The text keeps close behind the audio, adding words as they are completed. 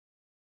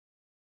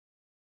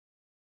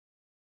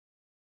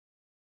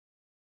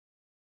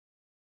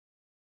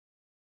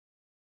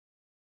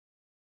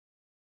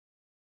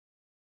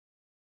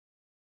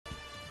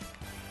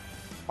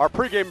Our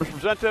pregame is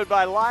presented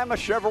by Lima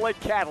Chevrolet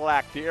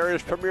Cadillac, the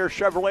area's premier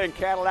Chevrolet and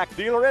Cadillac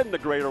dealer in the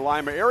greater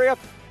Lima area.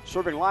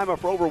 Serving Lima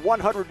for over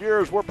 100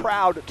 years, we're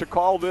proud to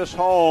call this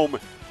home.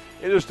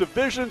 It is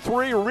Division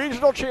III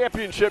Regional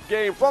Championship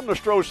game from the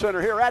Stroh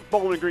Center here at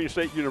Bowling Green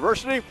State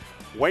University.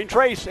 Wayne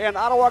Trace and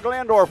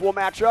Ottawa-Glandorf will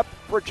match up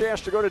for a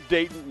chance to go to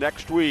Dayton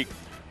next week.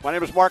 My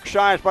name is Mark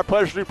Shine. It's my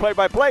pleasure to do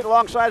play-by-play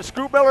alongside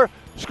Scoop Miller.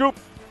 Scoop,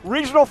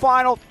 regional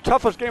final,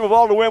 toughest game of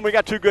all to win. We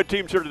got two good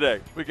teams here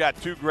today. We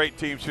got two great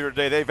teams here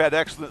today. They've had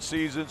excellent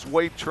seasons.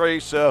 Wayne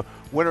Trace,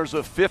 winners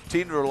of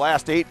 15 of their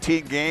last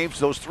 18 games.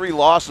 Those 3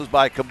 losses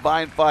by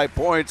combined 5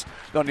 points.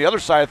 On the other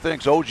side of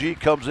things, OG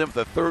comes in with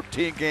a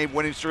 13-game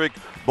winning streak.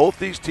 Both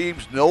these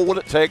teams know what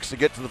it takes to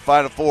get to the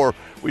Final Four.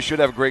 We should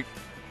have a great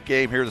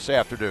game here this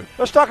afternoon.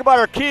 Let's talk about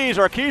our keys.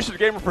 Our keys to the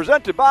game are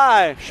presented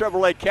by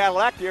Chevrolet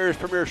Cadillac, the area's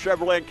premier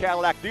Chevrolet and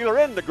Cadillac dealer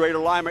in the greater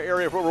Lima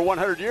area for over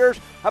 100 years.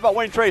 How about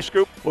Wayne Trace,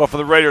 Scoop? Well, for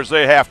the Raiders,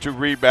 they have to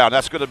rebound.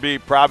 That's going to be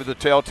probably the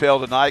telltale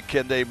tonight.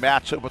 Can they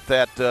match up with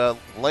that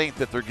length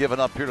that they're giving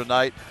up here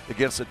tonight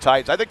against the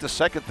Titans? I think the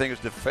second thing is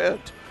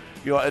defend.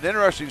 You know, an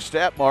interesting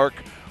stat, Mark,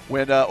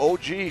 when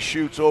OG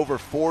shoots over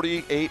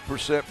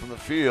 48% from the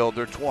field,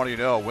 they're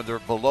 20-0. When they're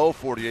below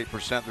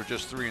 48%, they're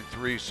just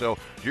 3-3. So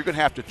you're going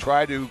to have to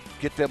try to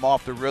get them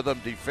off the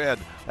rhythm, defend.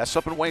 That's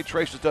something Wayne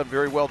Trace has done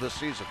very well this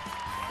season.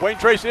 Wayne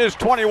Trace is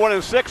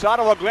 21-6.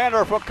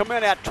 Ottawa-Glandorf will come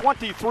in at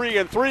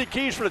 23-3.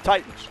 Keys for the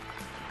Titans.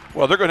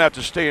 Well, they're going to have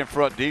to stay in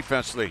front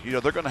defensively. You know,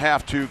 they're going to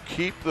have to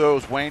keep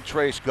those Wayne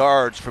Trace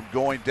guards from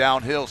going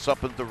downhill,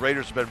 something the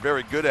Raiders have been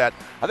very good at.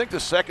 I think the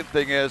second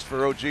thing is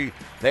for OG,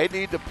 they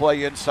need to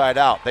play inside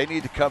out. They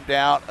need to come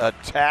down,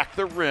 attack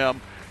the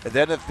rim, and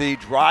then if the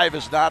drive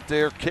is not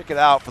there, kick it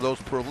out for those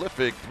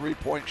prolific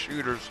three-point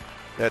shooters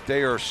that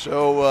they are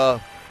so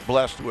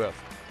blessed with.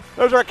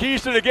 Those are our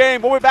keys to the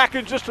game. We'll be back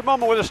in just a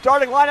moment with the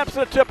starting lineups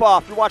and the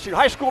tip-off. You're watching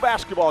high school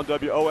basketball on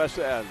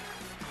WOSN.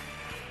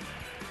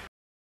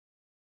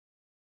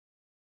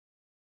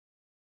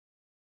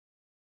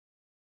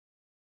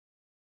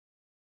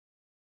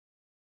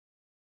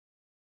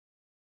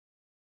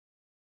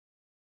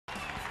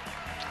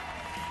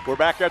 We're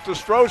back at the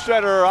Stroh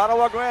Center,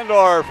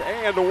 Ottawa-Glandorf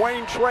and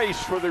Wayne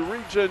Trace for the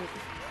Region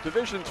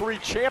Division III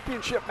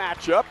Championship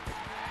matchup.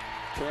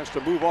 Chance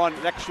to move on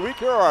next week.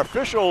 Here are our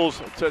officials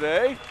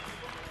today.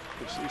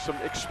 You can see some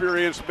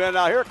experienced men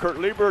out here. Kurt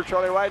Lieber,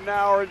 Charlie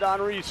Weidenauer, and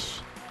Don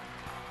Reese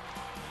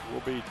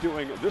will be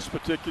doing this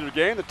particular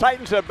game. The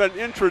Titans have been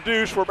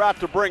introduced. We're about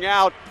to bring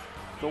out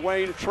the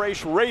Wayne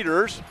Trace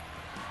Raiders.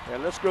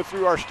 And let's go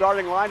through our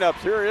starting lineups.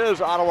 Here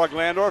is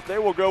Ottawa-Glandorf. They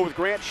will go with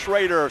Grant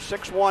Schrader,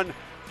 6'1",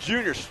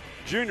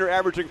 junior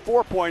averaging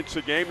 4 points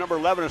a game. Number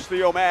 11 is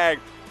Theo Mag,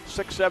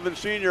 6'7"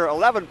 senior,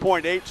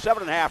 11.8,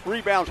 7.5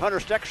 rebounds. Hunter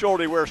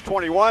Steckschulte wears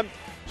 21,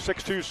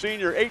 6'2"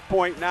 senior,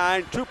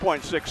 8.9,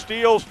 2.6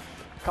 steals.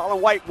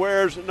 Colin White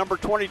wears number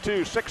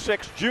 22,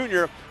 6'6"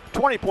 junior,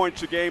 20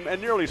 points a game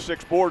and nearly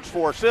 6 boards,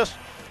 4 assists.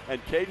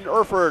 And Caden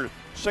Erford,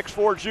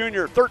 6'4"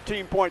 junior,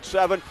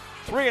 13.7,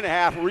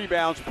 3.5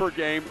 rebounds per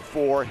game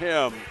for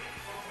him.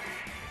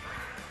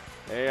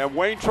 And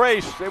Wayne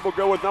Trace, they will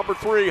go with number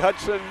 3,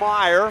 Hudson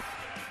Meyer.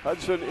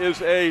 Hudson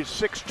is a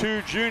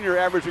 6'2" junior,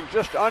 averaging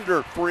just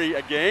under 3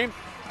 a game.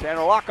 Tanner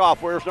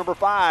Lockoff wears number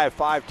 5,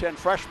 5'10"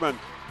 freshman,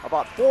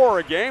 about 4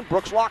 a game.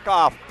 Brooks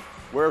Lockoff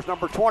wears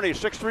number 20,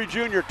 6'3"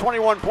 junior,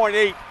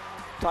 21.8.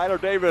 Tyler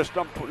Davis,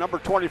 number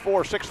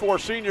 24, 6'4"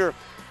 senior,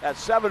 at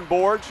 7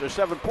 boards, or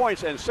 7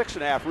 points and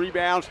 6.5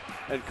 rebounds.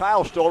 And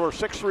Kyle Stoller,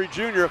 6'3"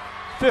 junior,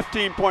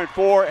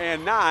 15.4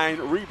 and 9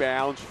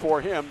 rebounds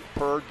for him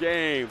per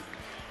game.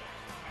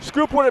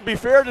 Scoop, would it be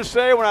fair to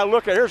say when I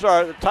look at, here's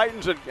our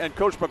Titans and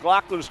Coach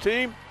McLaughlin's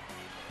team,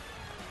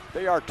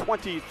 they are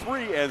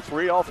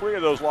 23-3. All 3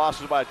 of those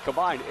losses by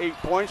combined 8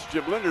 points.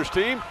 Jim Linder's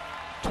team,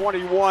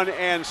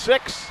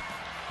 21-6.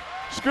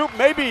 Scoop,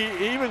 maybe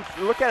even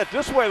look at it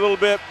this way a little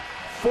bit.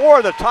 4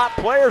 of the top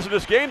players in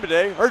this game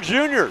today are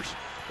juniors.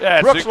 Yeah,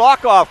 Brooks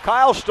Lockoff,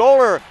 Kyle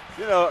Stoller,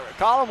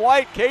 Colin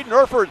White, Caden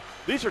Erford.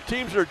 These are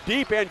teams that are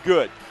deep and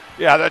good.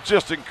 Yeah, that's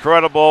just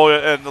incredible,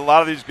 and a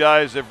lot of these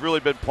guys have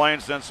really been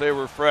playing since they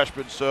were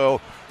freshmen,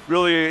 so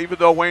really, even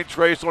though Wayne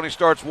Trace only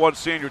starts 1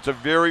 senior, it's a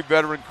very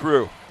veteran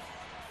crew.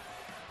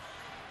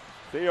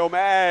 Theo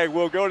Mag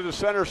will go to the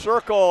center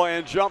circle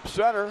and jump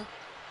center.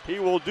 He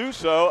will do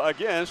so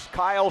against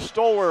Kyle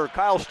Stoller.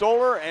 Kyle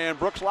Stoller and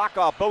Brooks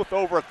Lockoff both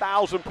over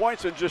 1,000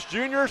 points and just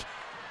juniors.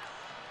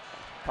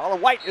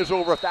 Colin White is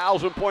over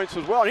 1,000 points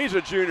as well, and he's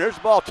a junior. Here's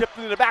the ball tipped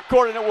into the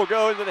backcourt, and it will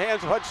go into the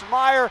hands of Hudson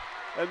Meyer.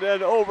 And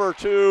then over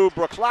to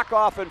Brooks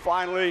Lockoff, and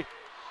finally,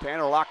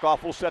 Tanner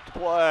Lockoff will set to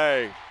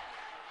play.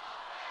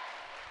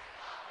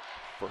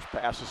 First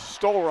pass is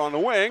Stoller on the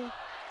wing.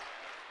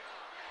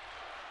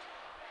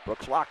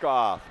 Brooks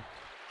Lockoff.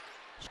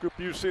 Scoop,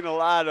 you've seen a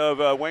lot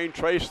of Wayne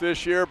Trace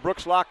this year.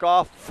 Brooks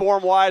Lockoff,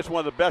 form-wise,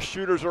 one of the best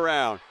shooters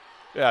around.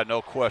 Yeah,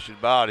 no question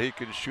about it. He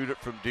can shoot it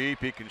from deep.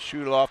 He can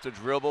shoot it off the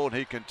dribble, and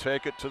he can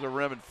take it to the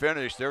rim and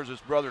finish. There's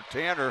his brother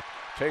Tanner,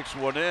 takes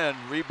one in.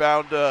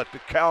 Rebound to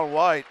Cal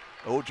White.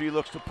 OG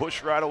looks to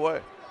push right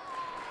away.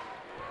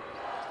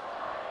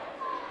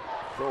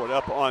 Throw it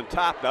up on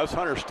top. That's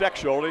Hunter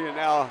Steckschulte, and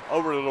now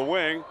over to the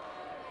wing.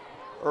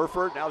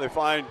 Erfurt, now they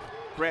find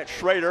Grant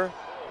Schrader,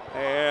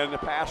 and the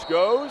pass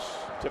goes,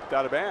 tipped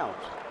out of bounds.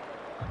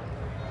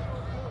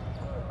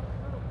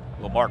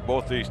 Well, Mark,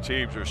 both these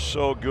teams are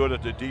so good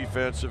at the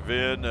defensive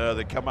end.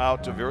 They come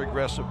out to very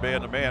aggressive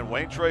man-to-man.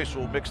 Wayne Trace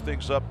will mix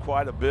things up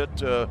quite a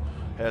bit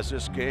as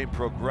this game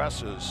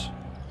progresses.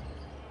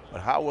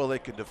 But how well they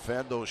can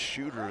defend those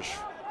shooters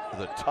for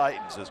the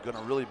Titans is going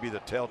to really be the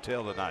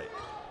telltale tonight.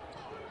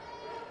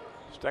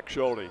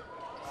 Steckschulte,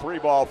 free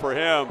ball for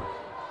him.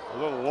 A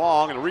little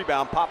long, and the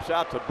rebound pops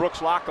out to Brooks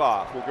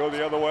Lockoff. Will go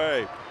the other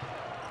way.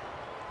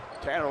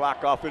 Tanner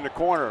Lockoff in the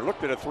corner.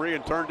 Looked at a three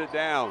and turned it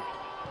down.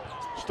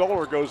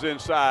 Stoller goes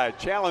inside,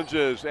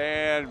 challenges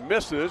and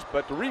misses,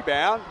 but the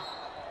rebound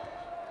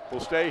will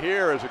stay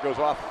here as it goes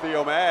off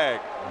Theo Mag.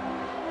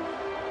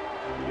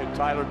 He and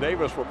Tyler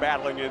Davis were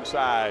battling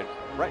inside,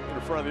 right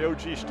in front of the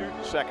OG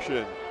student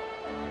section.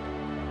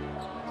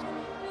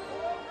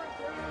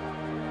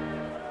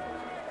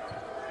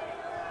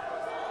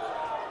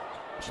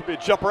 This will be a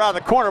jumper out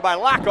of the corner by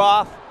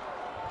Lockoff.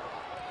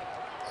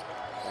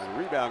 And the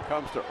rebound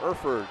comes to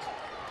Erfurt.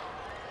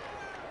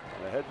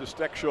 And ahead to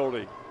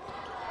Steckschulte.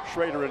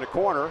 Schrader in the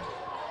corner.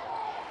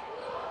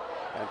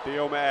 And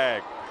Theo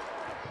Mag.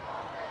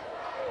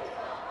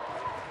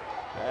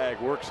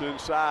 Mag works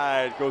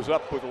inside, goes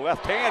up with the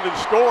left hand and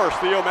scores.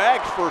 Theo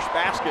Mag's first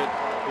basket.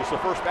 It's the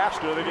first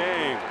basket of the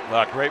game.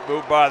 Great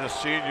move by the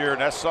senior,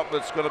 and that's something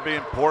that's going to be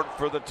important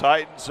for the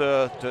Titans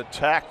to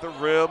attack the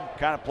rim,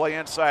 kind of play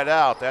inside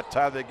out. That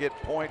time they get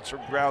points from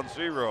ground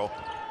zero.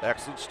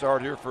 Excellent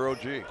start here for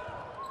OG.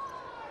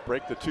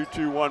 Break the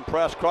 2-2-1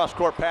 press.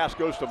 Cross-court pass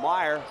goes to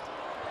Meyer.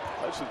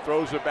 Hudson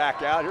throws it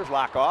back out. Here's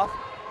Lockoff,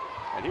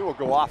 and he will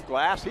go off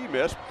glass. He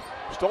missed.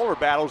 Stoller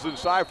battles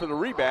inside for the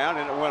rebound,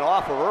 and it went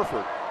off of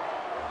Erfurt.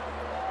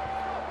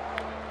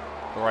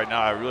 Right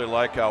now, I really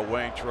like how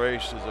Wayne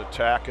Trace is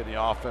attacking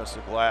the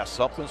offensive glass.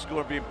 Something's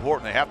going to be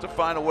important. They have to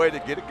find a way to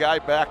get a guy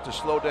back to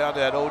slow down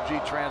that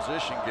OG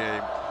transition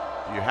game.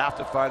 You have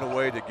to find a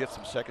way to get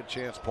some second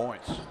chance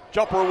points.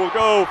 Jumper will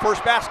go.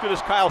 First basket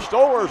is Kyle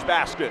Stoller's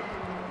basket.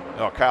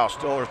 Kyle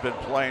Stoller's been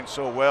playing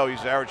so well. He's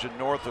averaging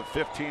north of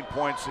 15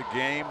 points a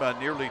game,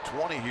 nearly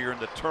 20 here in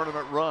the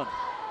tournament run.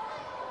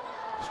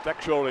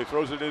 Steckschulte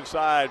throws it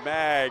inside.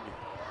 Mag.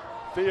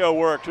 Theo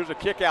works. Here's a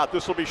kick out.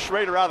 This will be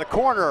Schrader out of the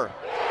corner.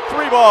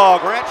 Three ball,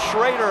 Grant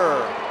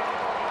Schrader.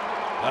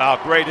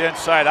 Great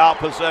inside out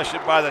possession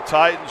by the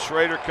Titans.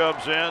 Schrader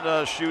comes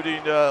in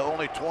shooting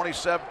only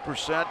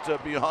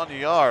 27% beyond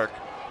the arc.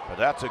 But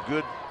that's a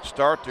good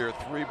start there.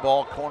 Three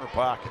ball corner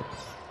pocket.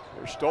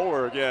 Here's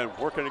Stoller again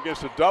working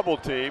against a double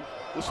team.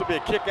 This will be a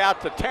kick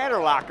out to Tanner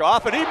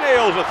Lockoff, and he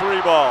nails a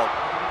three ball.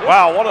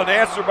 Wow, what an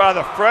answer by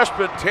the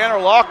freshman Tanner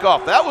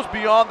Lockoff. That was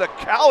beyond the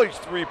college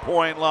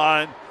three-point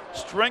line.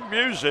 String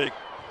music,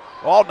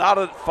 all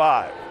knotted at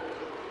 5.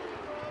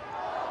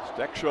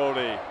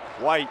 Steckschulte,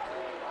 White.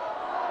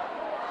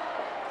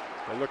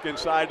 They look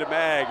inside to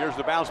Mag. Here's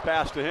the bounce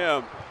pass to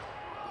him.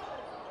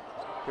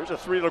 Here's a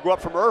three that'll go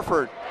up from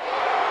Erfurt.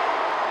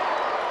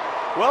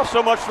 Well,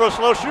 so much for a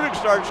slow shooting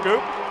start,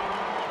 Scoop.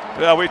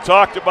 Yeah, we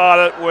talked about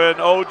it. When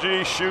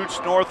OG shoots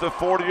north of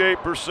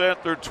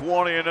 48%, they're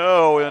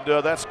 20-0,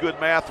 and that's good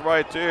math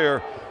right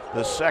there.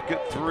 The second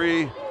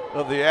three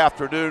of the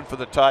afternoon for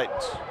the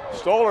Titans.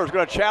 Stoller's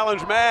going to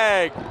challenge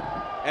Mag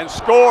and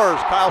scores.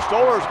 Kyle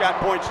Stoller's got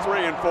points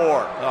 3 and 4.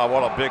 Oh,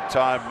 what a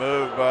big-time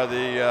move by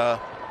the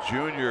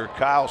junior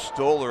Kyle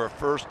Stoller, a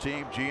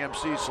first-team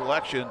GMC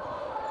selection,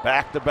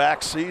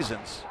 back-to-back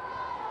seasons.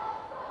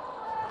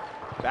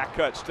 Back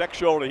cut,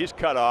 Steckschulte, he's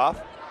cut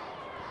off.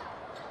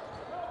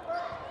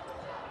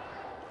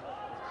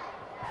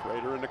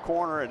 Schrader in the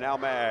corner, and now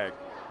Mag.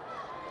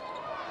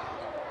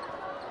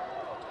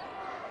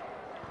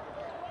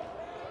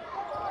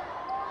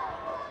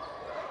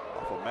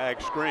 Off a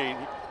Mag screen.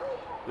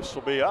 This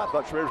will be up. I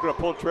thought Schrader's going to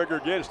pull the trigger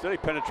again. Instead, he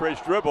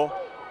penetrates dribble.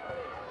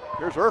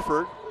 Here's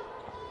Erfurt.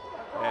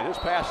 And his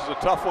pass is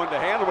a tough one to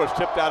handle, but it's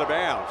tipped out of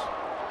bounds.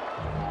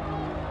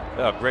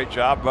 Yeah, great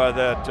job by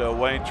that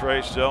Wayne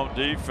Trace zone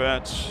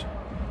defense.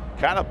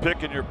 Kind of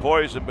picking your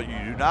poison, but you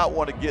do not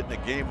want to get in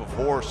a game of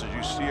horse as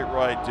you see it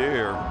right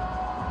there,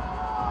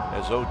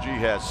 as OG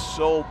has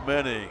so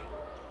many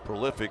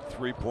prolific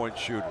three-point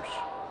shooters.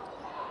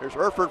 Here's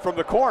Erfurt from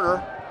the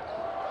corner.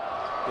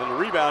 Then the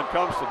rebound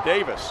comes to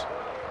Davis.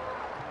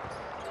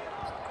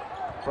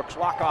 Brooks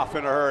Lockoff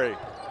in a hurry.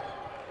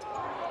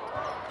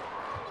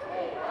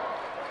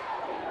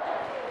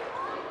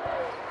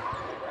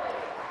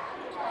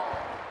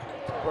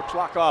 Brooks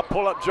Lockoff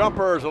pull-up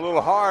jumper is a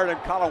little hard, and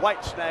Colin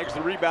White snags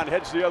the rebound,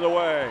 heads the other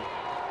way.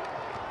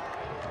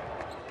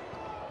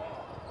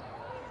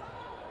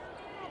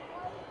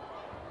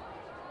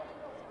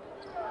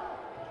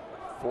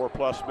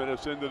 Four-plus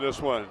minutes into this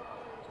one.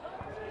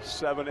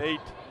 7-8.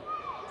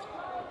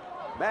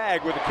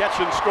 Mag with a catch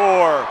and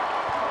score.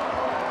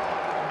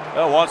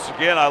 Well, once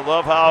again, I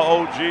love how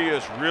OG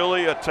is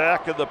really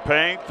attacking the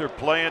paint. They're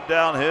playing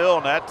downhill,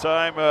 and that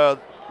time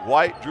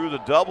White drew the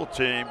double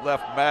team,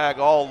 left Mag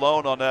all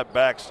alone on that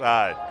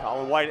backside.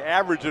 Colin White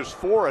averages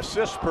 4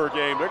 assists per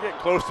game. They're getting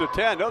close to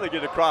 10. No, they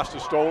get across to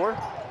Stoller.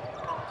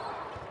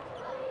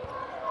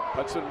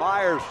 Hudson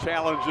Myers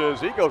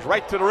challenges. He goes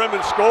right to the rim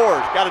and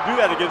scores. Got to do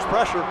that against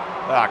pressure.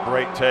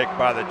 Great take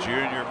by the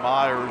junior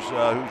Myers,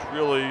 who's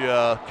really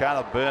kind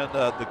of been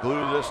the glue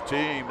to this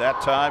team. That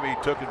time he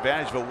took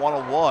advantage of a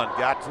one-on-one,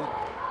 got to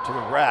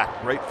the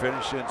rack. Great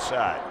finish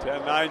inside.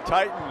 10-9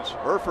 Titans.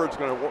 Herford's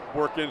going to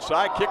work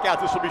inside. Kick out.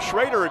 This will be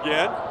Schrader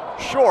again.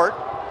 Short.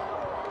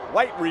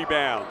 White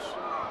rebounds.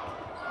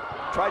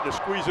 Tried to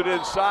squeeze it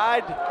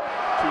inside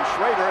to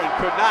Schrader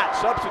and could not.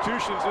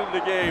 Substitutions in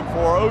the game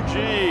for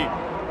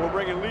OG. We're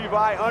bringing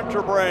Levi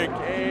Unterbrink,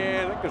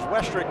 and I think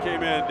Westrick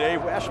came in, Dave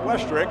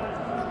Westrick.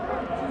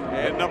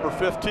 And number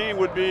 15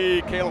 would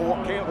be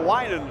Caleb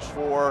Winans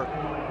for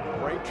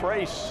Wayne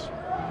Trace.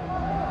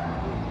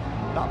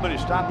 Not many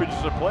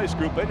stoppages in place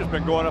group. They've just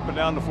been going up and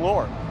down the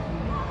floor.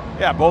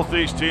 Yeah, both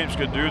these teams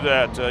can do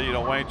that.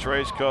 Wayne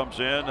Trace comes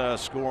in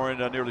scoring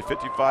nearly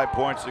 55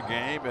 points a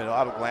game, and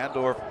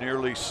Ottawa-Glandorf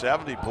nearly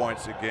 70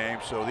 points a game.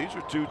 So these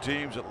are two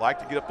teams that like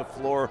to get up the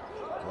floor,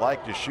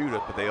 like to shoot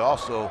it, but they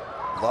also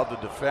love to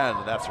defend,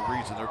 and that's the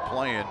reason they're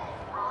playing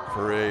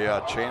for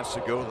a chance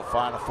to go to the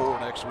Final Four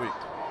next week.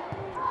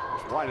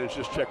 Winans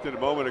just checked in a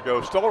moment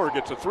ago. Stoller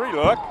gets a 3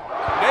 look,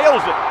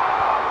 nails it.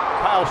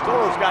 Kyle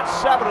Stoller's got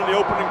 7 in the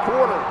opening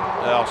quarter.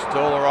 Now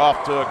Stoller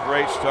off to a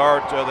great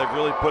start. They've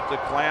really put the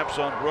clamps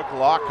on Brooke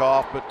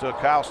Lockoff, but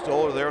Kyle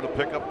Stoller there to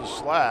pick up the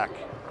slack.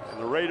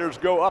 And the Raiders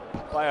go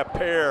up by a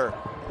pair.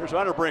 Here's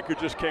Unterbrink, who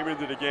just came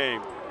into the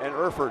game, and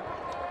Erford.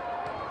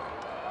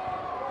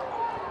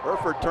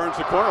 Herford turns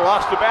the corner,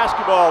 lost the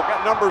basketball,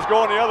 got numbers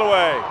going the other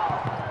way.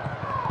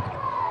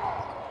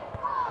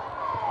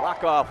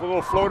 Lockoff, a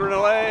little floater in the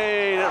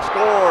lane, it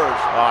scores.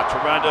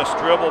 Tremendous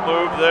dribble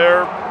move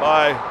there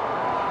by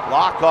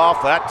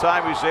Lockoff. That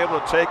time he's able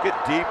to take it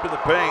deep in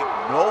the paint.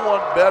 No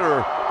one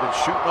better than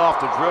shooting off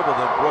the dribble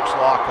than Brooks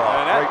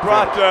Lockoff. And that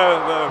brought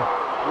the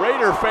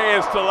Raider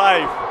fans to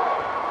life.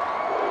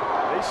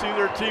 They see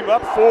their team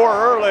up 4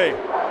 early.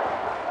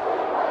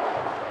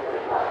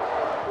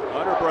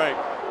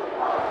 Unterbrink.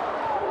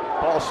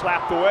 Ball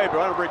slapped away, but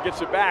Unterbrink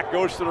gets it back,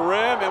 goes to the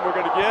rim, and we're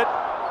going to get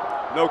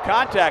no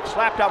contact.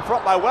 Slapped out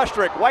front by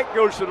Westrick. White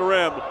goes to the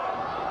rim,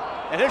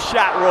 and his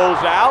shot rolls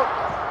out,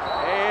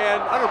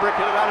 and Unterbrink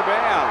hit it out of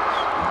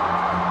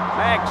bounds.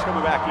 Mag's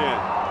coming back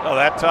in. No,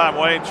 that time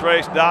Wayne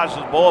Trace dodges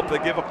the ball up. They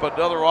give up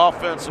another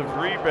offensive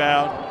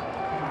rebound.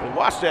 But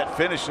watch that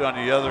finish on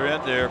the other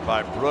end there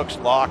by Brooks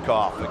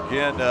Lockoff.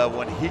 Again,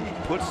 when he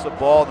puts the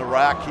ball in the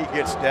rack, he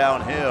gets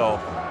downhill.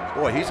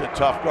 Boy, he's a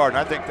tough guard, and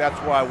I think that's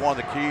why one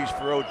of the keys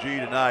for OG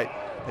tonight,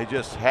 they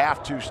just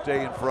have to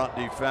stay in front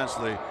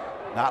defensively,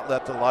 not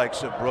let the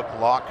likes of Brooke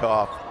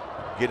Lockoff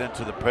get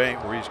into the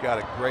paint where he's got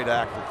a great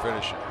act for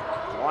finishing.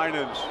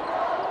 Winans,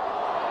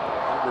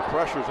 under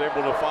pressure, is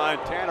able to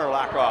find Tanner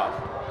Lockoff.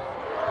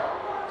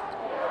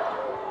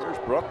 Here's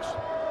Brooks.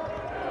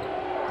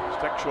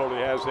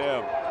 Steckschulte has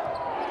him.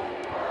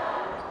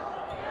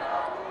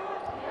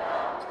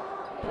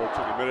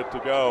 Approaching a minute to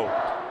go.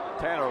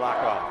 Tanner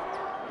Lockoff.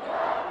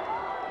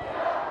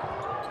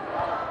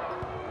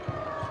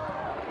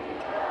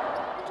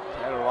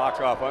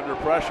 Lockoff under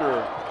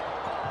pressure.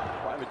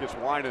 Finally gets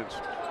Winans.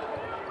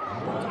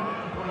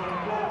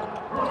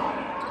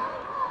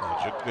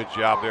 Good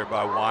job there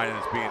by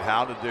Winans, being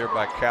hounded there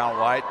by Cal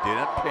White.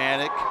 Didn't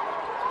panic.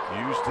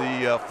 Used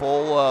the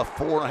full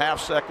 4.5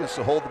 seconds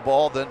to hold the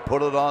ball, then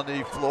put it on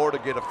the floor to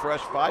get a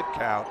fresh 5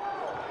 count.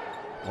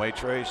 Wayne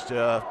Trace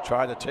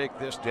trying to take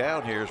this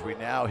down here as we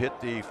now hit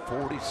the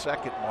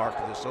 40-second mark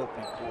of this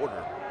opening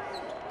quarter.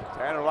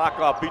 Tanner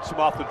Lockoff beats him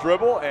off the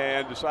dribble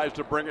and decides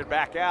to bring it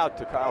back out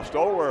to Kyle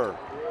Stoller.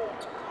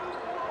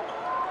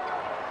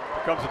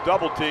 Here comes a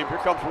double team. Here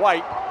comes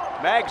White.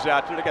 Mag's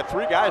out there. They got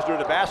 3 guys doing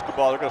the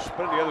basketball. They're going to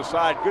spin to the other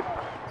side. Good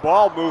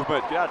ball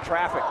movement. Get out of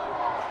traffic.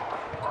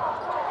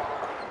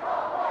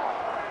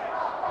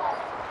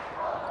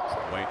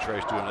 Wayne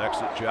Trace doing an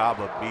excellent job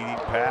of beating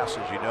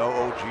passes. You know,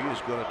 OG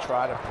is going to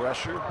try to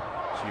pressure,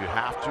 so you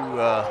have to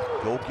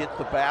go get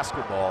the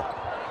basketball.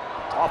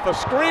 Off a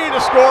screen to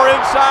score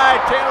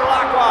inside, Tanner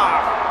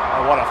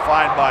Lockoff. What a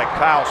find by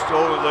Kyle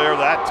Stoller there.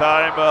 That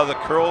time the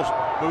curls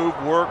move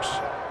works.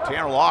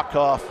 Tanner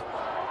Lockoff.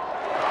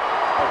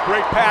 A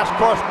great pass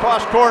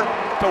cross court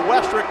to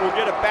Westrick will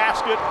get a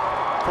basket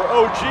for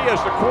OG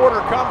as the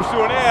quarter comes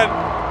to an end.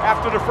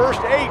 After the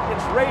first 8,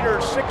 it's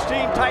Raiders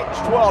 16, Titans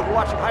 12. We're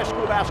watching high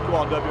school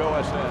basketball on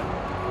WOSN.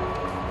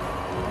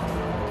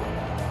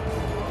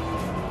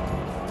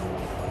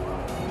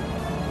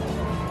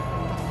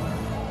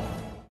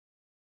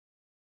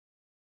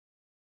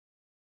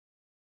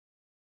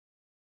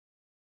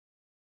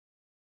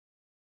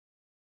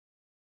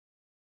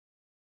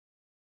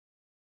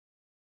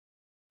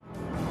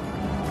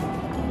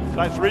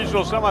 Tonight's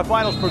regional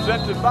semifinals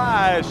presented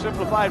by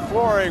Simplified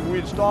Flooring. We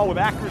install with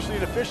accuracy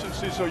and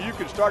efficiency so you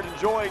can start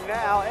enjoying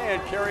now.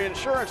 And Carry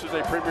Insurance is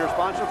a premier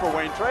sponsor for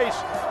Wayne Trace.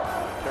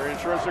 Carry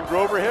Insurance in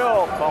Grover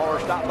Hill. Call or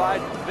stop by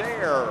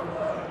there.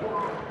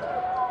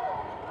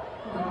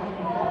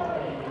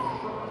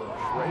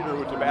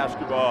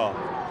 basketball.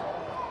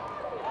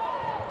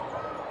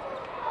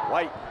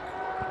 White.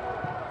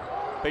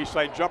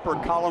 Baseline jumper,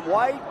 Colin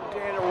White,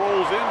 and it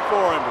rolls in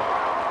for him.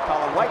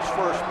 Colin White's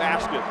first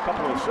basket. A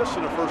couple of assists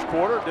in the first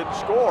quarter, didn't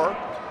score.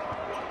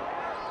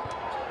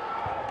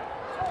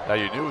 Now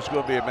you knew it was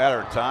going to be a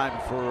matter of time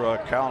before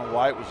Colin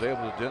White was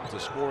able to dent the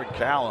scoring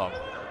column.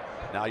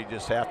 Now you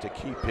just have to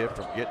keep him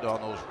from getting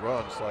on those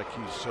runs like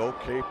he's so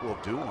capable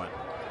of doing.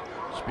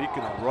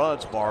 Speaking of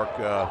runs, Mark,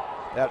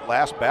 that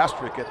last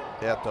basket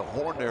at the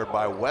horn there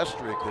by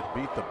Westrick that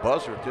beat the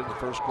buzzer at the end of the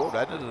first quarter,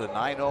 that ended a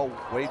 9-0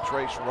 Wade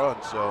Trace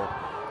run. So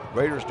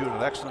Raiders doing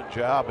an excellent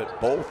job at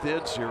both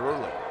ends here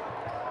early.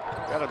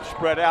 Got him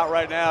spread out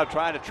right now,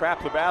 trying to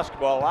trap the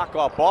basketball, lock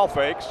off ball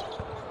fakes.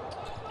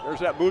 There's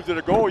that move to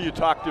the goal you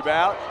talked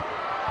about.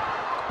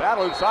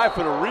 Battle inside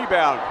for the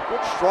rebound.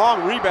 Good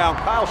strong rebound,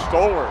 Kyle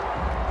Stoller.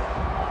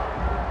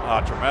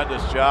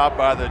 Tremendous job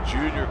by the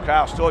junior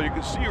Kyle Stoller. You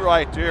can see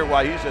right there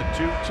why he's a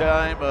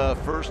two-time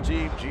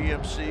first-team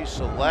GMC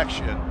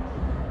selection.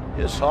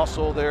 His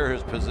hustle there,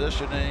 his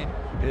positioning,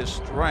 his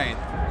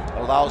strength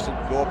allows him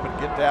to go up and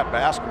get that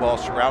basketball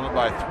surrounded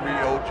by 3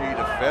 OG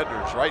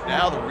defenders. Right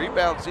now, the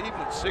rebound's even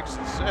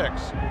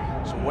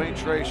 6-6. So Wayne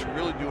Trace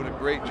really doing a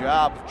great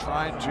job of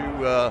trying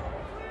to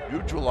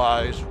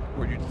neutralize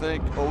where you'd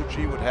think OG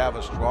would have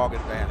a strong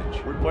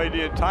advantage. We played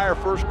the entire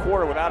first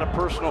quarter without a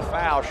personal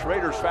foul.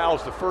 Schrader's foul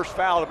is the first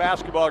foul of the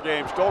basketball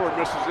game. Stoller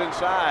misses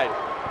inside.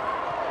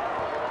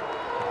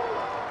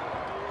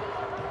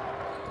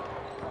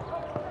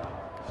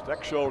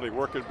 Steckschulte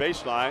working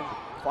baseline,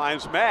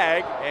 finds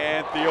Mag,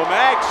 and Theo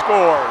Mag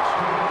scores.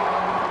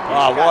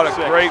 What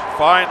a great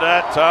find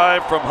that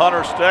time from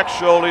Hunter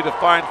Steckschulte to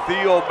find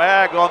Theo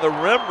Mag on the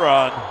rim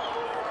run.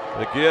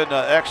 Again,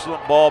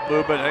 excellent ball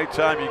movement.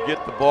 Anytime you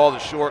get the ball in the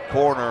short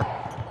corner,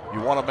 you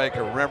want to make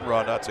a rim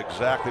run. That's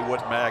exactly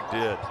what Mag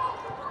did.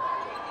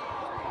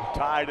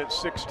 Tied at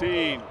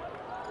 16.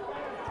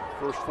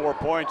 First 4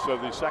 points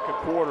of the second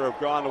quarter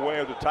have gone the way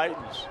of the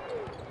Titans.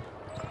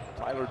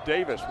 Tyler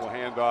Davis will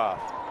hand off.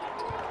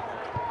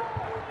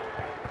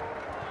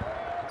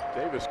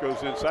 Davis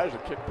goes inside, there's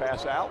a kick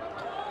pass out.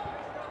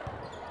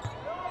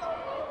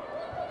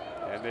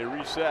 And they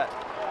reset.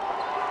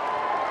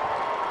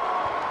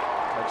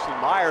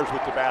 Hudson Myers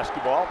with the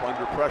basketball,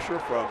 under pressure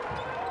from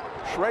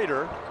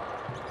Schrader.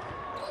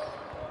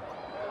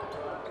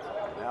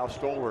 Now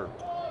Stoller.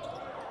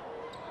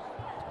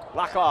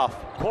 Lock off,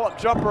 pull-up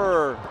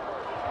jumper.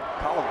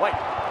 Colin White.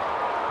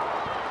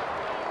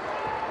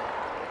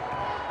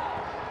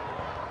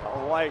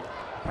 Colin White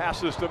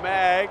passes to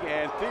Mag,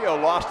 and Theo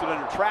lost it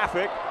under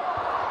traffic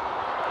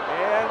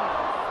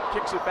and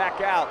kicks it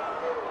back out.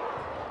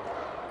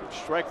 Good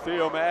strike,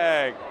 Theo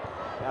Mag.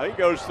 Now he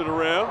goes to the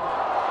rim.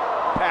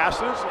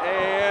 Passes,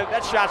 and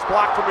that shot's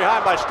blocked from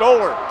behind by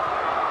Stoller.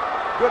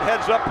 Good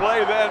heads-up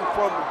play then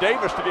from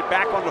Davis to get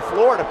back on the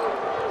floor.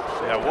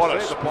 What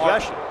a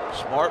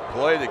smart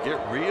play to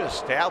get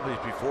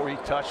reestablished before he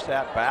touched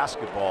that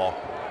basketball.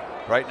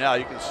 Right now,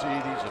 you can see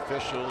these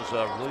officials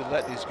really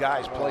let these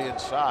guys play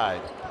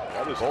inside.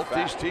 Both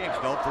these teams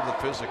known for the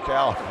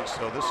physicality,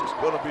 so this is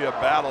going to be a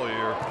battle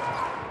here,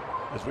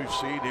 as we've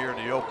seen here in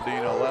the opening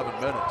 11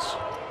 minutes.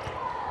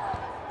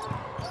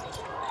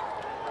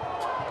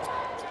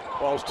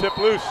 Ball's tipped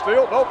loose,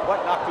 still, nope,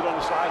 White knocked it on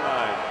the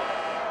sideline.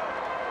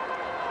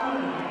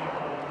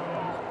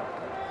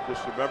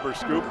 Just remember,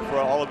 Scoop, for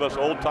all of us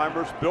old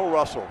timers, Bill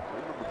Russell.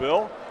 Remember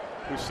Bill,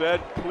 who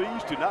said,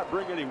 please do not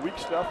bring any weak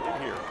stuff in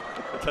here.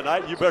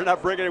 Tonight, you better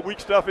not bring any weak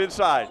stuff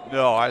inside.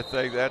 No, I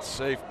think that's a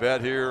safe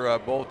bet here.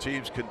 Both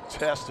teams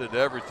contested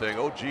everything.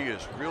 OG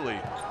has really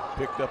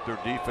picked up their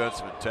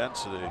defensive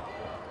intensity.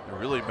 They're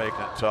really making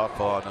it tough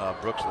on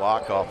Brooks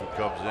Lockoff, who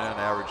comes in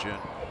averaging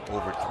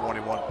over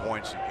 21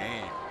 points a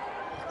game.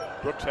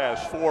 Brooks has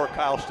 4,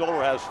 Kyle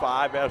Stoller has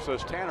 5, as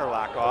does Tanner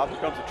Lockoff. Here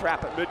comes a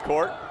trap at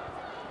midcourt.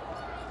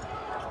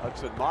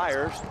 Hudson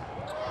Myers,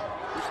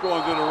 he's going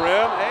to the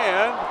rim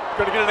and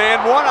going to get an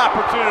and one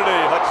opportunity.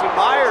 Hudson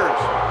Myers.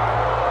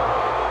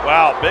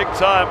 Wow, big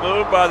time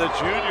move by the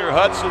junior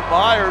Hudson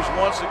Myers.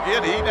 Once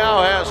again, he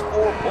now has 4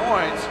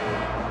 points.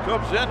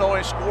 Comes in,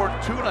 only scored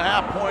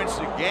 2.5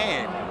 points a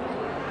game.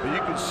 But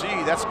you can see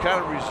that's kind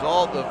of a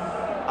result of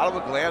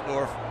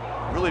Ottawa-Glandorf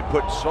really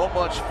put so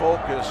much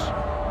focus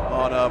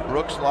on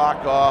Brooks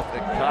Lockoff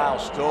and Kyle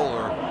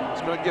Stoller.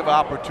 It's going to give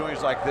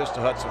opportunities like this to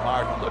Hudson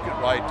Myers. Look at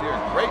right there.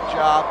 Great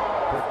job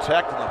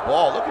protecting the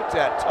ball. Look at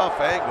that tough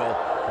angle.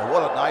 And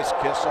what a nice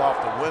kiss off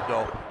the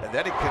window. And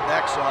then he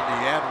connects on the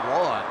end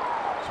one.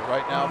 So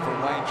right now for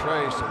Wayne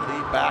Trace, the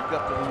lead back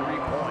up to 3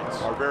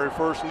 points. Our very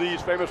first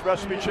Lee's Famous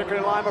Recipe Chicken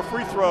and Lima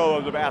free throw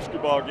of the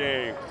basketball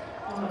game.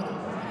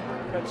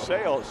 Had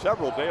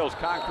several Dale's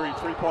concrete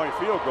three-point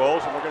field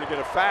goals, and we're going to get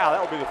a foul.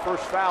 That will be the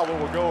first foul that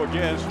will go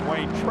against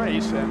Wayne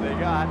Trace, and they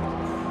got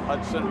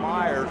Hudson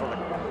Myers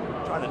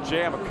trying to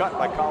jam a cut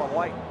by Colin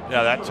White.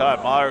 Yeah, that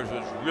time Myers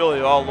was really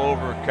all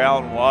over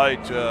Colin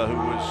White, who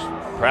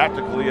was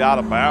practically out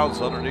of bounds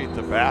underneath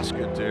the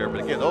basket there.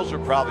 But again, those are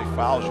probably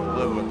fouls you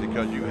live with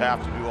because you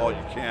have to do all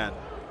you can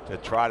to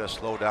try to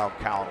slow down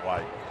Colin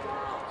White.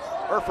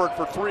 Erfurt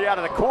for three out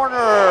of the corner.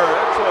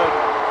 That's a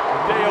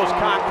Dale's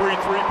concrete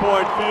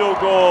three-point field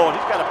goal.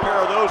 He's got a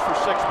pair of those for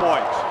 6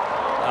 points.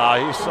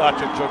 He's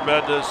such a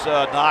tremendous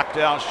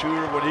knockdown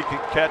shooter when he can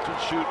catch and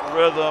shoot in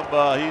rhythm.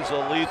 He's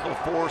a lethal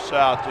force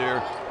out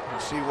there. You can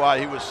see why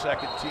he was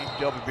second team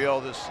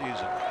WBL this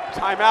season.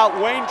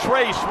 Timeout, Wayne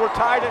Trace. We're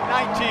tied at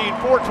 19,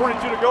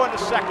 4:22 to go in the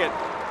second.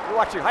 You're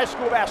watching high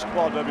school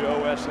basketball,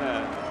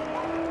 WOSN.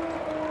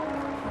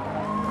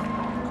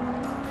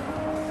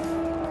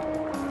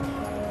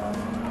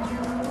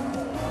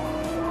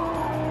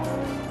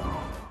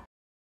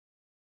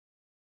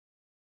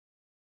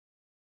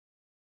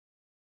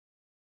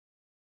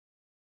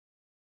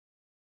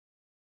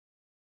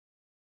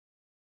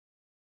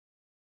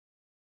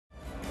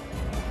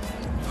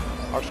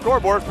 Our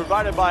scoreboard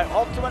provided by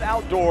Ultimate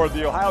Outdoor,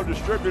 the Ohio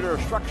distributor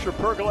of Structure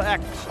Pergola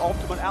X.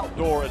 Ultimate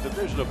Outdoor, a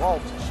division of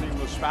Alt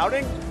Seamless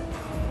Spouting.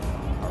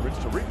 Our Rinse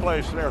to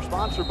Replace today are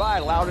sponsored by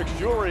Loudix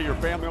Jewelry, your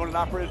family-owned and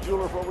operated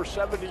jeweler for over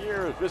 70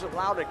 years. Visit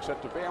Loudix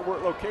at the Van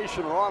Wert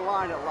location or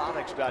online at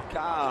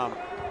loudix.com.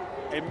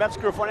 A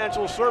Metzger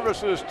Financial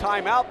Services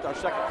timeout. Our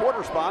second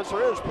quarter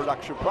sponsor is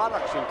Production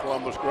Products in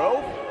Columbus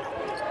Grove.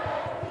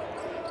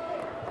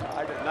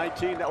 Tied at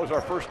 19, that was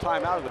our first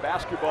time out of the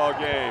basketball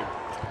game.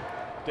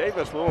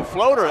 Davis, a little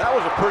floater. That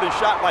was a pretty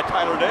shot by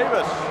Tyler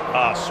Davis.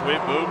 Sweet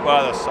move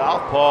by the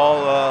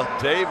southpaw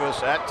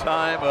Davis. That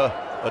time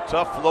a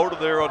tough floater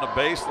there on the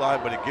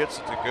baseline, but he gets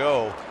it to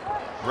go.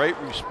 Great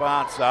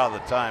response out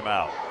of the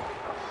timeout.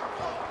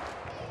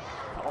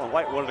 Colin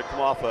White wanted to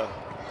come off a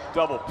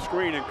double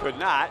screen and could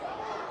not.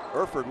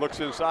 Erfurt looks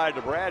inside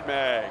to Brad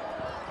Mag.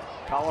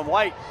 Colin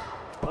White,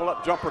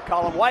 pull-up jumper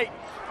Colin White.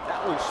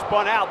 That one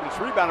spun out, but it's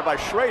rebounded by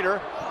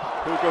Schrader,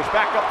 who goes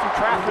back up through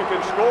traffic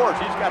and scores.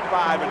 He's got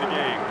 5 in the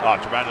game.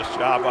 Tremendous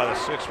job by the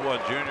 6'1"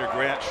 junior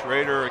Grant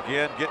Schrader.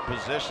 Again, getting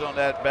position on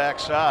that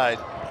backside,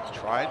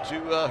 trying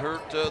to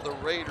hurt the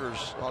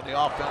Raiders on the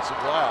offensive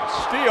glass.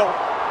 Steal,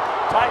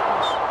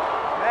 Titans.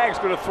 Mag's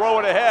going to throw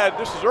it ahead.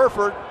 This is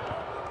Erfurt.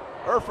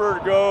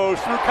 Erfurt goes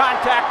through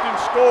contact and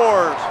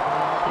scores.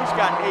 He's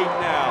got 8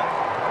 now.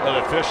 And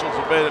officials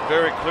have made it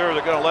very clear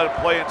they're going to let it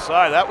play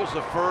inside. That was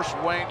the first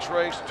Wayne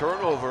Trace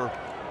turnover.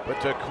 But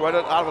to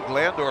credit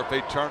Ottawa-Glandorf,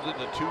 they turned it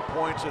into 2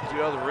 points at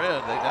the other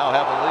end. They now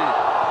have a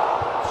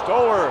lead.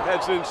 Stoller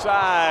heads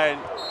inside,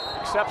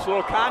 accepts a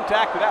little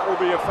contact, and that will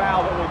be a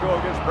foul that will go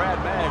against Brad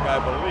Mag, I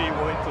believe.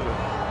 Wait till the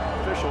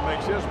official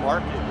makes his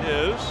mark. It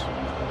is.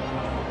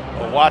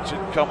 Well, watch it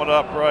coming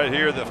up right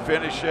here. The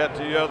finish at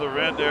the other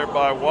end there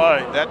by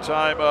White. That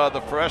time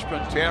the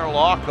freshman Tanner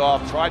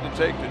Lockoff tried to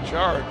take the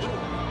charge.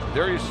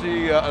 There you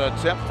see an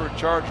attempt for a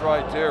charge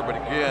right there, but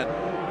again,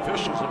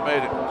 officials have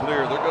made it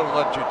clear they're going to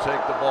let you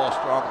take the ball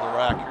strong to the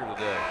rack here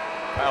today.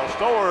 Kyle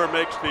Stoller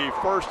makes the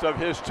first of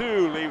his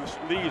 2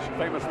 Lee's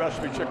famous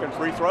recipe chicken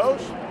free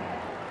throws.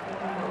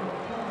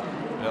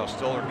 Now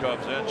Stoller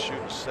comes in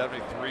shooting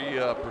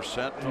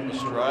 73% from the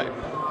stripe.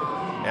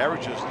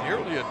 Averages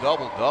nearly a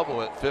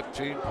double-double at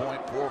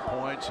 15.4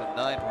 points and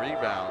 9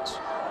 rebounds.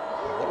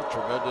 What a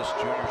tremendous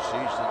junior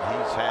season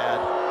he's had.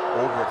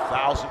 Over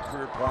 1,000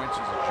 career points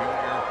as a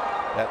junior.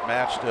 That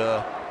matched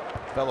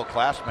fellow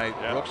classmate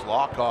Brooks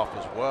Lockoff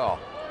as well.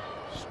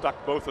 Stuck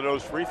both of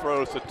those free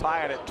throws to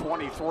tie it at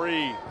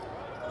 23.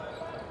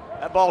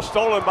 That ball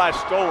stolen by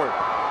Stoller.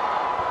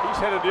 He's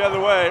headed the other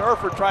way.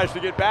 Erfurt tries to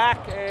get back,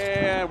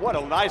 and what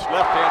a nice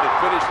left-handed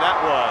finish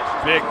that was.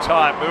 Big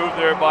time move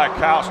there by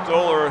Kyle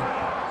Stoller.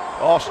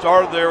 All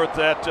started there with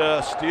that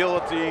steal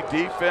at the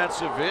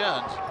defensive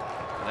end.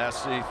 And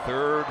that's the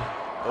 3rd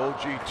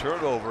OG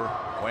turnover.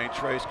 Wayne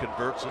Trace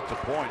converts it to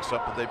points,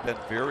 something they've been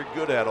very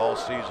good at all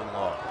season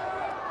long.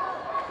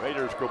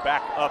 Raiders go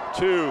back up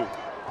 2.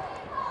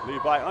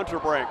 Levi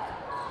Unterbrink.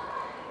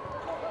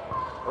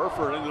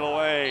 Erfurt into the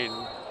lane.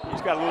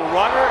 He's got a little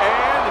runner,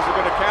 and is it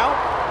going to count?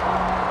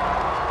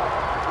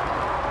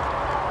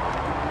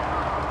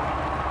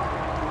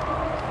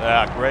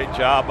 Yeah, great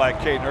job by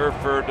Caden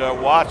Erfurt.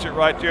 Watch it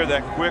right there,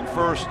 that quick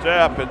first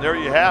step, and there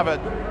you have it.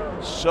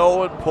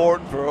 So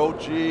important for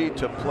OG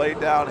to play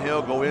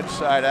downhill, go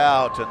inside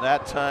out, and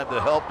that time the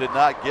help did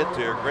not get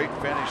there. Great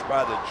finish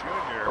by the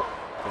junior,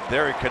 and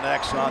there he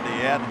connects on the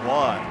end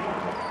one.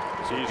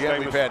 So again,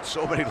 we've had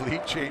so many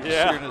lead changes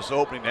here in this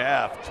opening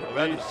half.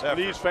 Tremendous effort.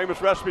 Lee's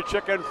famous recipe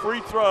chicken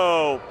free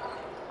throw.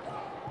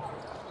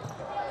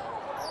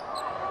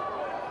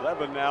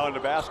 11 now in the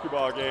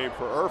basketball game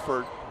for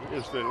Erfurt. He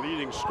is the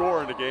leading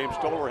scorer in the game.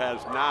 Stoller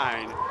has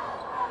 9.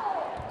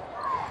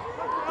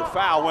 The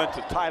foul went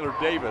to Tyler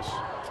Davis,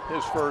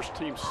 his first,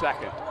 team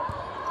second.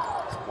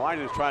 Wine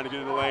is trying to get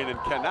in the lane and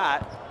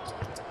cannot.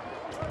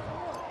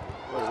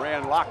 They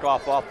ran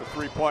Lockoff off the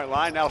 3-point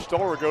line. Now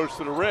Stoller goes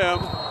to the rim,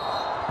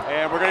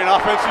 and we're getting an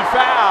offensive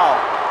foul.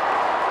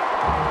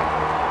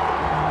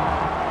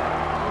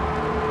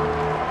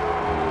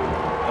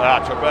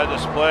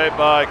 Tremendous play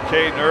by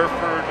Caden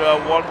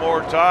Erfurt one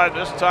more time,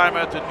 this time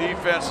at the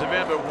defensive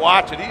end, but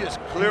watch it, he is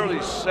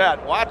clearly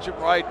set. Watch him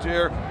right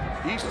there.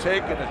 He's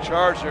taking the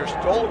charge there.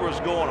 Stoller was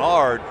going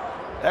hard.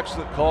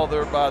 Excellent call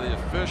there by the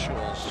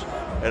officials.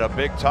 and a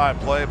big-time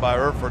play by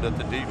Erfurt at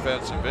the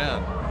defensive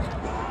end.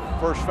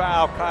 First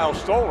foul, Kyle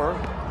Stoller.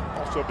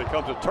 Also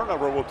becomes a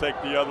turnover. We'll take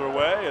the other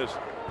way as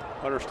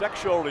Hunter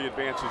Steckschulte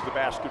advances the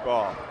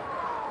basketball.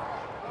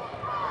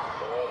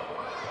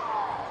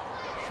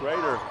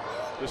 Schrader,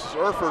 this is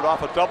Erfurt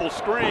off a double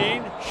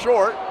screen.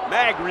 Short,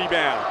 Mag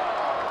rebound.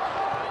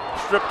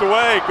 Stripped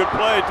away, good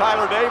play,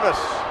 Tyler Davis.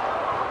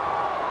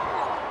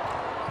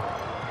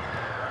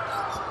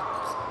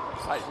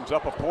 Titans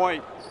up a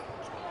point.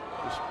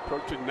 Just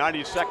approaching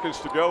 90 seconds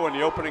to go in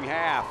the opening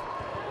half.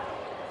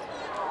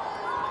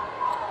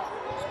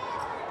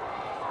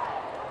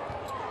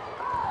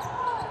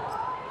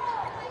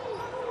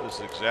 This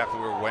is exactly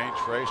where Wayne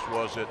Trace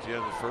was at the end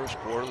of the first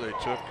quarter. They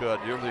took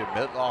nearly a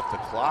minute off the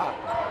clock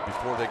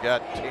before they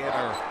got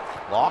Tanner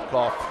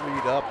Lockoff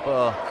freed up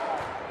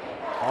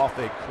off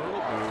a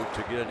curl move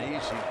to get an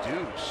easy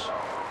deuce.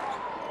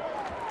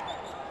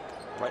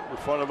 Right in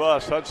front of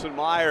us, Hudson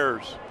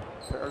Myers.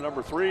 Pair of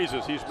number threes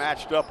as he's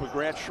matched up with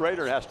Grant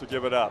Schrader, has to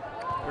give it up.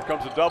 Here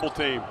comes a double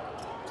team.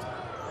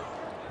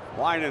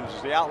 Winans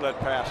is the outlet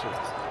passer.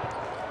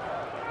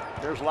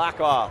 Here's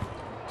Lockoff.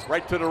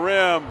 Right to the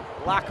rim.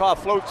 Lockoff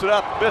floats it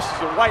up, misses,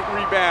 and White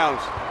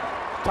rebounds.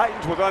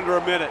 Titans with under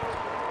a minute.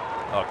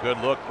 A good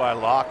look by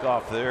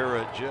Lockoff there.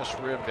 It just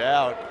rimmed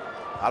out.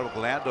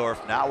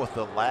 Ottawa-Glandorf now with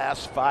the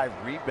last 5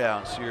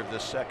 rebounds here of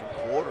this second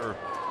quarter.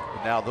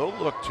 And now they'll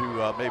look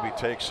to maybe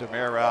take some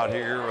air out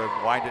here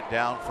and wind it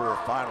down for a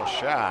final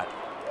shot.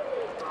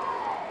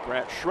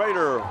 Grant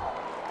Schrader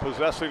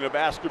possessing the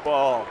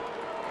basketball.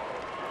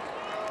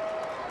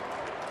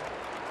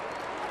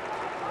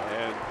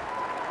 And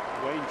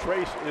Wayne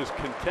Trace is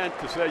content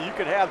to say you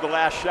can have the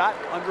last shot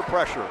under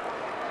pressure.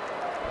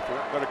 But they're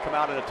not going to come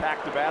out and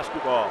attack the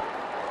basketball.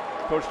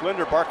 Coach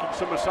Linder barking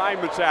some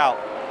assignments out.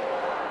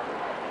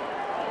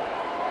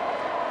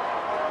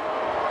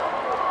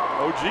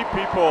 OG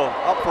people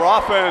up for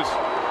offense.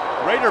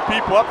 Raider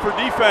people up for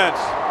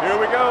defense. Here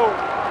we go.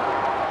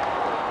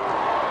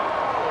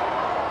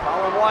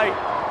 Colin White.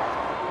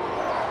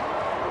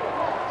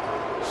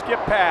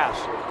 Skip pass.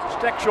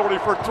 Steckschulte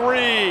for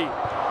 3.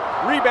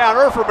 Rebound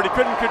Erfurt, but he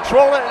couldn't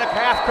control it, and the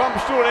half comes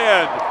to an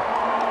end.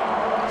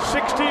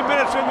 16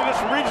 minutes into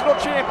this regional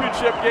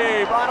championship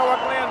game.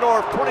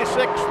 Ottawa-Glandorf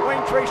 26,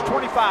 Wayne Trace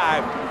 25.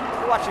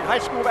 You're watching high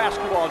school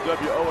basketball on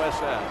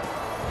WOSN.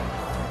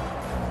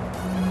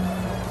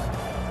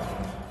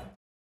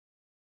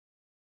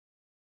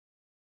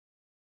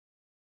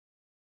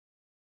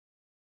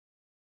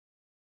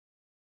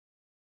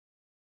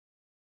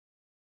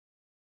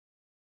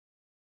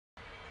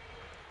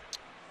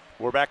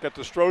 We're back at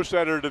the Stroh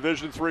Center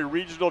Division III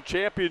Regional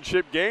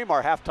Championship game.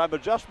 Our halftime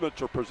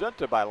adjustments are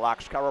presented by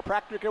Locks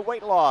Chiropractic and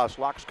Weight Loss.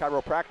 Locks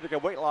Chiropractic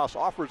and Weight Loss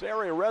offers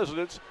area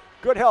residents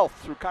good health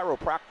through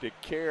chiropractic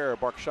care.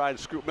 Mark Shine,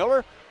 Scoop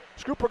Miller.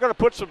 Scoop, we're going to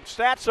put some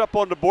stats up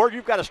on the board.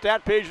 You've got a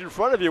stat page in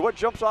front of you. What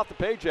jumps off the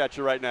page at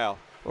you right now?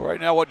 Well, right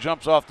now what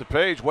jumps off the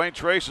page, Wayne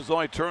Trace has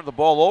only turned the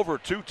ball over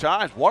 2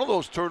 times. One of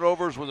those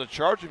turnovers was a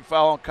charging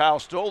foul on Kyle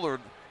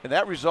Stoller, and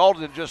that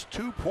resulted in just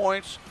 2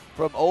 points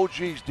from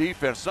OG's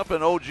defense,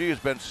 something OG has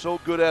been so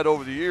good at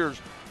over the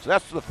years. So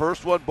that's the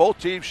first one. Both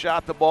teams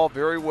shot the ball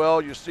very well.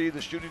 You see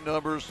the shooting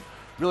numbers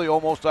really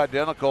almost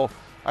identical.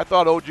 I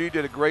thought OG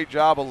did a great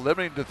job of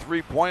limiting the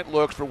 3-point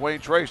looks for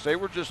Wayne Trace. They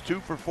were just 2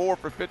 for 4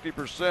 for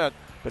 50%,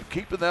 but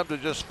keeping them to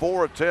just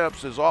 4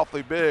 attempts is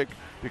awfully big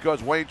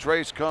because Wayne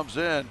Trace comes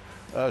in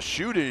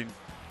shooting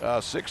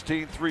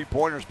 16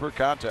 3-pointers per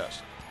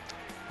contest.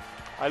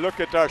 I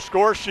look at our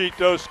score sheet,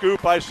 though,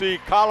 Scoop. I see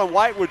Colin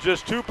White with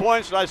just 2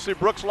 points, and I see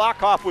Brooks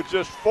Lockoff with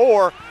just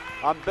 4.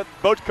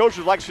 Both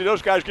coaches like to see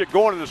those guys get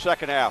going in the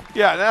second half.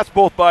 Yeah, and that's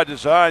both by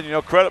design. You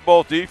know, credit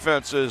both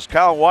defenses.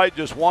 Colin White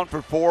just 1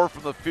 for 4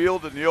 from the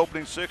field in the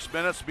opening 6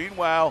 minutes.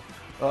 Meanwhile,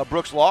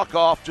 Brooks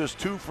Lockoff just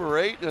 2 for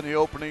 8 in the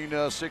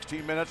opening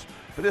 16 minutes.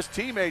 But his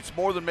teammates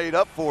more than made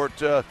up for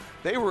it.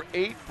 They were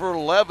 8 for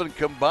 11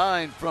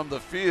 combined from the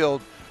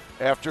field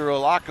after a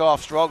Lockoff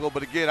struggle.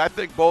 But again, I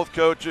think both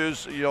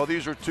coaches, you know,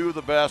 these are 2 of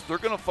the best. They're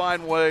going to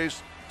find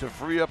ways to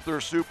free up their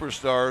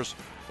superstars.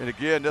 And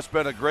again, it's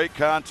been a great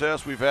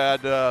contest. We've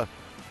had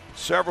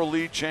several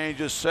lead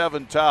changes,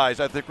 7 ties.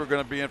 I think we're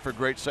going to be in for a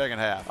great second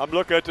half. I'm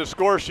looking at the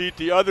score sheet.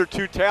 The other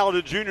 2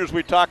 talented juniors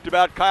we talked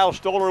about, Kyle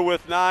Stoller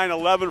with 9,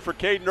 11 for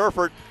Caden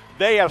Erfurt.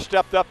 They have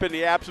stepped up in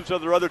the absence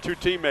of their other 2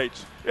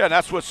 teammates. Yeah, and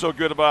that's what's so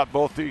good about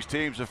both these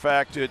teams. The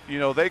fact that, you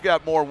know, they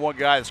got more than one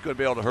guy that's going to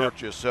be able to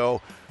hurt you.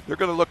 So they're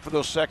going to look for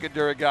those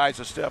secondary guys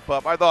to step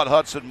up. I thought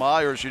Hudson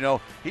Myers, you know,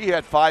 he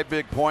had 5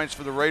 big points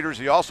for the Raiders.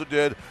 He also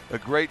did a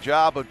great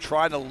job of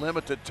trying to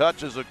limit the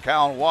touches of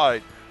Colin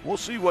White. We'll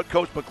see what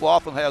Coach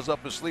McLaughlin has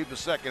up his sleeve the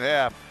second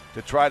half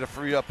to try to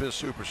free up his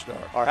superstar.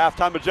 Our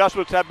halftime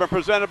adjustments have been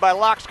presented by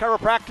Locks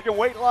Chiropractic and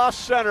Weight Loss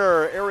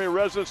Center. Area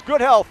residents, good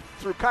health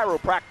through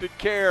chiropractic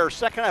care.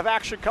 Second half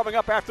action coming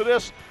up after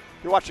this.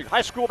 You're watching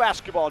high school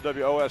basketball on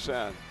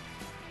WOSN.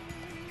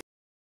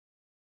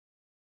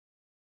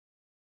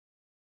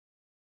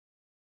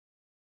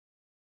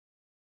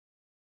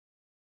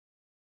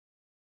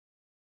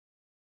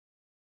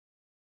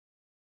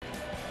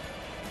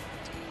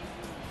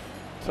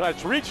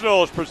 Tonight's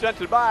regional is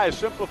presented by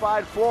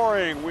Simplified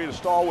Flooring. We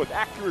install with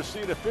accuracy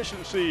and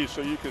efficiency so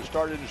you can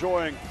start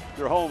enjoying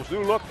your home's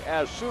new look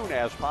as soon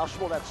as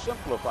possible. That's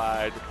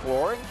Simplified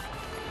Flooring.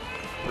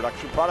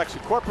 Production Products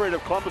Incorporated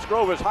of Columbus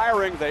Grove is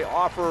hiring. They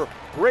offer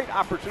great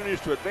opportunities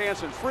to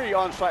advance in free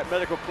on-site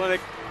medical clinic.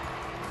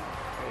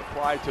 They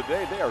apply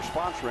today. They are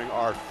sponsoring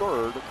our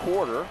third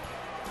quarter.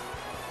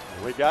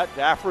 We got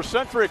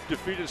Afrocentric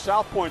defeated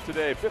South Point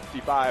today,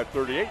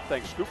 55-38.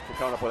 Thanks, Scoop, for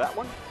coming up with that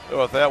one.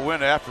 Well, with that win,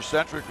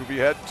 Afrocentric will be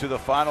heading to the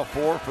Final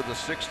Four for the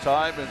 6th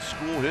time in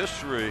school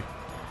history.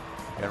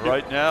 And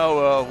right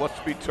now, what's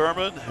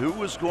determined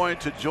who is going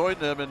to join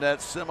them in that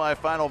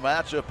semifinal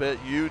matchup at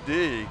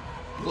UD.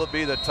 Will it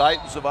be the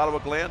Titans of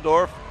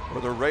Ottawa-Glandorf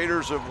or the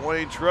Raiders of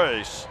Wayne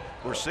Trace?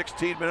 We're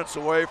 16 minutes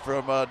away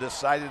from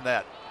deciding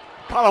that.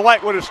 Colin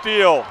White with a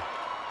steal.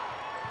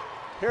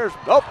 Here's,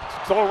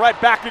 thrown right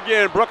back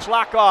again. Brooks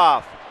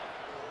Lockoff.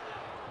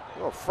 A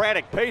little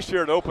frantic pace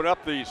here to open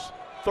up these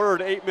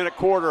third 8-minute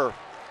quarter.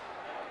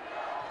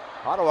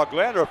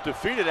 Ottawa-Glandorf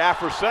defeated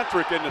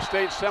Afrocentric in the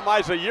state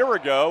semis a year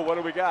ago. What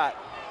do we got?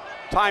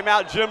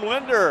 Timeout, Jim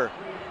Linder.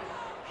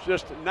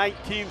 Just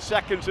 19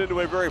 seconds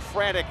into a very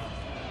frantic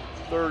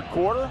third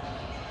quarter.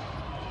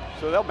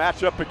 So they'll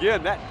match up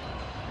again.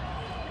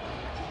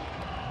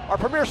 Our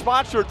premier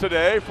sponsor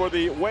today for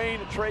the Wayne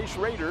Trace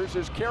Raiders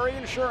is Carey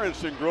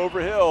Insurance in Grover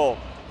Hill.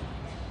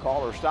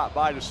 Call or stop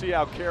by to see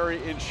how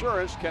Carey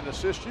Insurance can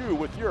assist you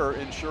with your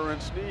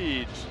insurance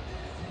needs.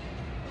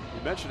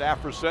 You mentioned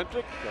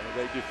Afrocentric.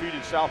 They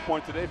defeated South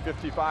Point today,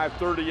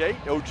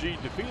 55-38.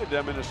 OG defeated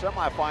them in the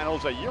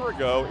semifinals a year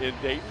ago in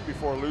Dayton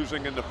before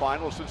losing in the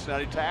final,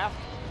 Cincinnati Taft.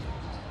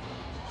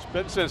 It's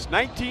been since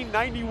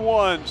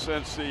 1991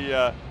 since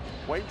the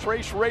Wayne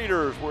Trace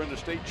Raiders were in the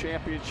state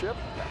championship.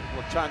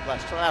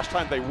 Last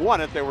time they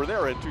won it, they were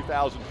there in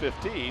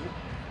 2015.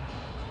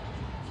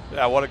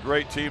 Yeah, what a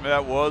great team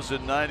that was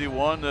in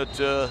 '91 that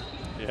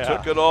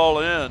took it all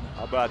in.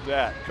 How about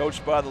that?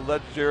 Coached by the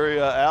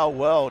legendary Al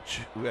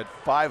Welch, who had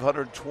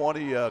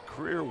 520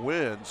 career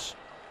wins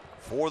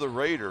for the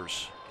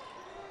Raiders.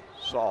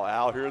 Saw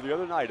Al here the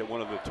other night at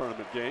one of the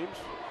tournament games.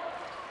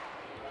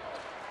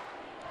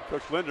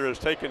 Coach Linder has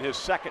taken his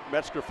second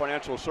Metzger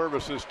Financial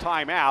Services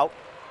timeout.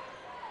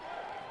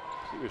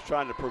 He was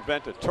trying to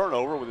prevent a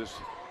turnover with his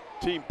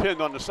team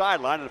pinned on the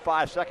sideline and a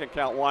 5-second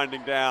count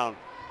winding down.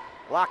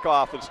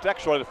 Lockoff and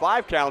Steckshoy, the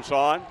 5 counts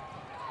on.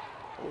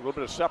 A little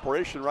bit of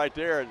separation right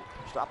there and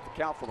stop the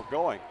count from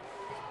going.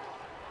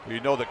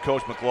 You know that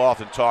Coach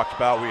McLaughlin talked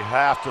about we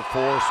have to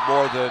force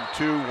more than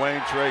 2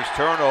 Wayne Trace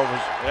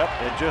turnovers. Yep.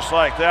 And just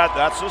like that,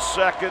 that's the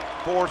second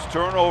forced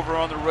turnover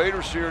on the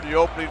Raiders here in the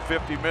opening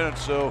 50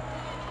 minutes. So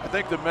I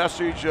think the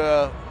message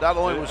not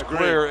only was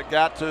clear, it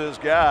got to his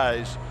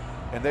guys.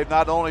 And they've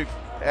not only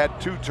had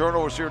 2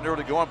 turnovers here in the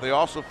early going, but they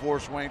also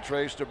forced Wayne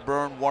Trace to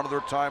burn one of their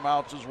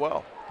timeouts as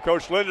well.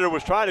 Coach Linder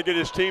was trying to get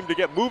his team to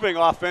get moving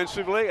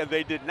offensively, and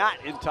they did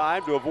not in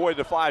time to avoid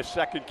the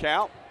 5-second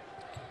count.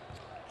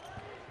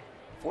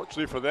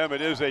 Fortunately for them,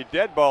 it is a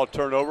dead ball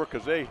turnover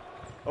because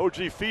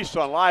OG feasts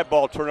on live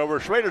ball turnover.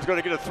 Schrader's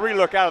going to get a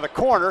 3-look out of the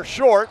corner,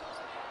 short.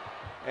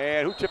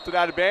 And who tipped it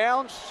out of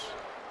bounds?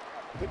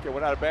 I think it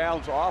went out of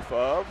bounds off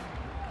of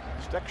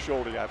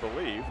Steckshoy, I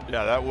believe.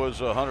 Yeah, that was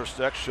Hunter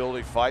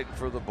Steckshoy fighting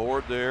for the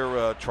board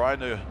there, trying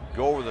to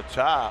go over the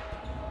top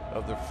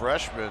of the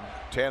freshman,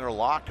 Tanner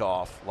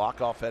Lockoff.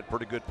 Lockoff had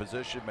pretty good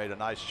position, made a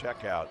nice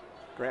check out.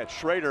 Grant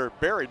Schrader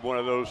buried one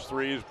of those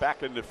threes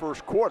back in the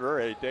first quarter,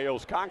 a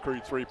Dale's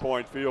Concrete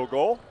 3-point field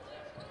goal,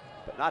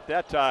 but not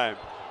that time.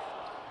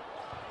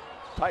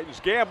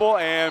 Titans gamble,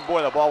 and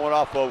boy, the ball went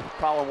off of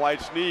Colin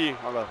White's knee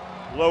on a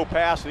low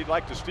pass. He'd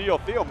like to steal.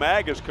 Theo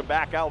Mag has come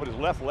back out with his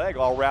left leg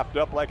all wrapped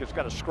up like it's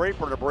got a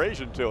scrape or an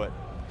abrasion to it.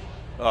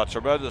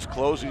 Tremendous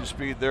closing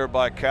speed there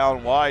by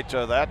Colin White.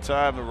 That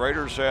time the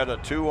Raiders had a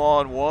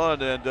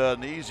 2-on-1 and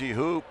an easy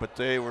hoop, but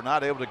they were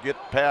not able to get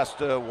past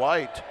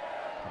White.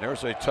 And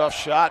there's a tough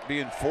shot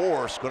being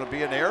forced, going to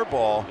be an air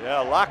ball.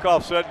 Yeah,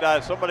 Lockoff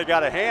said somebody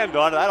got a hand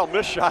on it. I don't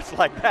miss shots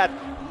like that.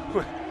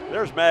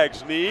 There's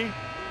Mag's knee.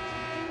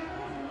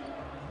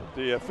 But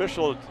the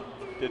official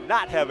did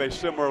not have a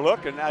similar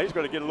look, and now he's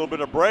going to get a little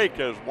bit of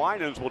break as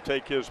Winans will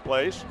take his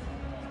place.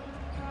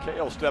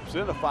 Cale steps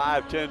in, a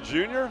 5'10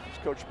 junior. It's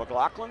Coach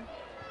McLaughlin.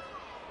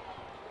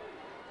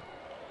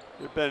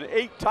 There have been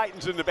 8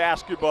 Titans in the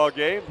basketball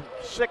game,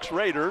 6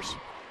 Raiders.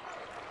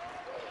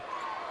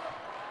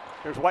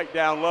 Here's White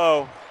down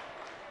low.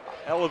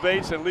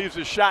 Elevates and leaves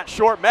his shot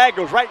short. Mag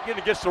goes right in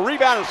and gets the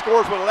rebound and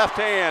scores with a left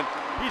hand.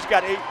 He's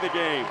got 8 in the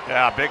game.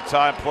 Yeah, big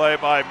time play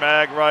by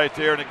Mag right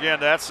there. And again,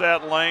 that's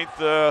that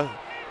length.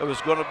 It was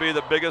going to be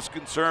the biggest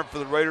concern for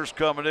the Raiders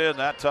coming in.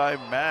 That time,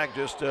 Mag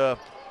just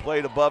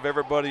played above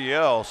everybody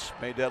else,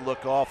 made that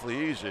look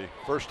awfully easy.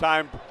 First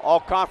time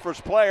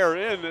all-conference player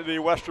in the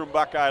Western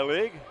Buckeye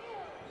League.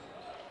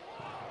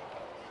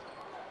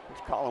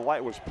 Colin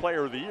White was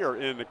player of the year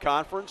in the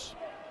conference.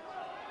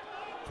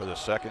 for the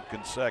second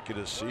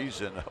consecutive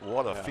season.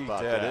 What a feat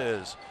that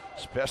is,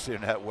 especially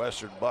in that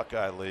Western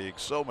Buckeye League.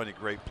 So many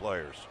great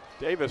players.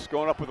 Davis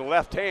going up with the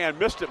left hand,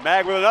 missed it.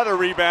 Mag with another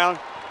rebound.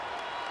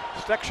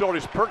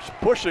 Steckschulte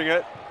pushing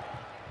it.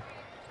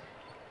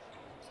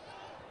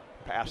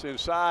 Pass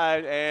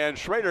inside, and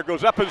Schrader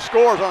goes up and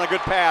scores on a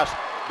good pass.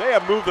 They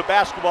have moved the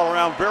basketball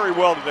around very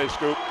well today,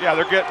 Scoop. Yeah,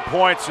 they're getting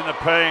points in the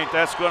paint.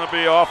 That's going to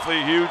be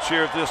awfully huge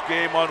here if this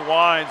game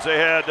unwinds. They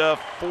had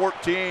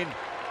 14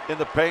 in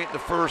the paint in the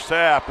first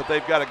half, but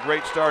they've got a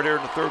great start here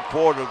in the third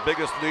quarter. The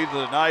biggest lead of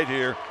the night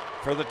here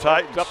for the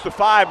Titans. It's up to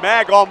 5.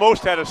 Mag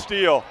almost had a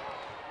steal.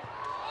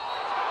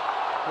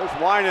 There's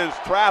Winans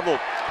traveled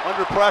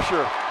under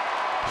pressure.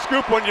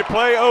 Scoop, when you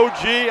play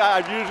OG,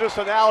 I've used this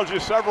analogy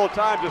several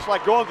times. It's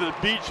like going to the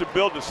beach to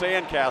build a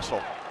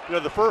sandcastle. You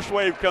know, the first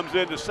wave comes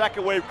in, the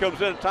second wave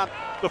comes in,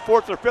 the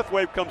fourth or fifth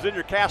wave comes in,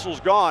 your castle's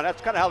gone.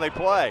 That's kind of how they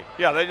play.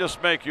 Yeah, they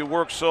just make you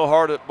work so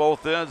hard at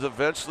both ends.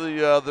 Eventually,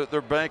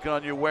 they're banking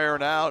on you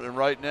wearing out. And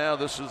right now,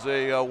 this is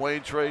a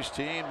Wayne Trace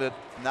team that's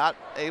not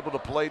able to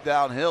play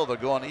downhill. They're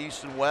going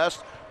east and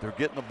west. They're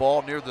getting the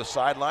ball near the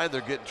sideline.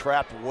 They're getting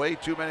trapped way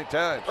too many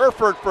times.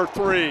 Erford for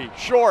 3,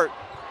 short.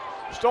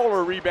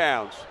 Stoller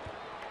rebounds.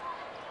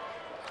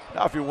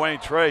 Now, if you're Wayne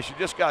Trace, you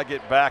just got to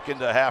get back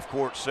into a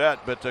half-court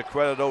set. But to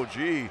credit OG,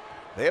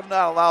 they have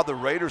not allowed the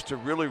Raiders to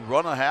really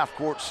run a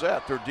half-court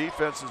set. Their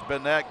defense has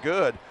been that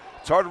good.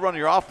 It's hard to run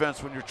your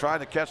offense when you're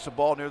trying to catch the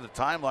ball near the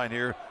timeline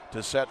here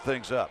to set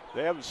things up.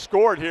 They haven't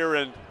scored here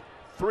in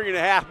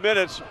 3.5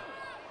 minutes.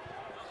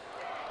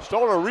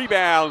 Stoller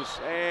rebounds,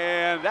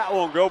 and that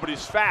won't go, but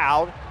he's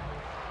fouled.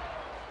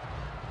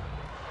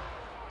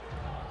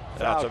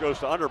 Foul goes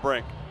to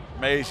Underbrink.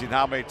 Amazing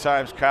how many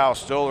times Kyle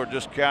Stoller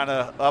just kind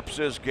of ups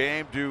his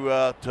game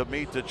to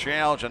meet the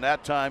challenge, and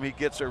that time he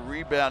gets a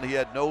rebound he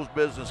had no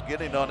business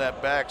getting on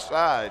that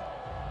backside,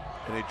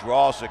 and he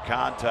draws the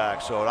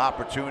contact. So an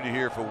opportunity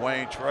here for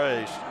Wayne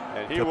Trace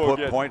to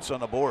put points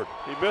on the board.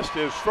 He missed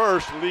his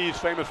first Lee's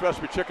famous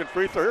recipe chicken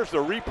free throw. Here's the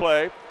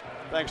replay,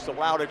 thanks to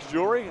Loudix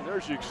Jewelry. And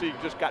there's, you can see,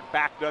 just got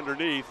backed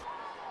underneath.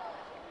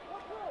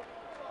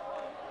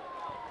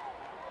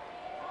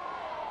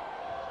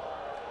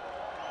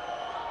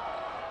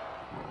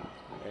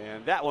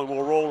 And that one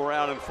will roll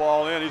around and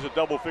fall in. He's a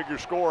double-figure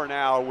scorer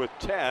now with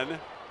 10.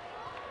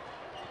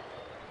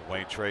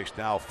 Wayne Trace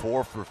now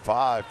 4 for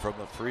 5 from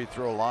the free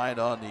throw line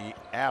on the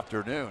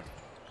afternoon.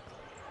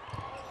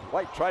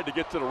 White tried to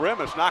get to the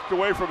rim. It's knocked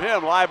away from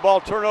him. Live ball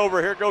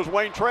turnover. Here goes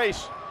Wayne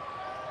Trace.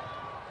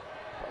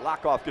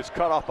 Lockoff gets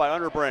cut off by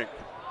Underbrink.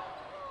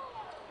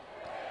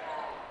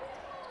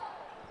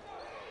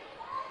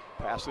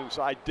 Pass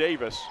inside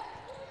Davis.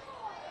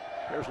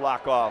 Here's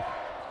Lockoff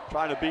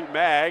trying to beat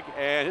Mag,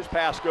 and his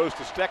pass goes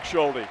to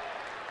Steckschulte.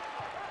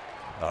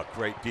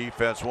 Great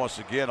defense once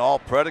again, all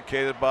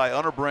predicated by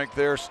Underbrink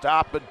there,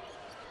 stopping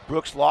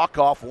Brooks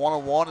Lockoff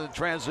one-on-one in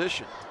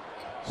transition.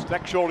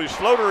 Steckschulte's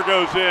floater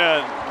goes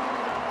in.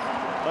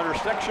 Under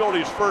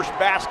Steckschulte's first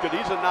basket,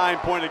 he's a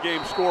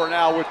 9-point-a-game scorer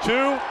now with 2.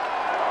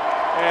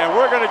 And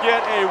we're going to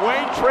get a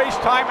Wayne Trace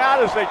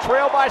timeout as they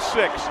trail by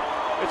 6.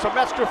 It's a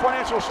Metzger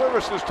Financial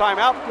Services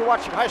timeout. You're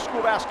watching high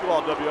school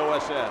basketball on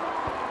WOSN.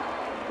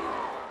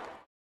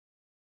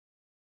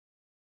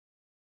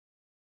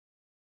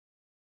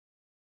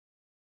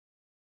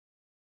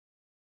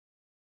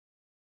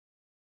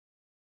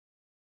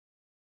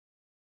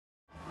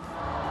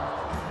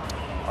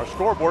 Our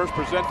scoreboard is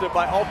presented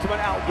by Ultimate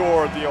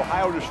Outdoor, the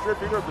Ohio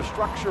distributor of the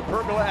structure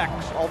Pergola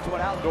X.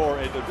 Ultimate Outdoor,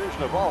 a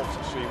division of Alt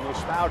Seamless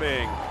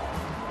Spouting.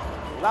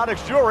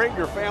 Loudix Jewelry,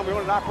 your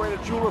family-owned and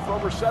operated jeweler for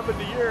over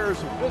 70 years.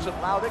 Visit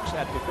Loudix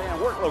at the Van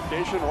Wert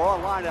location or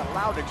online at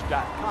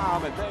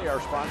loudix.com, and they are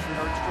sponsoring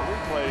our instant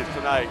replays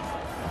tonight.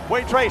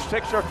 Wayne Trace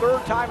takes their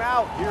third time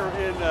out here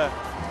in the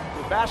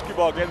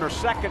basketball game. They're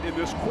second in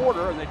this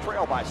quarter, and they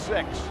trail by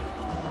 6.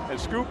 And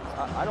Scoop,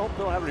 I hope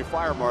they don't have any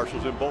fire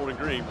marshals in Bowling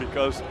Green,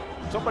 because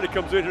somebody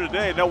comes in here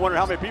today and they'll wonder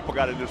how many people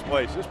got in this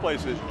place. This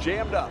place is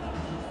jammed up.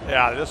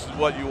 Yeah, this is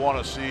what you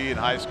want to see in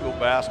high school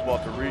basketball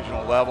at the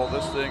regional level.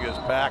 This thing is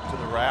packed to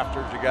the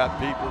rafters. You got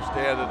people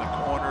standing in the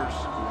corners.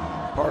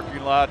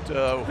 Parking lot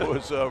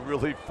was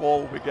really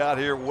full. We got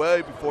here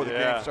way before the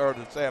game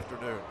started this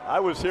afternoon.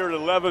 I was here at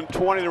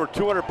 11:20. There were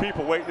 200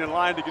 people waiting in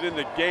line to get in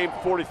the game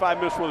 45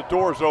 minutes before the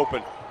doors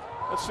open.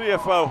 Let's see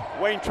if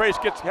Wayne Trace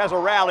has a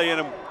rally in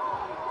him.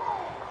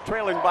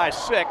 Trailing by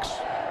 6,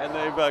 and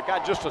they've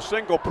got just a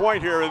single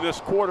point here in this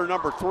quarter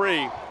number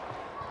 3.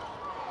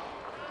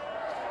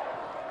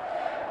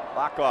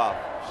 Lockoff,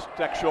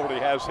 Steckschulte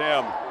has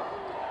him.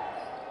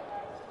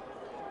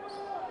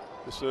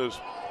 This is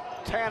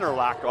Tanner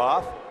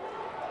Lockoff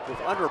with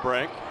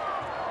Underbrink.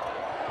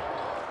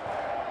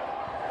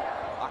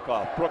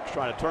 Lockoff, Brooks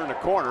trying to turn the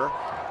corner,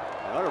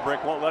 and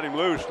Underbrink won't let him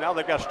loose. Now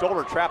they've got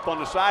Stoller trapped on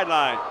the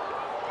sideline.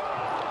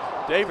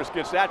 Davis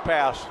gets that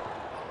pass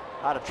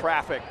out of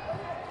traffic.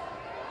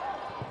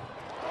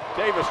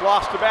 Davis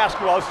lost the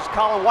basketball. This is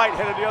Colin White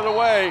headed the other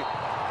way,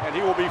 and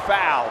he will be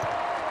fouled.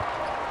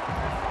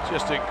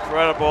 Just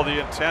incredible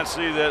the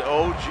intensity that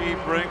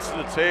OG brings to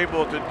the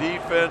table at the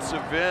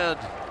defensive end.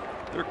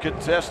 They're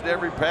contesting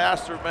every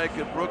pass. They're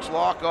making Brooks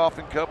Lockoff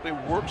and company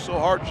work so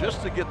hard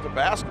just to get the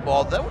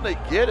basketball. Then when they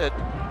get it,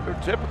 they're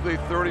typically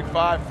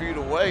 35 feet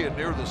away and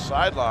near the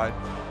sideline.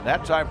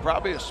 That time,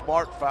 probably a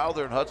smart foul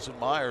there in Hudson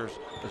Myers,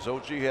 as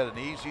OG had an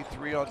easy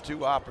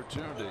 3-on-2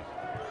 opportunity.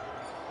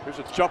 Here's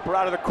a jumper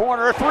out of the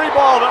corner, a three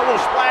ball that will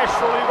splash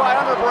for Levi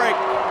Underbrink.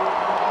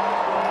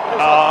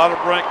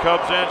 Underbrink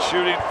comes in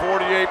shooting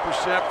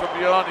 48% from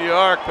beyond the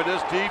arc, but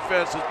his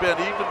defense has been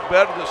even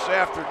better this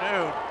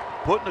afternoon,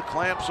 putting the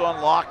clamps on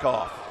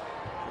Lockoff.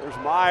 There's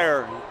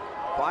Meyer,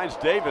 he finds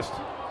Davis,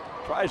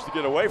 tries to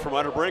get away from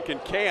Underbrink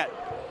and can't.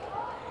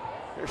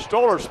 Here's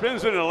Stoller,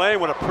 spins into the lane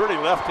with a pretty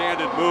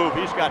left-handed move.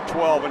 He's got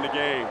 12 in the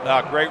game.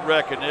 Now, great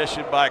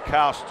recognition by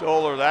Kyle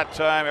Stoller. That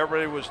time,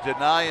 everybody was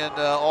denying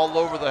all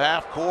over the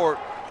half court.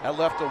 That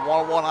left a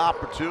one-on-one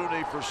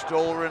opportunity for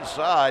Stoller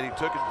inside. He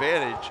took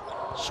advantage.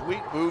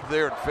 Sweet move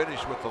there and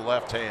finished with the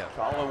left hand.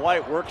 Colin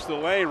White works the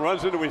lane,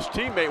 runs into his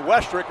teammate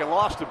Westrick and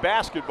lost the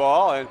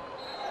basketball. And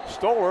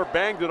Stoller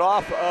banged it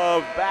off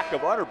of back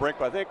of Underbrink,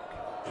 but I think,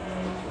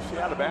 was he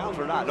out of bounds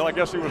or not? No, I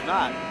guess he was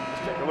not.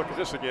 Let's take a look at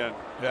this again.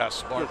 Yeah,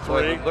 smart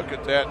play. Look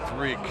at that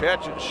three.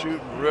 Catch and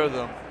shoot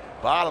rhythm.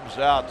 Bottoms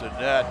out to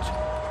net.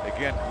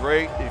 Again,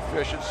 great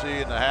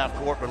efficiency in the half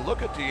court. But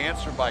look at the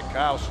answer by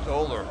Kyle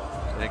Stoller.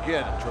 And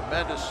again, a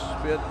tremendous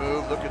spin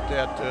move. Look at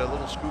that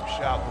little scoop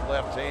shot with the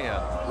left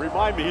hand.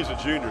 Remind me he's a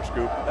junior,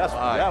 Scoop.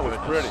 That was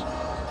pretty.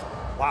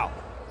 Wow.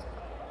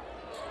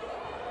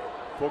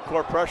 Full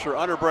court pressure,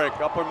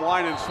 Underbrink up in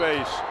Winan's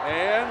face.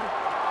 And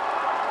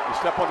he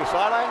stepped on the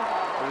sideline,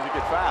 or did he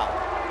get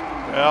fouled?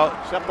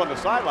 Well, stepped on the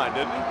sideline,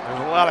 didn't he? There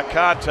was a lot of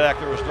contact.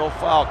 There was no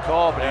foul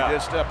call, but he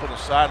did step on the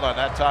sideline.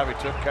 That time he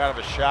took kind of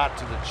a shot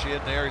to the chin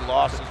there. He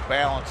lost his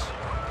balance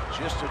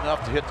just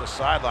enough to hit the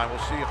sideline. We'll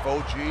see if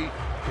OG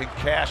can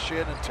cash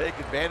in and take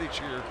advantage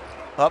here.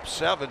 Up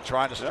 7,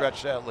 trying to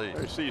stretch that lead.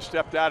 You see he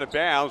stepped out of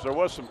bounds. There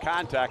was some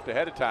contact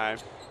ahead of time.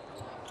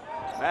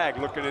 Mag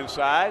looking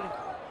inside.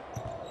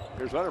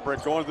 Here's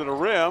Underbrink going to the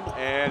rim,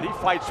 and he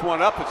fights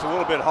one up. It's a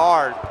little bit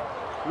hard.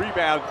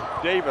 Rebound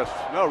Davis.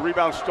 No,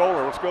 rebound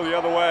Stoller. Let's go the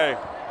other way.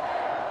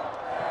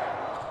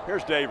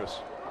 Here's Davis.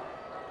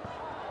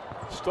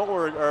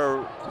 Stoller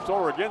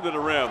again to the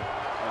rim.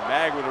 And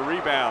Mag with a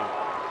rebound.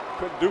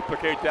 Couldn't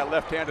duplicate that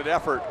left-handed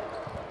effort.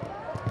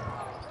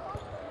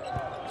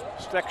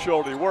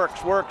 Steckschulte works.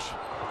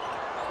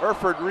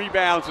 Erford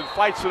rebounds and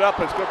fights it up.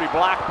 It's going to be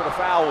blocked, but a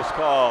foul is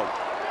called.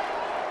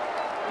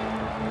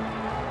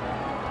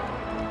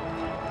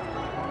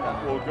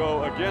 That will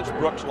go against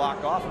Brooks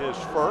Lockoff,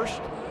 his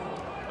first.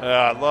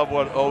 I love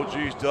what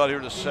OG's done here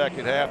in the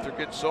second half. They're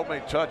getting so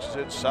many touches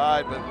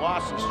inside, but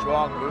watch the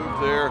strong move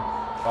there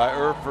by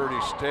Erford.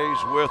 He stays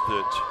with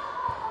it.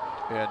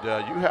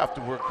 And you have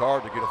to work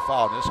hard to get a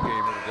foul in this game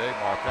here today,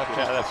 Mark. That's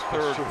just the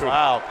third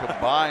foul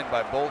combined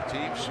by both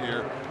teams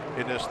here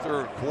in this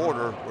third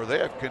quarter, where they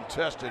have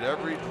contested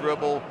every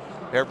dribble,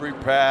 every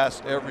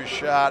pass, every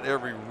shot,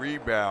 every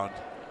rebound.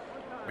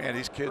 Man,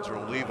 these kids are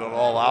leaving it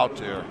all out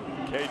there.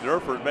 Caden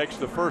Erford makes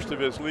the first of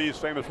his Lee's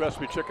famous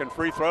recipe chicken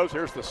free throws.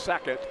 Here's the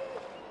second.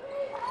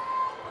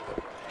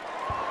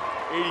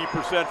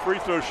 80% free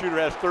throw shooter,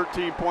 has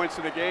 13 points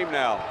in the game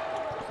now.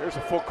 There's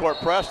a full court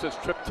press that's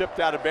tipped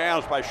out of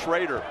bounds by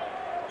Schrader.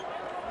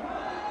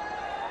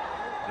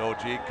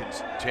 OG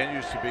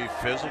continues to be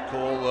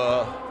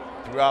physical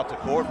throughout the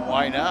court.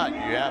 Why not?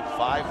 You have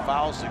 5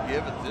 fouls to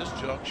give at this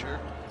juncture.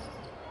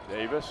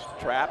 Davis,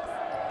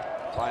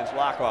 trap, finds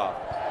Lockoff.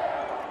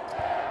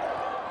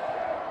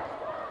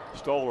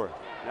 Stoller.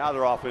 Now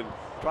they're off in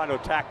trying to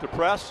attack the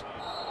press.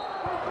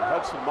 And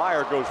Hudson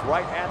Meyer goes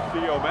right at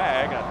Theo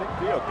Mag. I think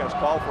Theo gets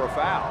called for a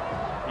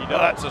foul. He does.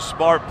 That's a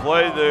smart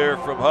play there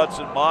from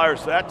Hudson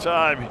Myers. That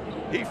time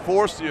he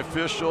forced the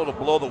official to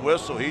blow the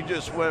whistle. He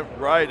just went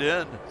right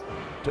in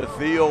to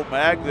Theo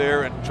Mag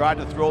there and tried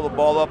to throw the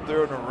ball up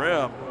there in the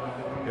rim.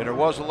 And there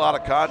was a lot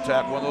of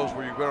contact, one of those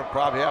where you're going to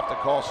probably have to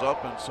call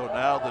something. So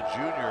now the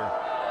junior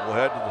will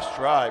head to the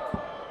stripe.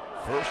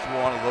 First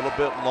one a little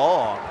bit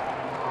long.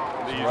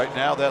 So right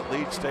now that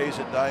lead stays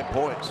at 9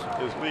 points.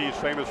 His Lee's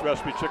famous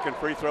recipe chicken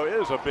free throw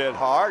is a bit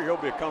hard. Here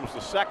becomes the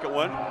second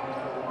one.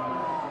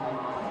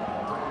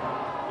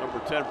 Number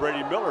 10,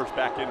 Brady Miller's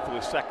back in for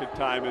the second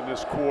time in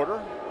this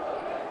quarter.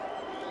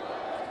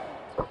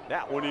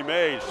 That one he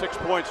made. 6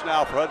 points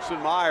now for Hudson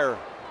Meyer.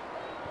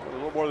 A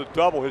little more than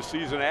double his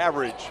season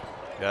average.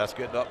 Yeah, that's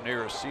getting up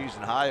near a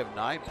season high of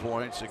 9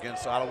 points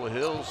against Ottawa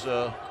Hills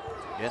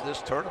in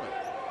this tournament.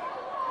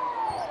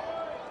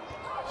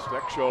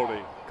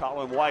 Steckschulte,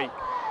 Colin White,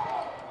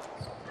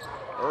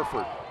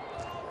 Erford.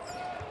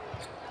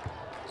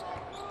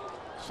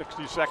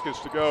 60 seconds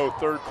to go,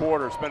 third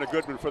quarter. It's been a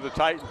good one for the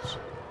Titans.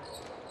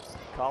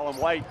 Colin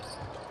White,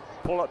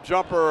 pull-up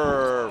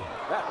jumper,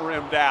 that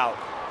rimmed out.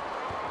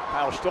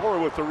 Kyle Stoller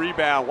with the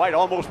rebound. White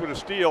almost with a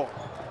steal.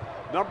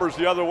 Numbers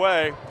the other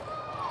way.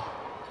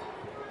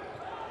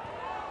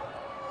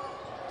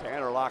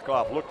 Tanner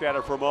Lockoff looked at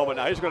it for a moment.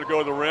 Now he's going to go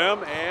to the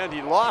rim, and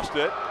he lost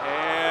it,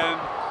 and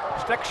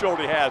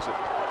Steckschulte has it.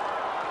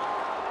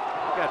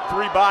 Got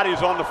 3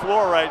 bodies on the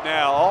floor right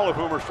now, all of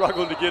whom are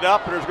struggling to get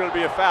up, and there's going to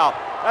be a foul.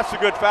 That's a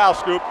good foul,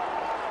 Scoop.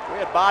 We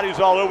had bodies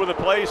all over the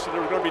place, and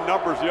there were going to be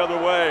numbers the other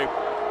way.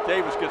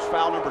 Davis gets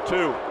foul number 2.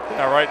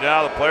 Yeah, right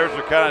now the players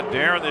are kind of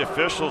daring the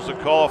officials to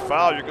call a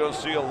foul. You're going to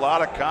see a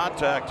lot of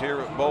contact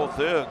here at both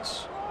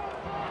ends.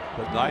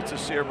 But nice to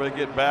see everybody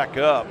get back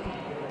up.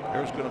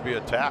 There's going to be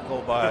a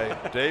tackle by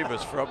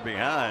Davis from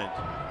behind.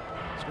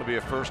 It's going to be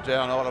a first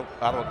down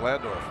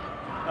Ottawa-Glandorf.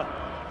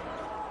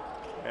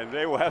 And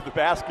they will have the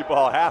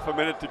basketball, half a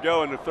minute to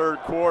go in the third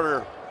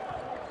quarter.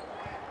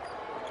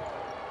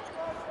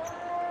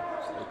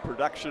 The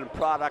Production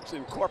Products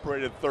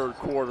Incorporated third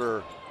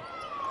quarter.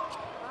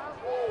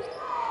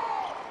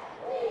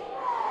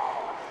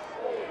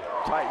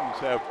 Titans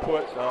have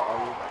put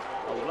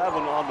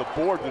 11 on the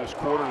board this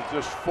quarter,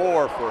 just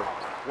 4 for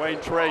Wayne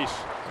Trace.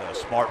 A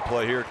smart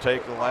play here,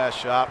 take the last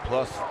shot,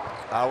 plus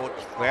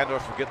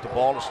Glandorf will get the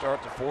ball to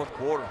start the fourth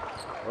quarter.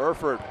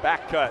 Erford,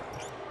 back cut.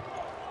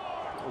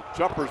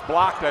 Jumper's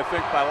blocked, I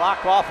think, by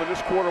Lockoff, and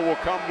this quarter will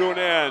come to an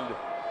end.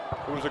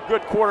 It was a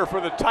good quarter for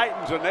the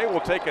Titans, and they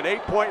will take an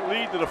 8-point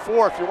lead to the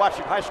fourth. You're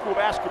watching high school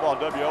basketball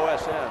on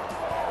WOSN.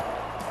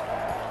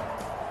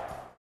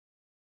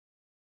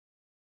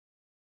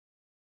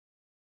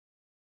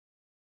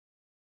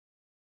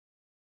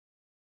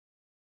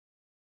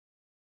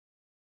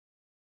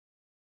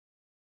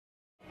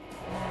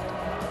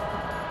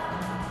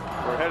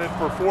 We're headed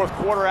for fourth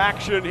quarter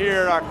action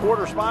here. Our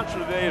quarter sponsor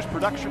today is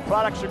Production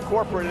Products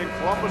Incorporated in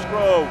Columbus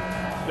Grove.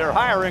 They're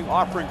hiring,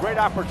 offering great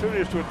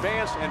opportunities to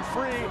advance and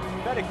free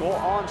medical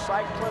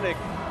on-site clinic.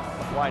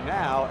 Apply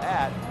now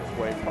at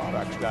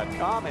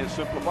midwayproducts.com. And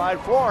Simplified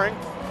Flooring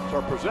is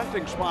our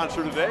presenting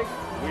sponsor today.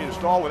 We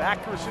install with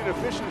accuracy and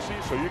efficiency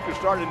so you can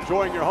start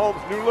enjoying your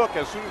home's new look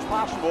as soon as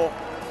possible.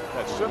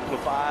 That's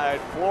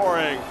Simplified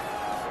Flooring.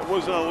 It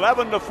was an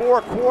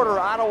 11-4 quarter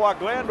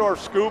Ottawa-Glandorf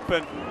scoop,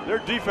 and their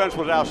defense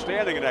was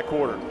outstanding in that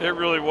quarter. It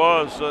really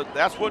was.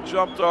 That's what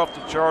jumped off the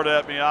chart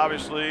at me,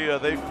 obviously.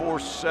 They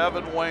forced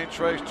 7 Wayne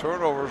Trace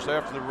turnovers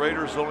after the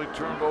Raiders only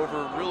turned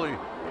over really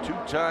 2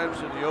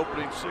 times in the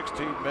opening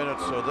 16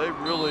 minutes, so they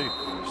really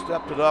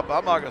stepped it up.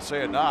 I'm not going to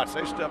say a notch.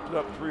 They stepped it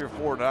up 3 or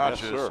 4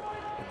 notches. Yes, sir.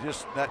 It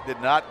just did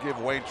not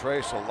give Wayne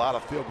Trace a lot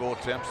of field goal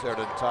attempts there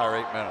the entire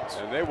 8 minutes.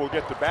 And they will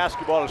get the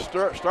basketball to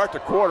start the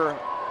quarter.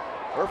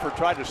 Erford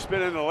tried to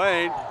spin in the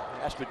lane,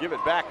 has to give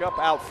it back up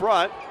out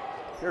front.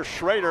 Here's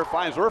Schrader,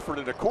 finds Erford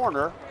in the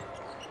corner.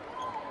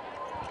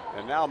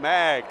 And now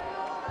Mag.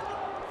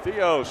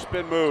 Theo,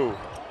 spin move.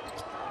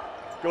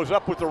 Goes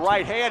up with the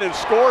right hand and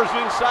scores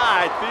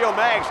inside. Theo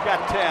Mag's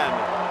got 10.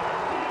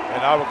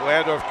 And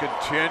Ottawa-Glandorf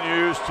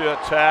continues to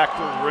attack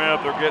the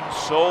rim. They're getting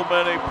so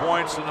many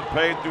points in the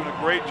paint, doing a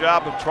great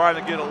job of trying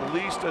to get at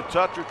least a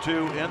touch or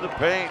 2 in the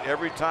paint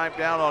every time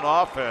down on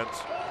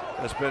offense.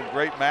 It's been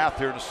great math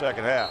here in the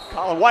second half.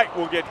 Colin White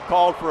will get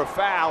called for a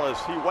foul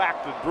as he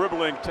whacked the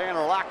dribbling Tanner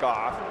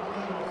Lockoff.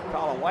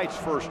 Colin White's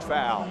first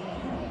foul.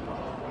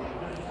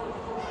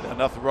 Yeah,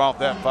 nothing wrong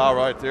with that foul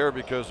right there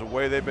because the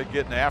way they've been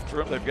getting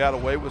after him, they've got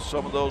away with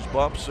some of those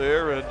bumps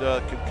there and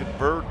can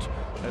convert,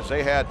 as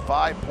they had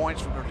 5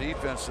 points from their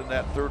defense in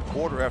that third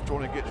quarter after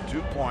only getting 2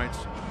 points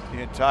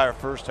the entire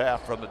first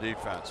half from the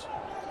defense.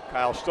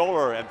 Kyle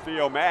Stoller and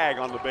Theo Mag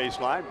on the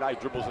baseline. Knight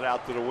dribbles it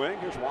out to the wing.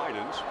 Here's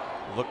Winans.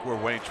 Look where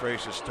Wayne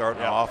Trace is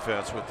starting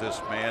offense with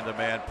this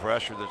man-to-man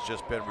pressure that's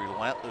just been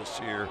relentless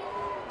here,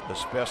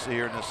 especially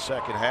here in the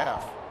second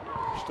half.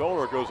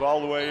 Stoller goes all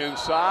the way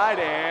inside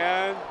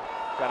and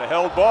got a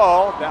held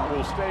ball. That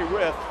will stay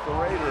with the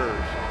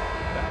Raiders.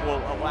 That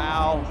will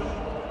allow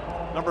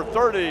number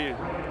 30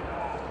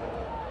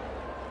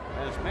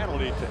 as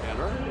Manley to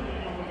enter.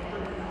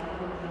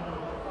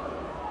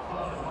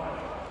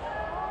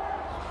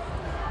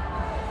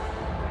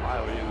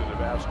 Miley into the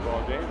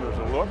basketball game. There's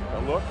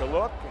a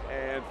look,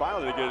 and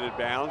finally they get it in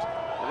bounds.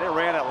 And they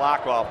ran at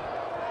Lockoff.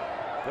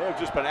 They have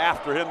just been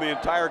after him the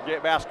entire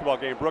basketball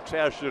game. Brooks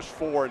has just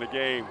 4 in the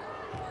game.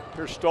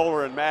 Here's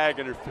Stoller and Mag,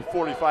 and they're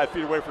 45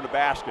 feet away from the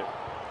basket.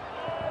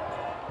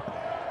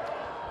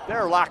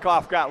 There,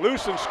 Lockoff got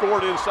loose and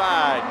scored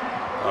inside.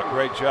 A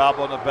great job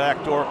on the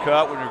backdoor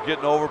cut. When you're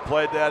getting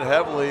overplayed that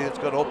heavily, it's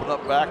going to open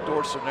up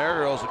backdoor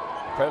scenarios.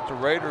 Credit the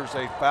Raiders,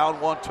 they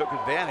found one, took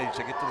advantage.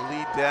 They get the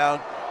lead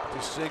down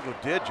to single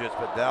digits,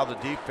 but now the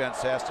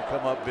defense has to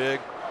come up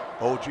big.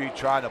 OG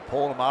trying to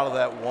pull them out of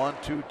that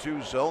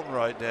 1-2-2 zone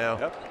right now.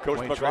 Yep.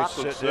 Coach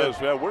McLaughlin says,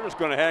 well, we're just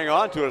going to hang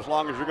on to it as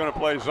long as you're going to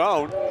play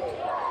zone.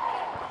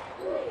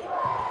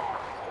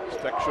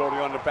 Steckschulte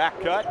on the back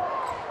cut.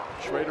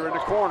 Schrader in the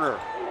corner.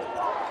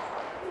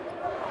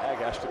 Ag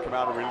has to come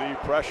out and relieve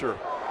pressure.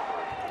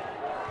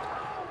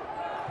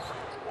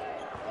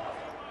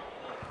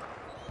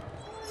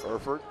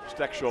 Erford,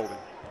 Steckschulte.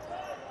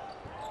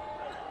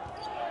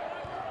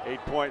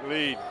 8-point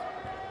lead.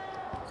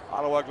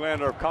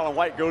 Ottawa-Glandorf. Colin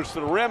White goes to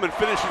the rim and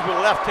finishes with the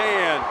left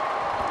hand.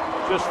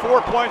 Just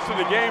 4 points in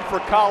the game for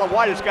Colin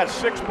White. He's got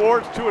 6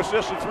 boards, 2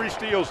 assists, and 3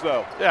 steals,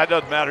 though. Yeah, it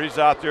doesn't matter. He's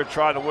out there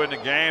trying to win the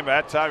game.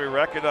 That time he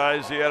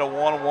recognized he had a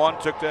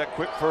one-on-one, took that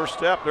quick first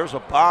step. There's a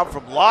bomb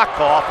from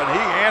Lockoff, and he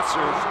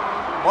answers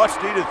much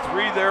needed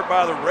 3 there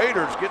by the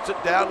Raiders gets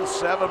it down to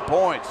 7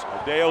 points.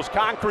 Dale's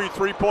concrete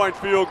 3-point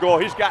field goal.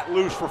 He's got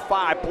loose for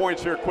 5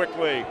 points here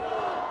quickly.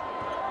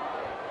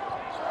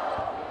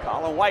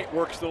 Colin White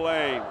works the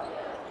lane.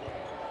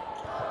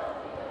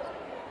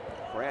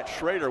 Grant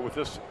Schrader with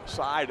this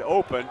side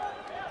open.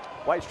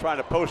 White's trying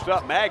to post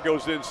up. Mag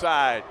goes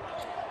inside.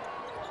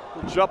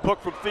 Jump hook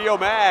from Theo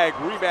Mag.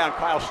 Rebound,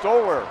 Kyle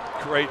Stoller.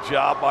 Great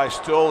job by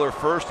Stoller.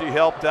 First he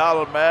helped out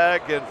on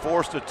Mag and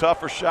forced a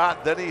tougher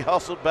shot. Then he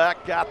hustled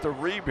back, got the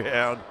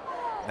rebound.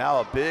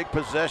 Now a big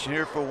possession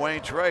here for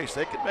Wayne Trace.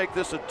 They can make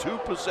this a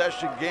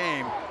 2-possession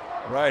game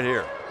right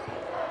here.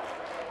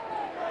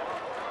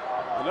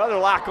 Another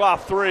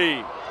lock-off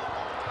 3.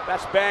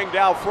 That's banged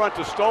out front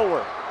to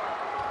Stoller.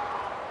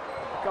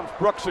 Here comes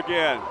Brooks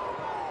again.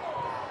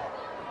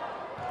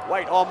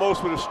 White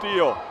almost with a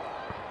steal.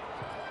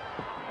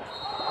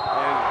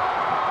 And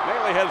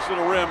Bailey heads to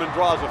the rim and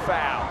draws a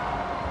foul.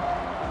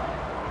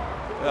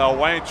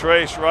 Wayne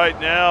Trace right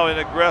now in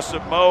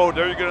aggressive mode.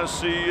 There you're going to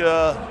see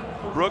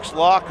Brooks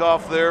lock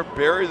off there,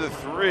 bury the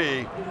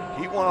 3.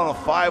 He went on a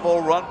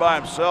 5-0 run by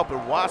himself,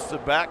 and watch the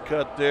back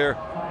cut there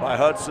by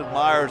Hudson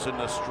Myers and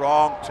the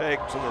strong take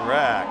to the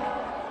rack.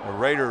 The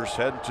Raiders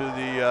heading to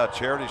the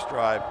charity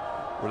stripe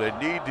where they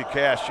need to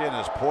cash in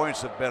as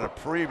points have been a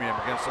premium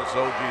against this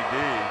OGD.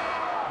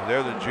 And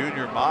there the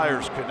junior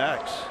Myers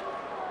connects.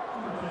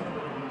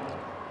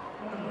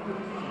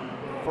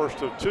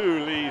 First of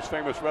 2, Lee's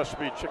famous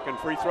recipe chicken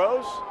free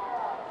throws.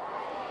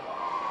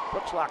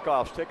 Brooks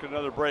Lockoff's taking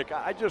another break.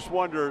 I just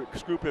wonder,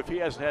 Scoop, if he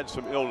hasn't had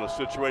some illness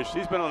situations.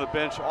 He's been on the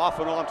bench off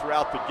and on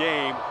throughout the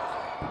game.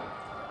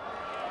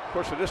 Of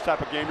course, in this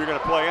type of game, you're going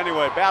to play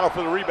anyway. Battle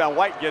for the rebound.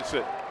 White gets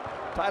it.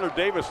 Tyler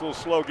Davis a little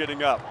slow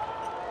getting up.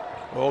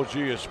 OG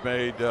has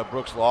made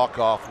Brooks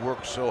Lockoff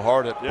work so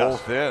hard at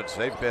both ends.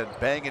 They've been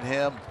banging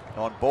him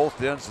on both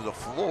ends of the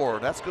floor,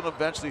 and that's going to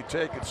eventually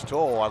take its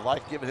toll. I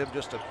like giving him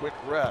just a quick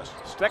rest.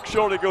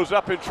 Steckschulte goes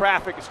up in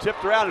traffic. It's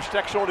tipped around, and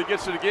Steckschulte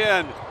gets it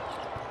again.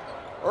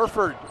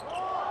 Erford,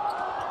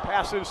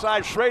 pass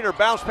inside Schrader,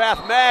 bounce pass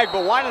Mag,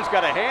 but Winans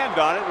got a hand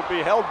on it. It'll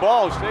be held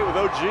ball and stay with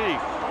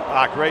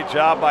OG. Great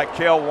job by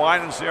Cale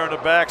Winans there on the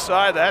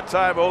backside. That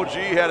time OG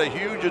had a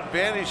huge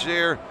advantage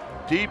there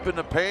deep in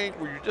the paint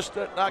where you're just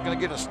not going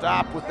to get a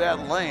stop with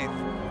that length.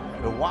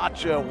 But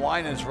watch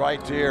Winans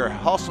right there,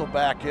 hustle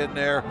back in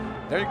there.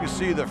 There you can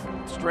see the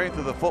strength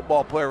of the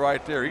football player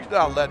right there. He's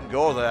not letting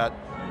go of that.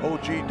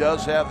 OG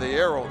does have the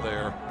arrow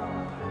there.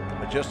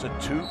 But just a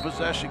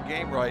 2-possession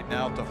game right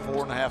now at the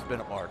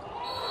 4.5-minute mark.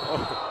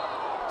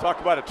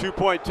 Talk about a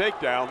 2-point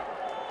takedown.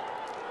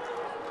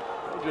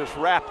 He just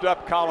wrapped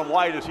up Colin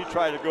White as he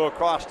tried to go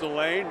across the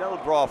lane.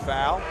 That'll draw a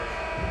foul.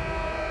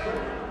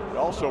 It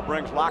also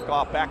brings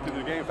Lockoff back into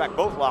the game. In fact,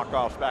 both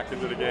Lockoffs back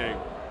into the game.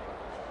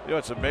 You know,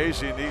 it's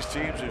amazing these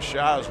teams have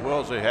shot as well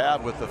as they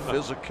have with the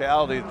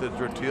physicality that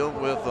they're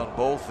dealing with on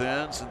both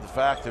ends and the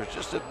fact there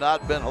just have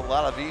not been a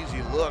lot of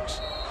easy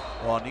looks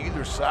on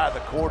either side of the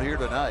court here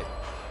tonight.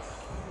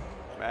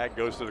 Mag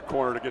goes to the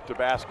corner to get the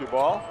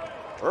basketball.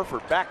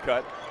 Erford back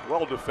cut,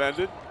 well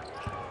defended.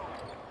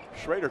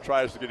 Schrader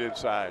tries to get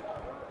inside.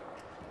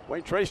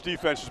 Wayne Trace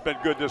defense has been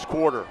good this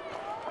quarter.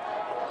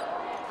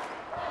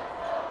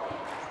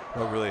 It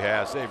really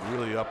has. They've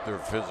really upped their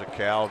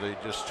physicality,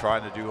 just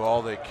trying to do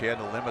all they can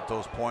to limit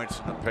those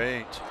points in the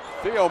paint.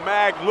 Theo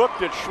Mag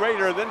looked at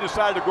Schrader and then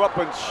decided to go up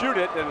and shoot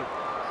it and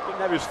didn't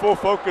have his full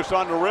focus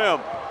on the rim.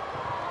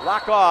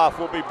 Lockoff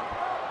will be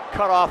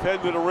cut off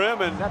head to the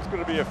rim, and that's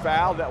going to be a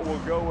foul that will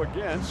go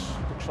against,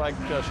 looks like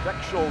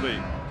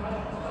Steckschulte.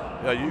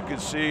 Yeah, you can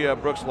see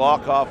Brooks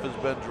Lockoff has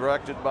been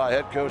directed by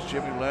head coach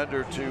Jimmy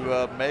Linder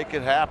to make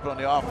it happen on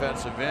the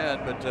offensive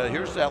end. But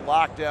here's that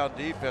lockdown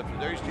defense.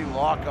 There you see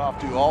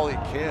Lockoff do all he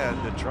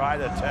can to try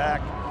to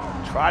attack,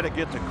 try to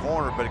get the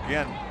corner. But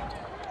again,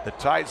 the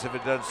Titans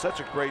have done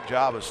such a great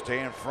job of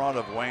staying in front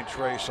of Wayne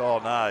Trace all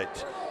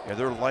night. And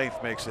their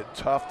length makes it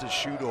tough to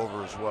shoot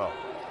over as well.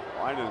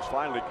 Winans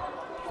finally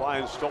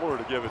finds Stoller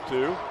to give it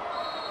to.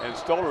 And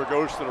Stoller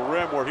goes to the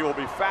rim where he will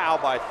be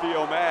fouled by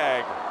Theo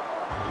Mag.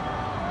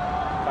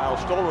 Kyle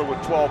Stoller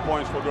with 12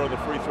 points will go to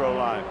the free throw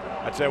line.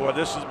 I tell you what,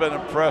 this has been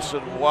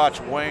impressive to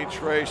watch Wayne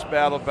Trace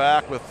battle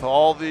back with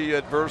all the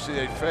adversity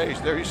they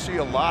faced. There you see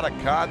a lot of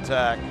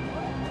contact,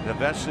 and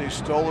eventually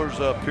Stoller's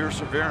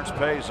perseverance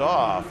pays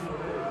off.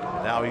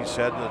 Now he's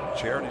heading to the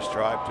charity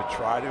stripe to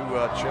try to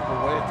chip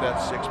away at that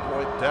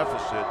 6-point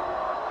deficit.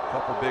 A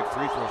couple big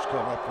free throws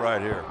coming up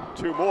right here.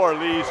 2 more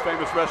Lee's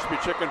famous recipe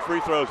chicken free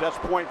throws. That's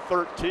point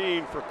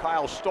 13 for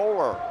Kyle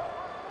Stoller.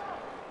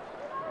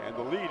 And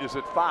the lead is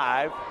at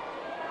 5.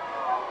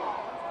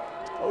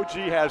 OG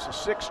has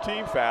 6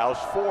 team fouls,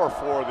 4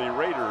 for the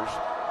Raiders.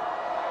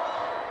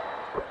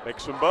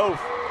 Makes them both.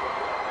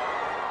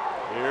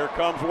 Here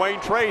comes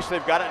Wayne Trace.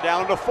 They've got it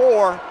down to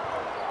 4.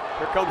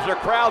 Here comes their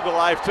crowd to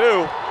life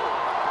too.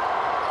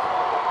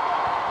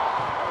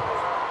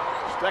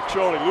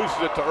 Steckschulte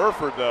loses it to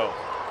Erford though.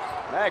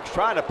 Mag's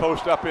trying to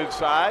post up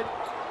inside.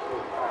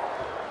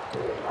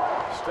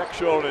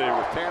 Steckschulte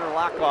with Tanner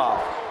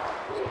Lockoff.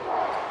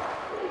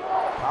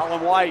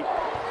 Colin White.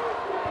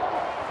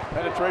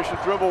 Penetration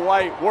dribble,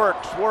 White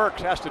works,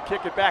 has to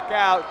kick it back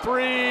out.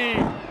 Three,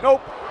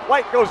 nope.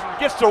 White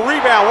gets the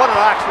rebound. What an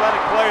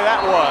athletic play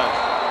that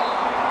was.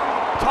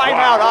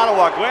 Timeout,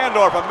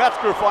 Ottawa-Glandorf, a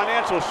Metzger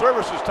Financial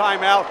Services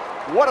timeout.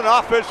 What an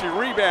offensive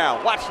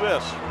rebound. Watch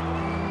this.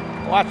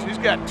 Watch, he's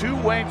got two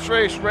Wayne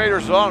Trace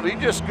Raiders on him.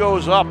 He just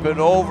goes up and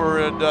over,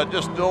 and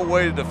just no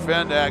way to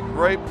defend that.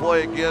 Great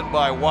play again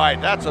by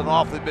White. That's an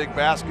awfully big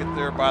basket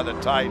there by the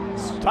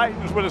Titans.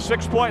 Titans with a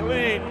 6-point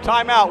lead.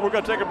 Timeout. We're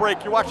going to take a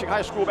break. You're watching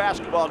high school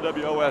basketball on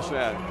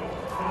WOSN.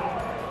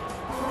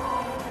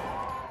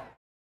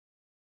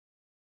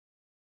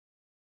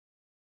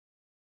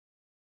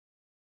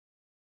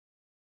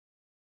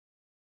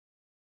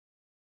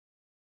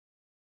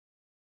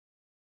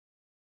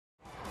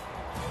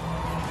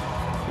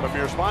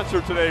 Premier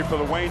sponsor today for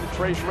the Wayne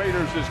Trace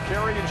Raiders is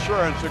Carey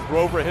Insurance in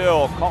Grover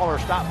Hill. Call or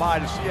stop by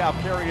to see how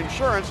Carey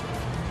Insurance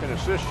can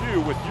assist you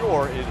with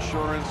your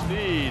insurance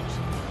needs.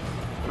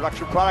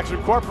 Production Products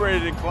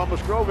Incorporated in Columbus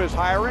Grove is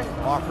hiring,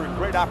 offering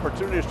great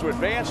opportunities to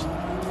advance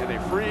and a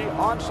free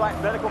on-site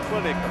medical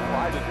clinic.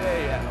 Apply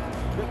today at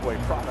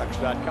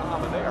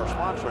midwayproducts.com, and they are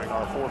sponsoring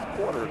our fourth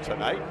quarter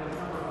tonight.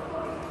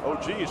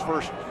 OG's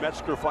first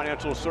Metzger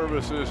Financial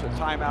Services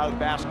timeout of the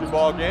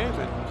basketball game,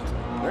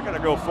 and they're going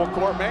to go full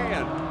court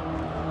man.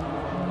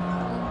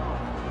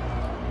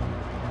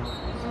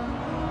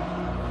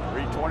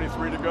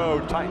 3:23 to go,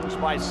 Titans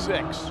by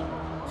 6.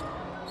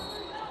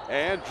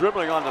 And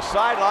dribbling on the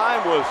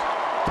sideline was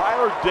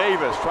Tyler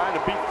Davis, trying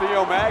to beat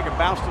Theo Mag and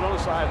bounced it on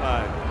the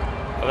sideline.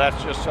 Well,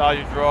 that's just how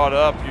you draw it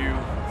up. You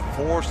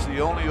force the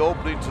only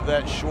opening to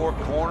that short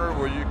corner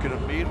where you can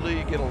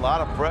immediately get a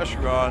lot of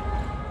pressure on.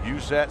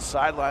 Use that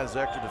sideline as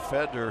extra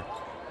defender.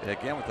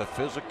 Again, with the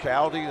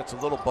physicality, it's a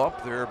little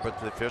bump there, but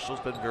the official's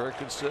been very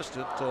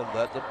consistent to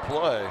let them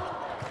play.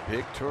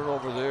 Big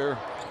turnover there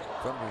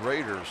from the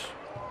Raiders.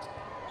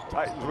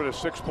 Titans with a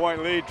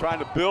 6-point lead, trying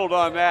to build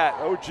on that.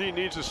 OG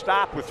needs a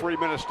stop with 3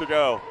 minutes to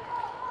go.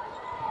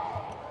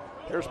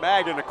 Here's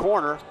Mag in the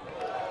corner.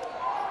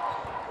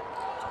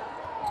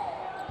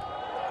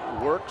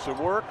 Works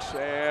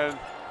and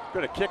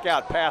going to kick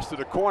out pass to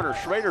the corner.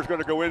 Schrader's going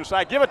to go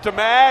inside, give it to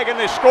Mag, and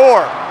they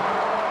score.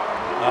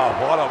 Oh,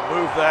 what a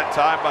move that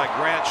time by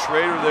Grant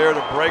Schrader there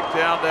to break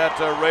down that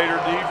Raider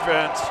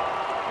defense.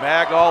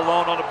 Mag all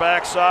alone on the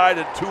backside,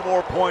 and 2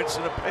 more points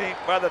in the paint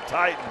by the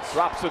Titans.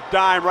 Drops a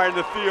dime right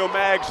into Theo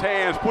Mag's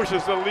hands,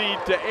 pushes the lead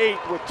to 8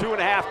 with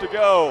 2.5 to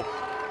go.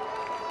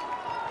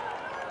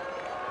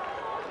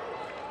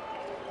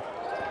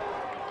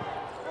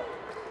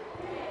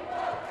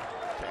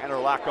 Tanner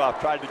Lockoff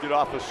tried to get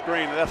off the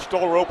screen, and that's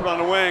Stoller open on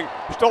the wing.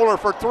 Stoller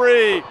for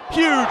 3,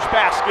 huge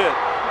basket.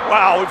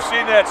 Wow, we've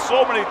seen that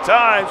so many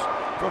times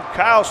from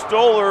Kyle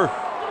Stoller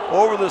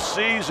over the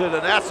season,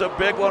 and that's a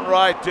big one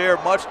right there.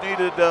 Much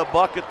needed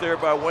bucket there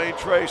by Wayne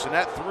Trace, and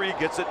that 3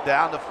 gets it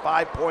down to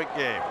 5-point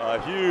game.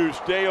 A huge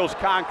Dale's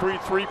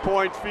concrete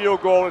 3-point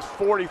field goal. It's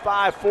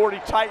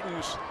 45-40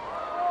 Titans.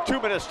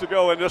 2 minutes to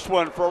go in this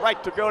one for a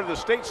right to go to the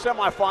state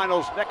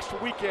semifinals next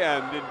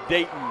weekend in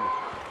Dayton.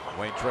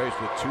 Wayne Trace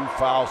with 2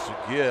 fouls to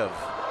give.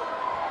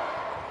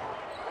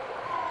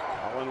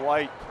 Colin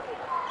White.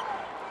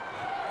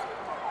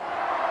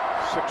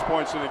 6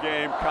 points in the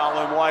game.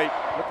 Colin White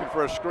looking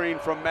for a screen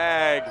from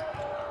Mag.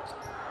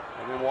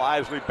 And then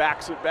Wisely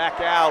backs it back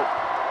out.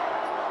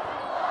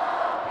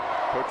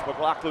 Coach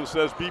McLaughlin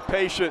says, be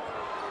patient.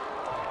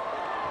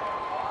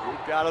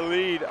 We've got a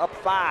lead, up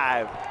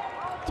 5.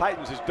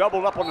 Titans is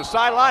doubled up on the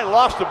sideline,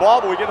 lost the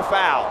ball, but we get a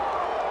foul.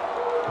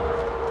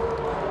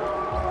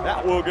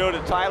 That will go to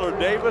Tyler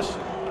Davis.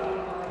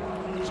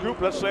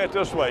 Scoop, let's say it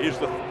this way. He's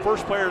the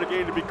first player in the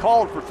game to be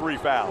called for 3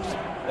 fouls.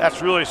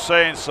 That's really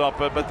saying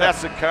something, but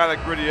that's the kind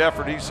of gritty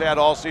effort he's had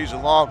all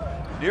season long.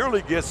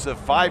 Nearly gets the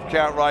 5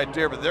 count right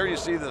there, but there you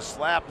see the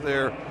slap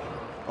there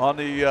on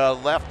the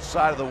left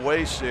side of the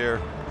waist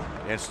there.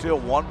 And still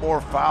 1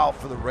 more foul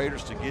for the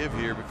Raiders to give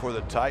here before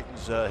the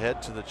Titans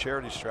head to the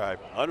charity stripe.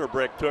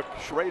 Underbrick took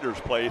Schrader's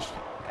place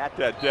at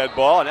that dead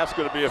ball, and that's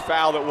going to be a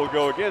foul that will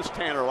go against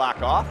Tanner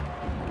Lockoff.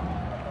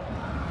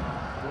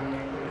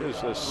 It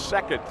is the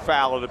 2nd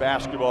foul of the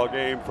basketball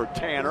game for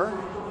Tanner.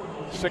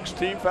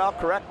 16 foul,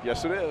 correct?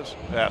 Yes, it is.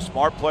 Yeah,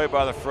 smart play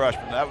by the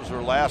freshman. That was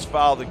their last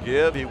foul to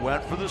give. He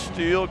went for the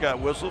steal, got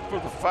whistled for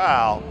the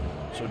foul.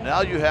 So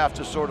now you have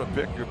to sort of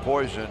pick your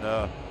poison.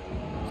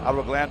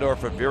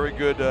 Ottawa-Glandorf, a very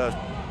good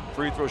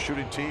free throw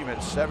shooting team at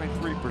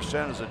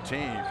 73% as a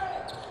team.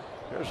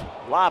 There's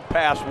lob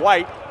pass,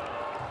 White.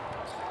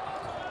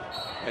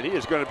 And he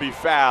is going to be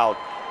fouled.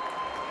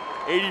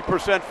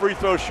 80% free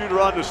throw shooter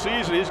on the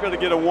season. He's going to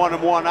get a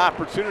 1-on-1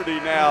 opportunity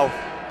now.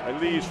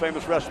 Lee's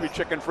famous recipe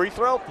chicken free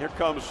throw. Here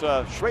comes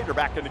Schrader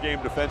back in the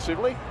game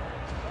defensively.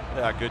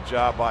 Yeah, good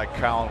job by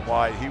Colin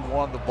White. He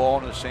won the ball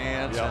in his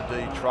hands,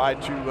 and he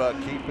tried to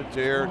keep it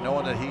there,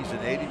 knowing that he's an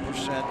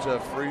 80%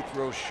 free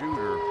throw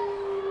shooter.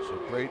 So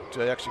great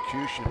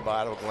execution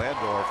by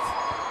Ottawa-Glandorf.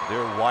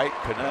 There, White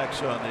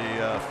connects on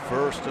the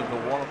first of the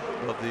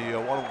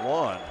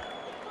one-on-one.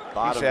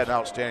 He's had an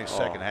outstanding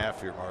second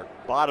half here, Mark.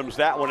 Bottoms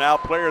that one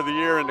out. Player of the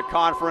year in the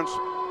conference.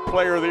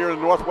 Player of the Year in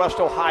Northwest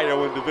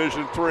Ohio in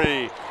Division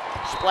III.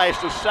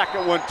 Splashed the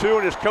second one too,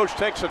 and his coach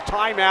takes a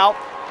timeout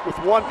with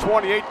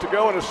 1:28 to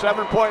go and a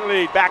 7-point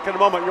lead. Back in a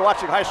moment. You're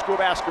watching high school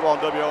basketball on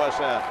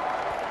WOSN.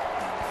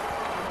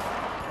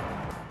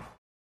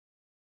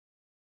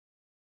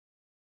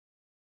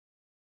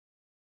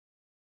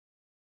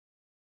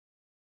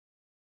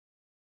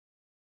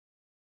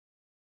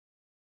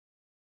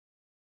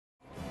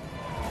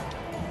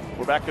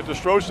 We're back at the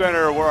Stroh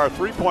Center where our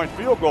three-point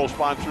field goal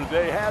sponsor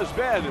today has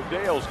been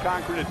Dale's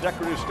Concrete and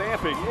Decorative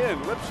Stamping in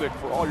Lipsick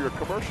for all your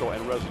commercial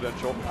and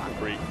residential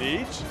concrete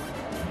needs.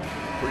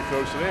 Free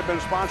throws today have been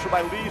sponsored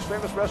by Lee's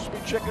Famous Recipe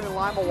Chicken in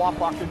Lima,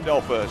 Wapak, and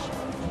Delphus.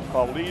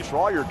 Call Lee's for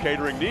all your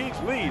catering needs.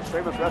 Lee's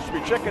Famous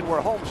Recipe Chicken,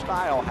 where home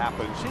style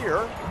happens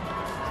here.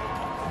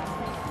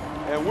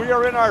 And we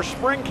are in our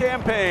spring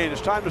campaign.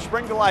 It's time to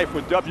spring to life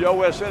with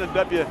WOSN and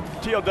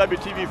WTLW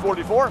TV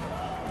 44.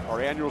 Our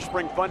annual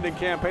spring funding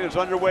campaign is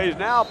underway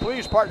now.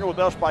 Please partner with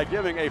us by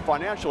giving a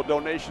financial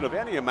donation of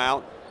any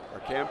amount. Our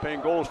campaign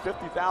goal is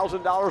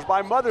 $50,000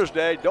 by Mother's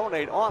Day.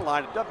 Donate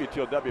online at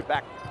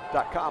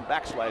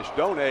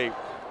WTLW.com/donate.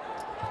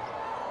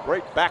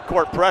 Great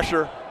backcourt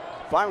pressure.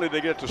 Finally, they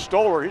get to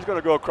Stoller. He's going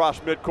to go across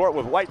midcourt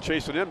with White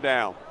chasing him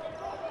down.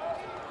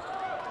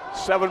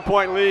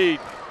 7-point lead.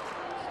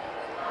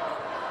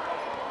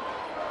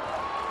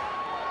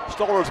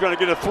 Stoller's going to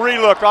get a three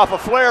look off a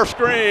flare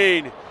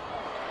screen.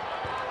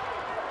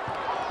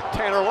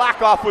 Tanner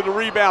Lockoff with the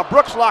rebound.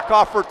 Brooks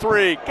Lockoff for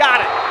three.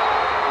 Got it.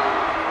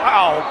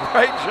 Wow,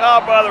 great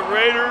job by the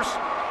Raiders.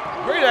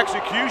 Great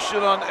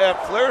execution on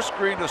that flare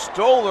screen to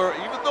Stoller.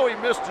 Even though he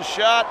missed a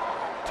shot,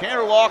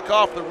 Tanner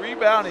Lockoff the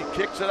rebound. He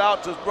kicks it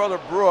out to his brother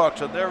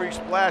Brooks, and there he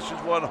splashes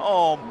one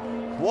home.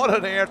 What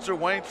an answer.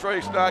 Wayne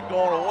Trace not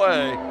going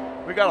away.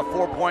 We got a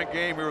 4-point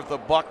game here with a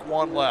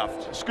 $1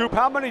 left. Scoop,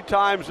 how many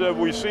times have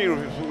we seen,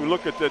 if we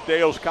look at the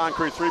Dale's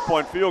Concrete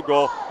three-point field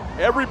goal,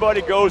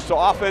 everybody goes to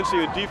offensive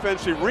and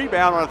defensive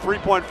rebound on a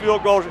three-point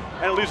field goal,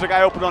 and it leaves a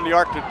guy open on the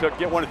arc to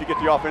get one if you get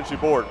the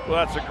offensive board.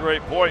 Well, that's a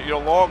great point. You know,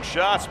 long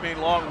shots mean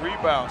long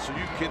rebounds, so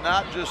you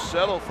cannot just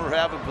settle for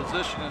having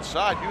position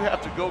inside. You have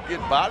to go get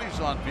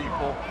bodies on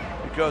people,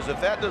 because if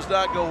that does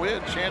not go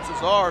in,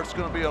 chances are it's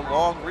going to be a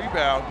long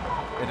rebound.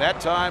 And that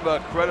time,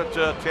 credit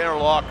to Tanner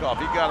Lockoff.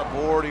 He got a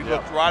board. He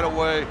looked right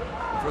away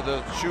for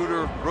the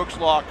shooter, Brooks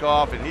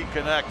Lockoff, and he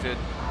connected.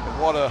 And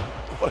what a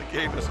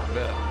game this has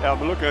been. Yeah,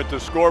 I'm looking at the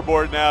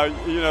scoreboard now.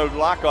 You know,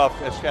 Lockoff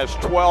has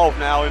 12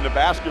 now in the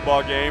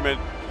basketball game, and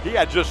he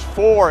had just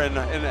 4 in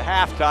the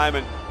halftime,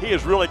 and he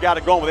has really got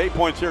it going with 8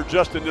 points here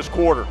just in this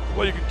quarter.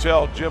 Well, you can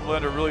tell Jim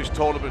Linder really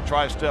told him to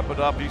try to step it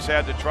up. He's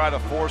had to try to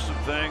force some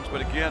things,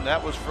 but again,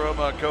 that was from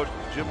Coach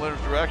Jim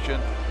Linder's direction.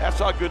 That's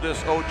how good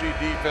this OG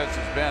defense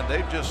has been.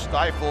 They've just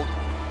stifled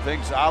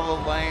things out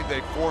of the lane.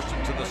 They forced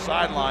them to the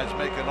sidelines,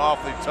 making it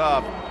awfully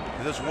tough.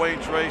 And this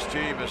Wayne Trace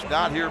team is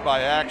not here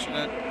by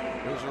accident.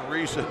 There's a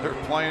reason they're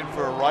playing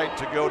for a right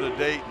to go to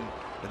Dayton,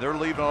 and they're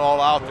leaving it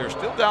all out there.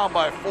 Still down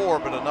by 4,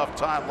 but enough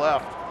time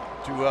left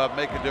to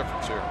make a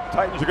difference here.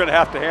 Titans are going to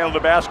have to handle the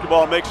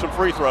basketball and make some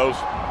free throws.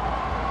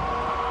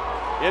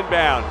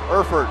 Inbound,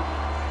 Erford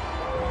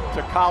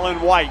to Colin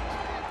White.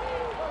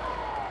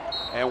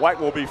 And White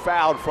will be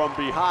fouled from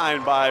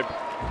behind by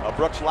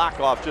Brooks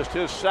Lockoff, just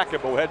his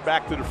second, but we'll head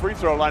back to the free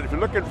throw line. If you're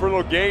looking for a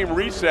little game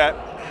reset,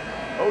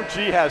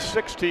 OG has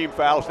 6 team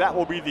fouls. That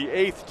will be the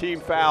 8th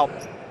team foul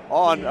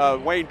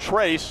on Wayne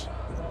Trace.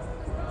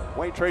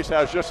 Wayne Trace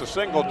has just a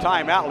single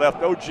timeout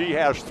left. OG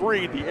has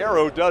 3. The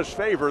arrow does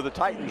favor the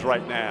Titans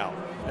right now.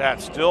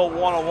 That's still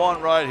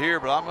 1-on-1 right here,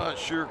 but I'm not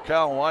sure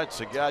Colin White's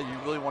the guy you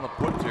really want to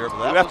put there.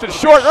 But that left it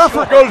short.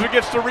 Erford goes and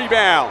gets the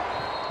rebound.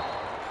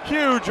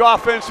 Huge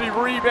offensive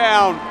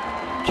rebound.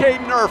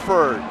 Caden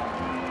Erford.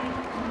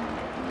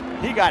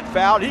 He got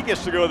fouled. He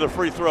gets to go to the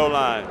free throw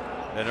line.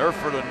 And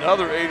Erford,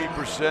 another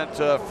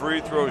 80%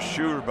 free throw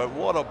shooter, but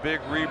what a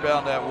big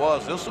rebound that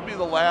was. This will be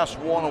the last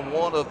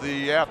 1-on-1 of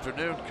the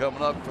afternoon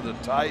coming up for the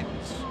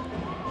Titans.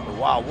 But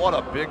wow, what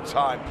a big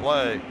time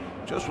play.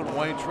 Just when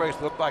Wayne Trace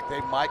looked like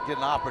they might get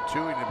an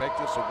opportunity to make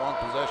this a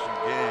one-possession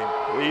game,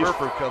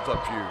 Erford comes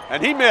up huge.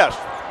 And he missed.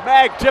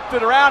 Mag tipped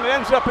it around and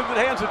ends up in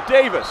the hands of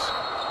Davis.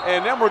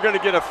 And then we're going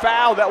to get a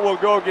foul that will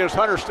go against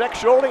Hunter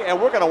Steckschulte,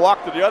 and we're going to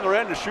walk to the other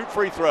end to shoot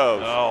free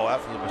throws. No,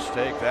 that's a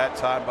mistake that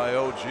time by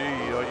OG.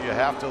 You know, you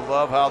have to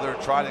love how they're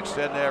trying to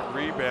extend that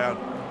rebound.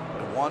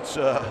 And once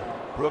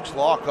Brooks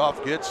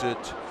Lockoff gets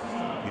it,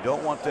 you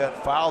don't want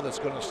that foul that's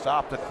going to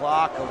stop the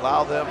clock,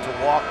 allow them to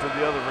walk to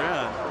the other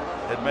end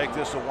and make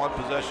this a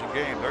one-possession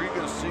game. There you're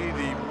going to see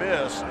the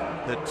miss,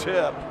 the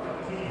tip.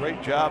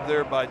 Great job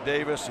there by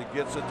Davis. He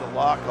gets it to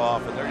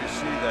Lockoff, and there you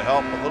see the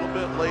help a little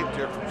bit late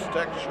there from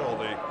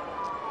Steckschulte.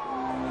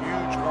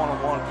 Huge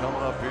 1-on-1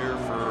 coming up here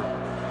for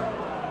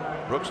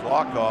Brooks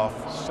Lockoff.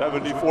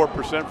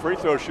 74% free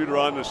throw shooter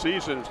on the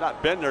season. It's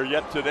not been there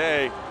yet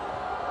today.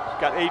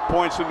 He's got 8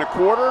 points in the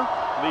quarter.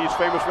 Lee's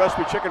Famous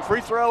Recipe Chicken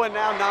free throw, and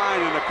now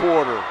 9 in the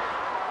quarter.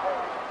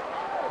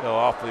 You know,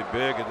 awfully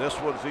big, and this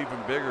one's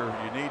even bigger.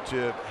 You need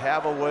to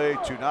have a way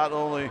to not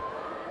only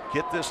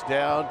get this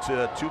down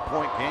to a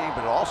 2-point game,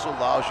 but it also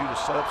allows you to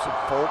set up some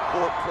full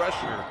court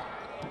pressure.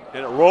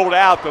 And it rolled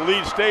out. The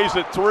lead stays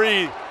at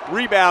 3.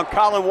 Rebound,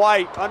 Colin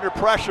White under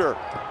pressure.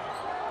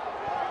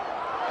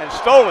 And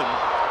stolen.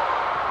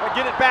 They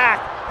get it back.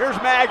 Here's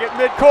Mag at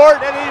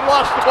midcourt, and he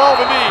lost the ball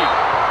to me.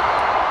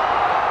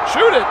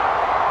 Shoot it.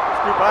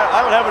 Scoop, I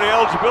don't have any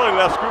eligibility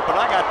left, Scoop, but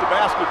I got the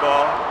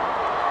basketball.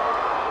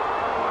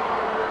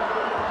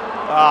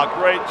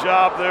 Great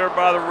job there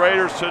by the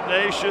Raiders.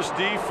 Tenacious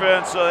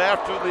defense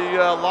after the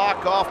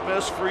lock-off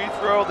missed free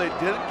throw. They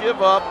didn't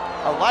give up.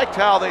 I liked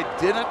how they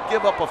didn't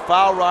give up a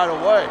foul right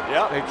away.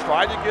 Yep. They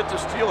tried to get the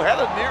steal, had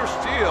a near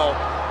steal,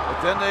 but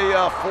then they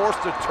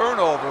forced a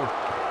turnover.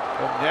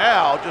 And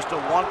now just a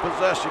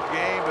one-possession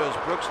game as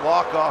Brooks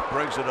Lockoff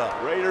brings it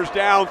up. Raiders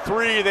down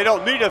 3. They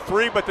don't need a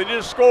 3, but they need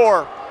a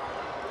score.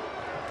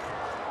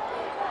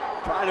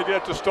 Trying to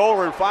get it to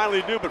Stoller and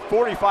finally do, but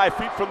 45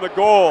 feet from the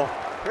goal.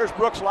 Here's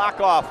Brooks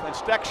Lockoff and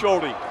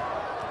Steckschulte.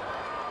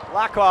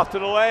 Lockoff to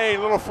the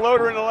lane, little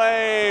floater in the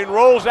lane,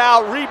 rolls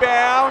out,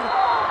 rebound.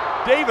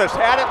 Davis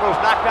had it, but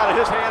was knocked out of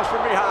his hands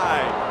from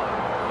behind.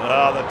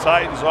 The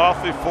Titans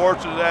awfully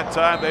fortunate that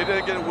time. They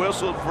didn't get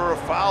whistled for a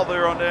foul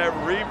there on that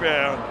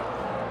rebound.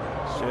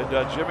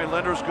 And Jimmy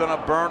Linder's going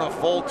to burn a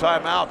full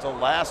timeout, the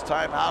last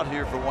timeout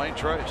here for Wayne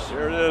Trace.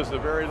 There it is, the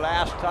very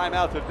last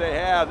timeout that they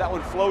have. That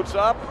one floats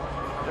up.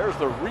 There's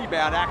the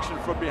rebound action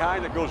from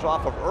behind that goes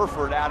off of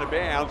Erford out of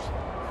bounds.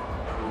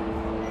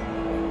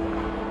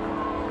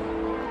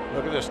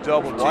 Look at this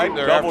double team White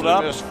there doubled after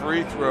up. the missed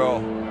free throw.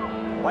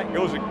 White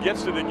goes and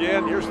gets it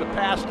again. Here's the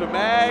pass to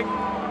Mag.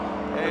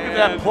 Look at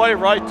that play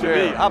right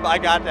there. I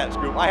got that,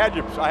 Scoop. I had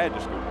you,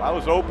 Scoop. I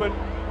was open.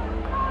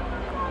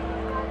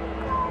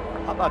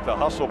 How about the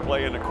hustle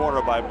play in the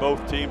corner by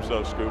both teams,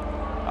 though, Scoop?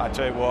 I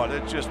tell you what,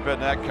 it's just been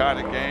that kind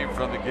of game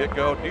from the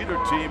get-go. Neither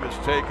team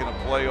has taken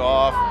a play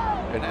off,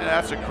 and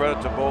that's a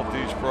credit to both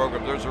these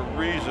programs. There's a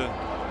reason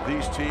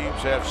these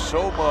teams have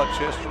so much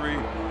history,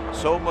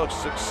 so much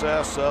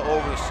success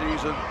over the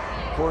season.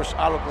 Of course,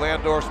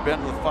 Ottawa-Glandorf's been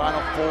to the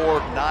Final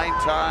Four 9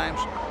 times.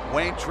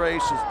 Wayne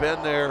Trace has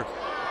been there,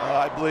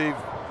 I believe,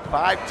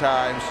 5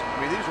 times. I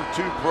mean, these are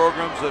 2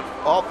 programs that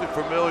are awfully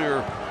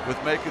familiar with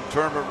making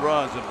tournament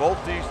runs, and both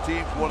these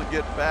teams want to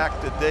get back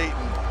to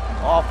Dayton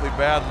awfully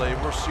badly.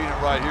 We're seeing it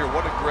right here.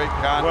 What a great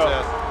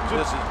contest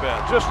this has been.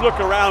 Just look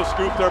around,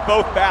 Scoop. They're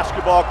both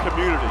basketball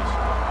communities.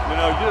 You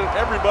know,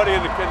 everybody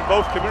in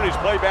both communities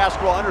play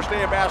basketball,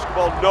 understand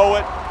basketball, know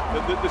it.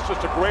 It's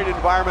just a great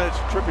environment. It's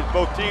a tribute to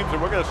both teams,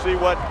 and we're going to see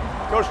what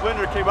Coach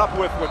Linder came up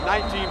with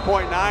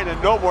 19.9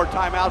 and no more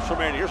timeouts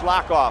remaining. Here's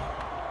Lockoff.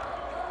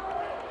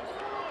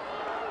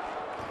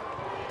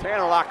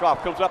 Tanner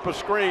Lockoff comes up a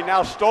screen.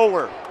 Now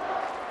Stoller.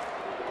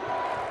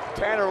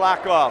 Tanner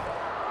Lockoff.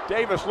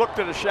 Davis looked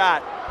at a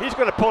shot. He's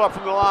going to pull up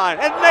from the line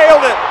and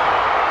nailed it.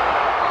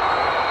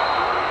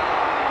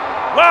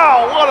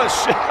 Wow, what a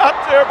shot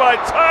there by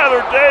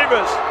Tyler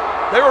Davis.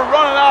 They were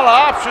running out of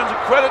options, and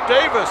credit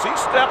Davis. He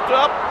stepped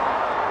up,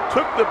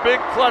 took the big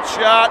clutch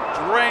shot,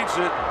 drains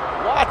it.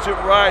 Watch it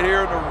right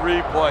here in the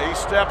replay. He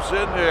steps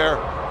in there.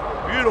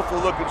 Beautiful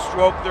looking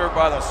stroke there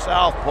by the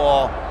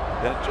southpaw.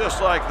 And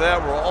just like that,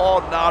 we're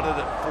all knotted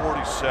at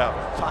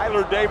 47.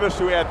 Tyler Davis,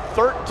 who had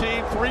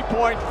 13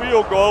 three-point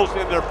field goals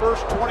in their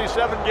first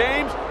 27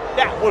 games,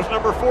 that was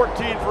number 14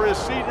 for his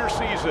senior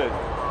season.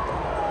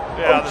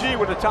 Yeah, OG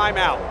with a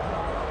timeout.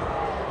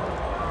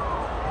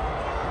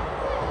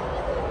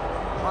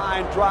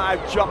 Line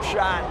drive, jump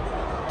shot.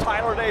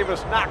 Tyler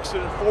Davis knocks it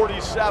at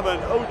 47.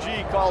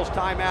 OG calls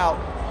timeout.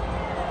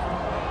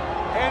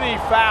 Any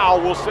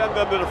foul will send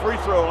them to the free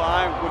throw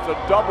line with a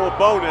double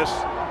bonus.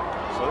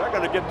 So they're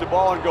going to get the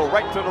ball and go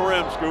right to the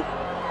rim, Scoop.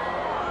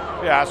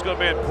 Yeah, it's going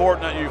to be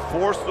important that you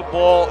force the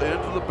ball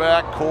into the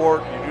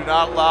backcourt. You do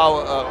not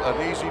allow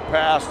an easy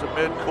pass to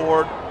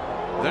midcourt.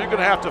 Then you're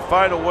going to have to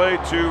find a way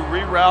to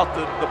reroute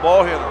the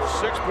ball handler.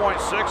 6.6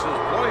 is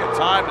plenty of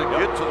time to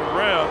get to the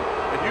rim.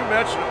 And you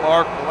mentioned it,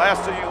 Mark, the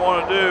last thing you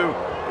want to do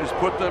is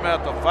put them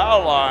at the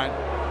foul line.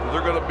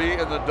 They're going to be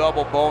in the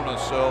double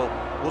bonus. So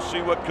we'll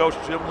see what Coach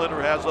Jim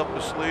Linder has up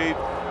his sleeve.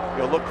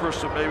 You'll look for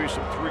maybe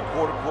some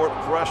three-quarter court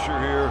pressure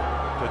here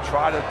to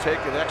try to take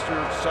an extra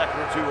second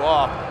or 2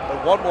 off.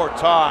 But one more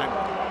time,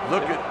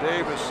 look at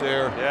Davis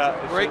there. Yeah,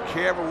 great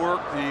camera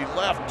work. The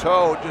left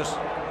toe just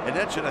an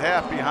inch and a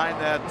half behind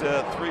that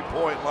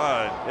 3-point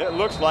line. It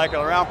looks like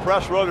around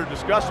press row they're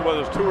discussing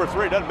whether it's 2 or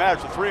 3. Doesn't matter.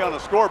 It's a 3 on the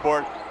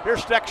scoreboard.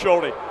 Here's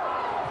Steckschulte.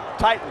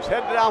 Titans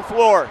heading down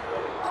floor.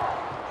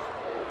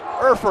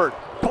 Erford,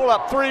 pull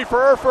up 3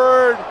 for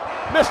Erford.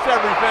 Missed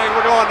everything.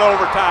 We're going to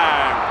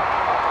overtime.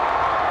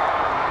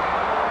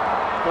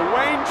 The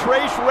Wayne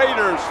Trace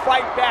Raiders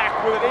fight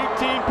back with an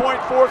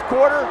 18-point fourth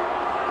quarter.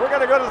 We're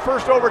going to go to the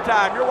first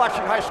overtime. You're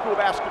watching high school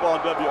basketball on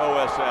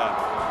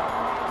WOSN.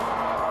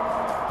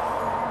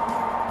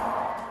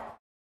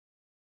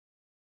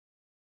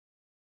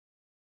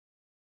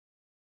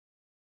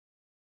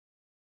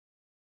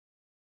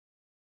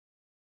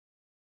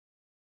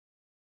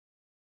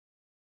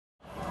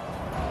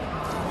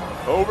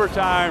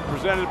 Overtime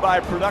presented by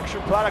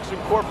Production Products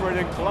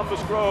Incorporated in Columbus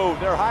Grove.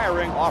 They're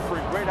hiring,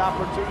 offering great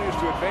opportunities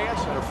to advance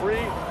at a free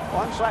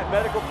on-site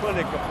medical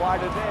clinic. Apply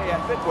today at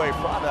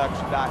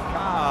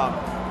midwayproducts.com.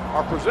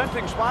 Our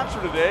presenting sponsor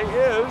today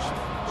is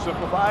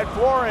Simplified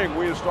Flooring.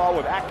 We install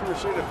with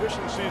accuracy and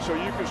efficiency so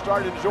you can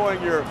start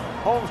enjoying your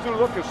home's new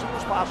look as soon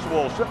as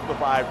possible.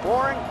 Simplified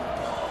Flooring.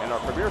 And our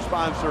premier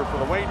sponsor for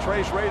the Wayne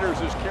Trace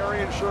Raiders is Carey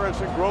Insurance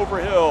in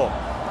Grover Hill.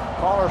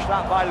 Call or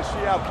stop by to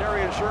see how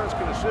Carey Insurance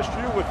can assist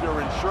you with your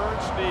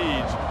insurance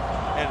needs.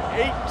 And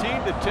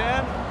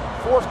 18-10,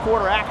 fourth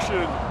quarter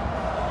action.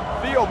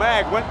 Theo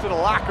Mag went to the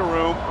locker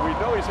room. We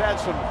know he's had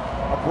some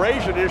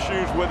abrasion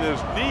issues with his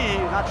knee.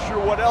 Not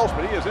sure what else,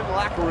 but he is in the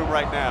locker room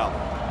right now.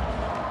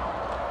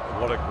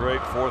 What a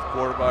great fourth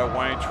quarter by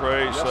Wayne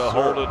Trace, Yes,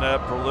 holding that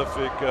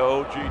prolific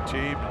OG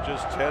team to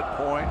just 10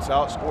 points,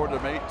 outscored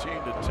them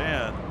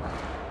 18-10.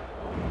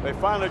 They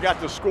finally got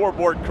the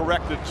scoreboard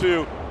corrected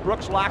too.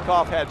 Brooks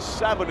Lockoff had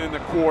 7 in the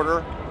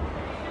quarter,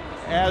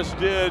 as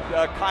did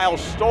Kyle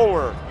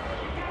Stoller.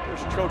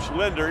 There's Coach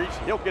Linder.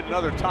 He'll get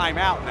another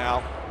timeout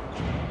now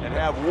and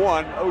have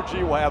 1.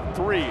 OG will have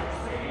 3.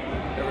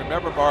 And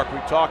remember, Mark, we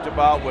talked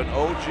about when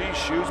OG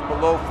shoots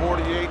below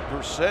 48%,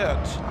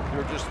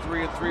 they're just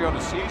 3-3 on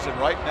the season.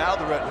 Right now,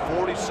 they're at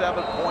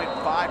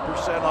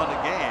 47.5% on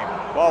the game.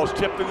 Ball was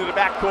tipped into the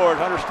backcourt.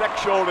 Hunter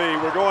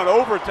Steckschulte. We're going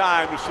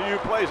overtime to see who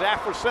plays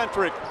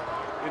Afrocentric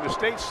in the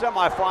state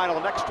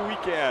semifinal next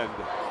weekend.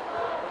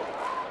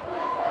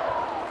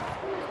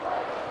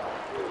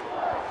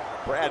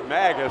 Brad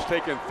Mag has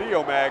taken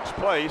Theo Mag's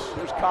place.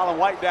 There's Colin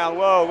White down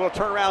low. Little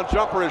turnaround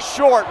jumper is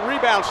short.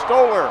 Rebound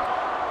Stoller.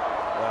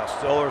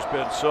 Stoller's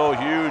been so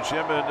huge.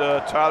 Him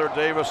and Tyler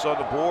Davis on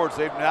the boards.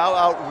 They've now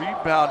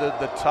out-rebounded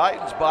the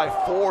Titans by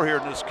 4 here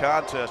in this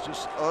contest.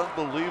 Just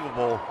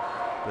unbelievable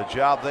the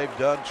job they've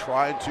done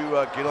trying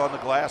to get on the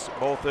glass at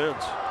both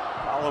ends.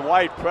 Colin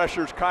White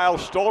pressures Kyle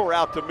Stoller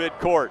out to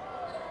midcourt.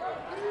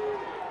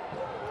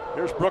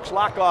 Here's Brooks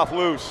Lockoff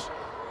loose.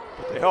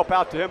 But they help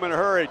out to him in a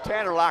hurry.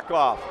 Tanner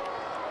Lockoff.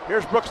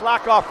 Here's Brooks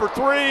Lockoff for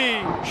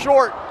 3.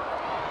 Short.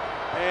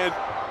 And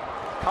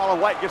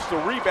Colin White gets the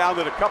rebound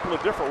and a couple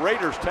of different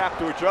Raiders tap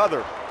to each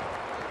other.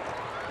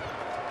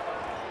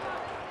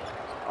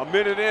 A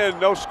minute in,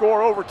 no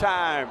score,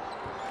 overtime.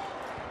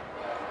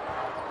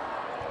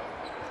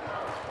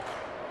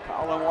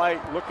 Colin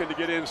White looking to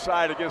get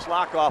inside against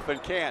Lockoff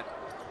and can't.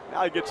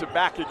 Now he gets it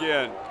back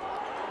again.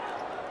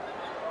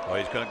 Well,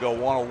 he's going to go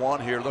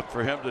one-on-one here. Look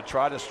for him to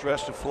try to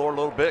stretch the floor a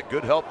little bit.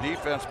 Good help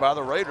defense by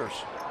the Raiders.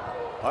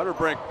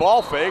 Hunterbrink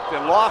ball faked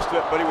and lost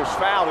it, but he was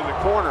fouled in the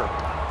corner.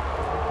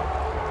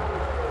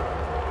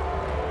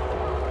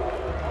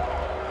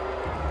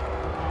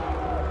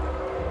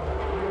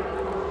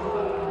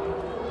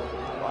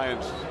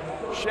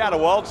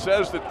 Shadowald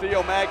says that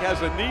Theo Mag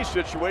has a knee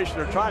situation.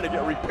 They're trying to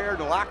get repaired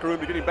in the locker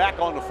room to get him back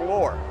on the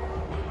floor.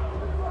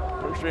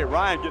 Appreciate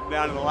Ryan getting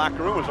down in the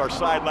locker room as our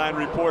sideline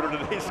reporter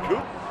today,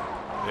 Scoop.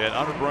 And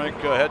Hunterbrink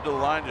head to the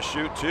line to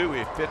shoot too.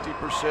 A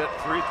 50%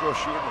 free throw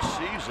shooter in the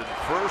season.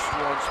 First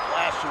one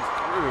splashes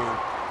through.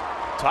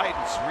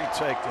 Titans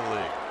retake the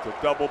lead. The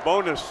double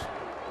bonus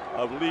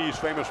of Lee's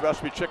famous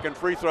recipe chicken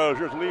free throws.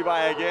 Here's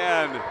Levi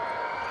again.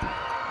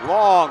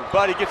 Long,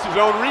 but he gets his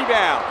own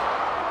rebound.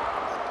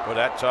 But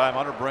that time,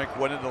 Hunterbrink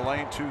went into the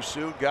lane too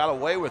soon, got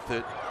away with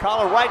it.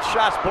 Colin White's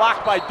shot's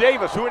blocked by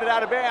Davis. Who hit it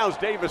out of bounds?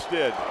 Davis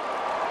did.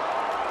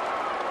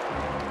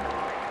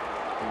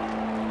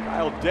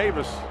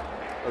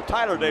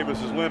 Tyler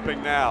Davis is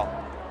limping now.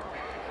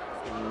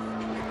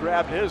 He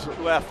grabbed his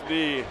left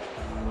knee.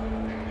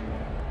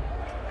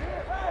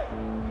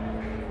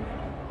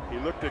 He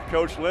looked at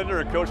Coach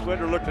Linder, and Coach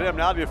Linder looked at him.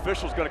 Now the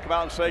official's going to come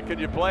out and say, "Can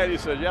you play it?" He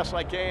said, "Yes,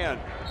 I can."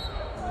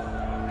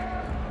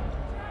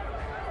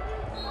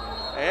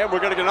 And we're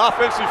going to get an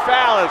offensive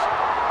foul as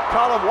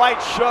Colin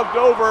White shoved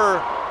over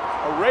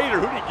a Raider.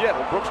 Who did he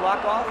get? Brooks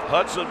Lockoff?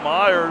 Hudson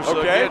Myers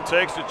again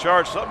takes the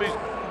charge. Something he's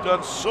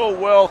done so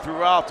well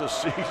throughout the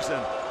season.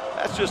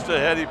 That's just a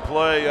heady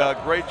play.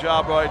 Great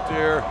job right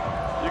there.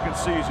 You can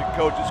see he's a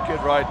coach's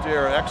kid right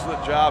there.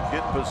 Excellent job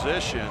getting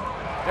position.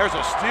 There's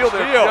a steal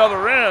there at the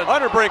other end.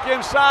 Hunterbrink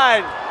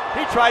inside.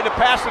 He tried to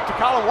pass it to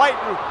Colin White,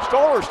 and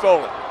Stoller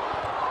stole it.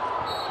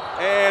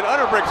 And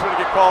Hunterbrink's going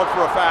to get called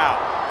for a foul.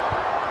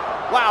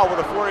 Wow, what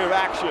a flurry of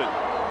action.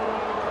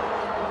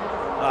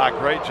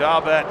 Great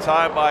job that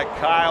time by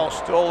Kyle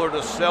Stoller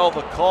to sell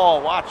the call.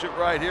 Watch it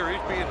right here.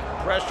 He's being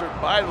pressured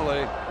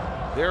mightily.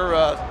 They're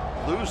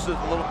losing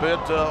a little bit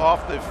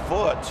off the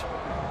foot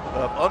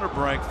of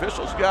Hunterbrink.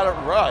 Officials got it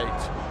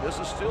right. This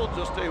is still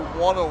just a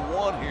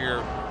one-on-one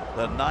here.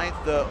 The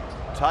 9th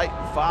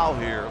Titan foul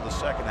here in the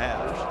second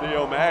half. There's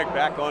Theo Mag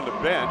back on the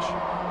bench.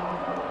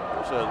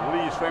 There's a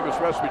Lee's famous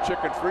recipe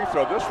chicken free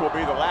throw. This will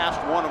be the last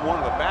one-on-one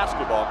of the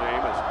basketball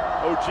game as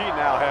OG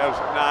now has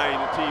 9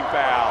 team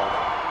fouls.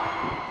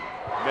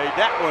 Made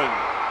that one.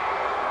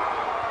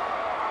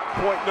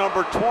 Point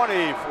number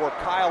 20 for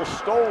Kyle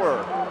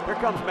Stoller. Here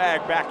comes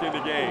Mag back in the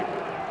game.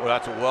 Well,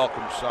 that's a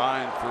welcome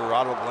sign for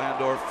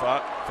Ottawa-Glandorf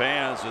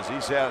fans as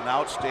he's had an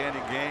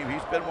outstanding game.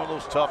 He's been one of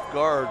those tough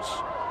guards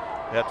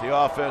at the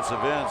offensive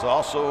ends.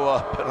 Also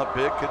been a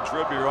big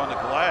contributor on the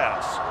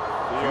glass.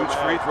 Huge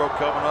free throw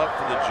coming up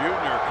for the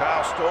junior,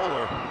 Kyle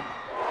Stoller.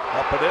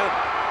 Up and in.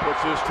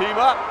 Puts his team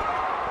up.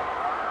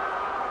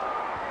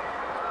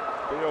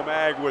 Theo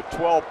Mag with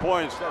 12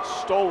 points. That's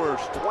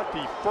Stoller's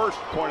 21st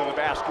point of the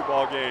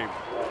basketball game.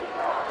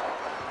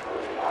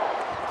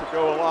 To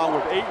go along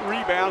with 8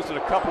 rebounds and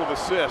a couple of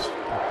assists.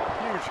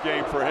 Huge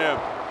game for him.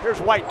 Here's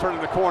White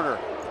turning the corner.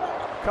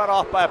 Cut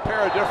off by a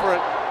pair of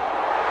different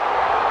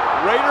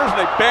Raiders, and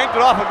they banged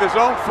it off of his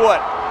own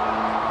foot.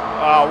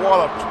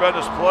 What a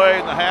tremendous play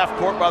in the half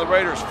court by the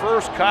Raiders.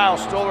 First, Kyle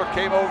Stoller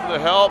came over to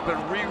help and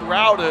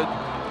rerouted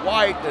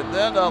White, and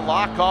then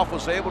Lockoff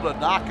was able to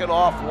knock it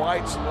off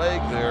White's leg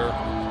there.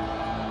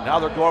 Now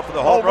they're going for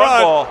the home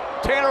run ball.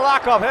 Tanner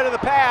Lockoff head of the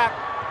pack,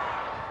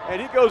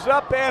 and he goes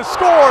up and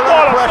scored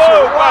under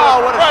pressure.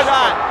 Wow, what a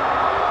shot.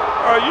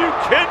 Are you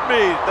kidding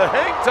me? The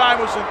hang time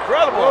was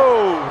incredible.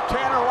 Whoa,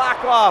 Tanner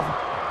Lockoff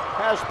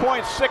has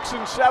points 6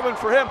 and 7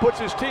 for him, puts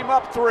his team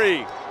up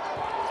 3.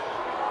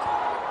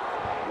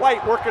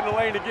 White working the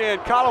lane again.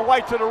 Colin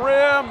White to the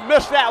rim,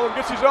 missed that one,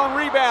 gets his own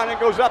rebound and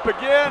goes up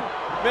again.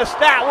 Missed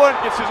that one,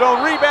 gets his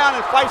own rebound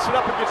and fights it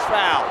up and gets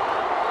fouled.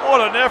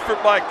 What an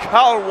effort by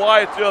Colin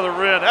White at the other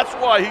end. That's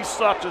why he's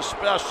such a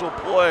special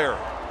player.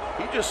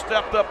 He just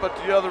stepped up at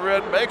the other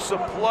end, makes a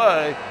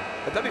play,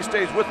 and then he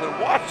stays with it.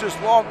 Watch this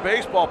long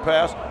baseball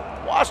pass.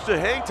 Watch the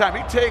hang time.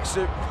 He takes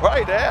it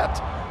right at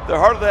the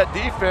heart of that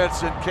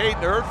defense, and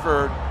Caden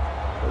Erford.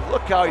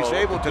 Look how he's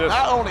able to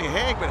not only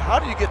hang, but how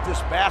do you get this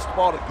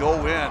basketball to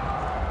go in?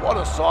 What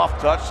a soft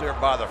touch there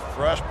by the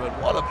freshman.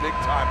 What a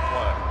big-time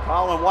play.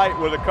 Colin White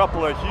with a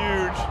couple of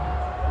huge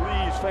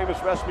Lee's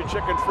famous recipe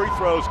chicken free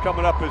throws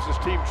coming up as his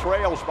team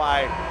trails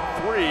by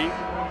 3.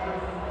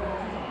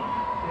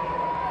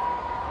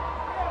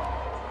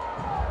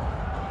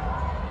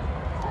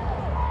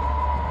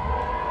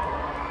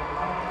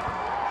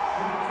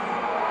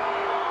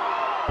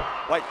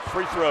 White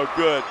free throw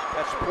good.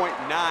 That's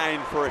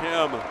 .9 for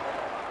him.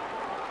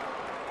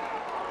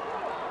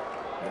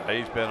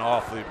 He's been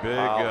awfully big.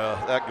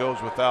 Wow. That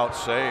goes without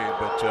saying.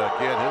 But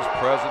again, his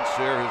presence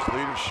there, his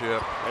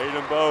leadership. Made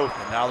them both.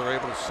 And now they're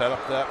able to set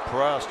up that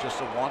press.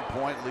 Just a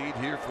 1-point lead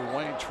here for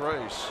Wayne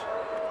Trace.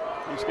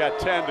 He's got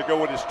 10 to go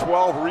with his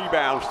 12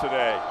 rebounds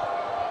today.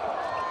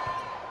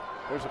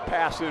 There's a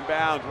pass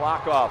inbounds.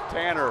 Lockoff.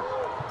 Tanner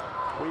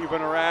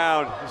weaving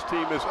around. His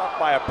team is up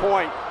by a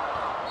point.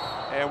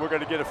 And we're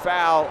going to get a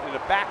foul in the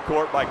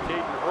backcourt by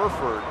Caden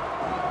Erford.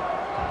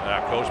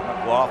 Coach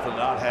McLaughlin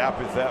not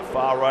happy with that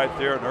foul right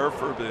there in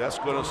Erford, but that's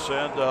going to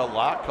send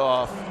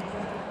Lockoff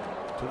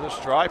to the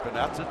stripe, and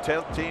that's a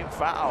 10th team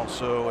foul.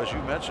 So as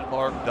you mentioned,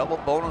 Mark, double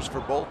bonus for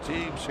both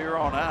teams here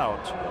on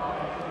out.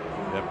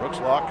 And Brooks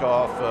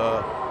Lockoff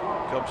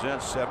comes in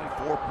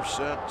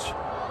 74%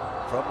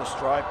 from the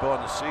stripe on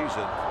the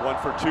season. 1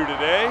 for 2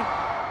 today,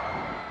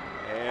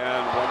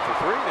 and 1 for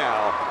 3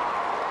 now.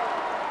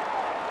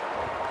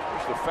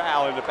 There's the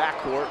foul in the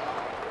backcourt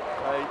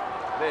right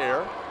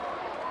there.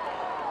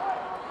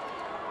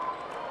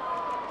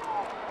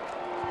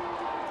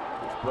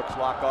 Brooks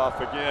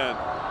Lockoff again.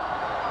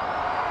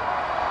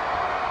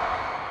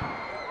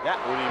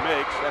 That one he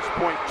makes. That's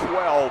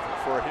 .12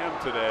 for him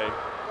today.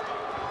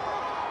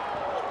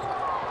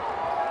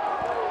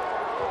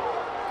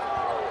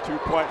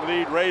 2-point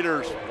lead,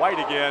 Raiders. White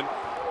again.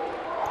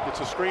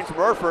 Gets a screen from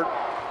Erford.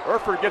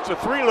 Erford gets a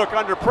 3 look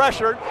under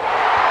pressure.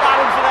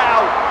 Bottoms it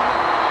out.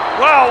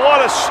 Wow,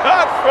 what a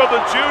shot from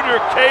the junior,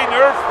 Caden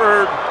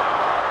Erford.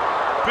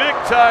 Big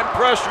time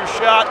pressure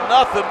shot,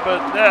 nothing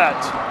but net.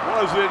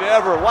 Was it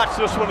ever? Watch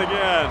this one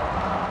again.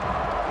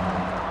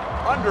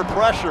 Under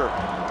pressure.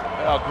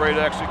 Well, great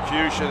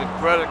execution, and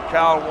credit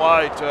Kyle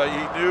White.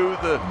 He knew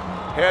the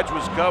hedge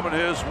was coming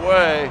his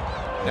way.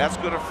 That's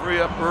going to free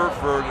up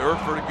Erford.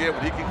 Erford again,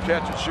 when he can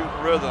catch and shoot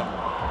in rhythm,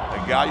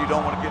 a guy you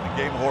don't want to get in the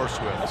game horse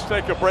with. Let's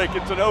take a break.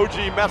 It's an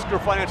OG Metzger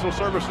Financial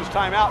Services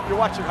timeout. You're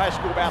watching high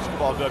school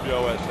basketball,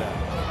 WOSN.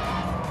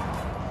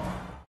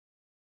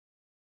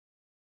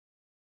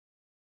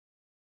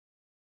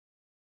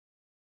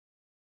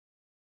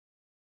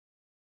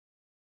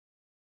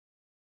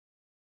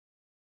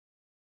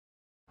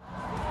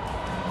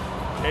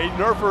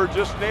 Caden Erford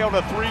just nailed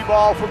a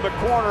 3-ball from the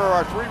corner.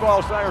 Our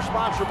 3-balls tonight are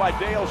sponsored by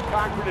Dale's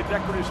Concrete and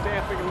Decorative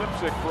Stamping in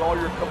Lipstick for all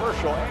your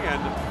commercial and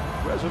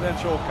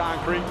residential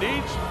concrete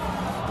needs.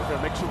 We're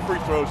going to make some free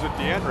throws at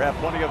the end, or have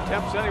plenty of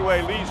attempts anyway.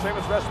 Lee's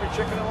famous recipe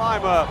chicken in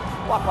Lima.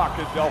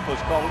 Wapak-Adelphia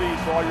is called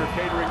Lee's for all your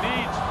catering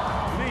needs.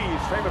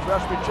 Lee's famous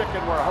recipe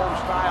chicken, where home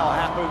style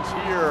happens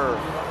here.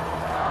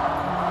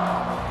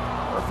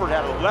 Erford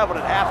had 11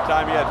 at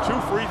halftime. He had 2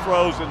 free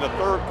throws in the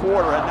third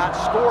quarter, had not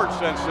scored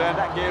since then.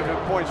 That gave him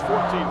points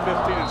 14,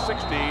 15, and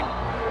 16.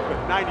 With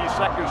 90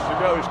 seconds to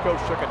go, his coach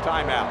took a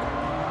timeout.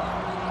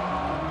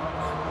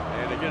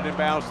 And they get it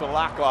inbounds to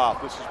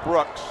Lockoff. This is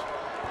Brooks.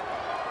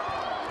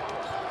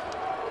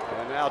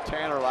 And now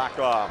Tanner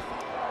Lockoff.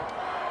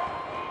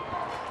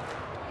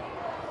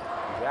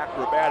 His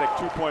acrobatic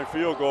 2-point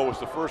field goal was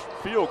the first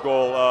field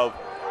goal of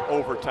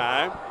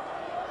overtime.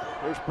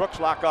 Here's Brooks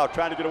Lockout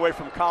trying to get away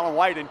from Colin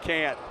White and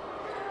can't.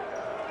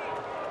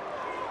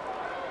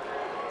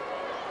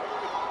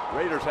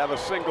 Raiders have a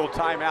single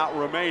timeout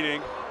remaining.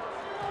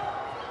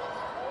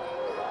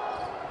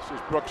 This is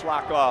Brooks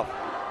Lockoff.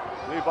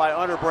 Levi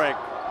Underbrink.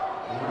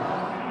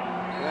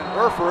 And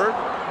Erford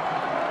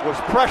was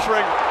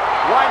pressuring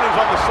Winans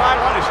on the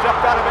sideline. He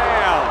stepped out of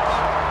bounds.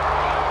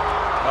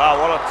 Wow,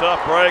 what a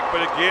tough break.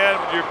 But again,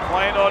 when you're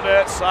playing on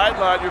that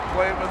sideline, you're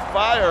playing with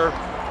fire.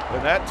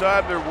 And that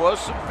time there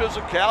was some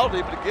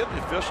physicality, but again,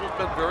 the official's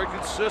been very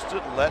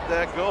consistent and let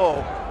that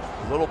go.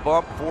 A little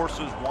bump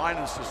forces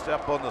Winans to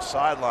step on the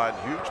sideline.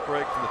 Huge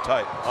break for the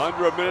Titans.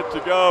 Under a minute to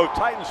go.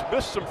 Titans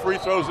missed some free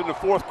throws in the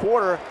fourth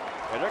quarter,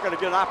 and they're going to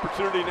get an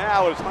opportunity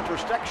now as Hunter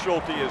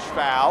Steckschulte is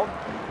fouled.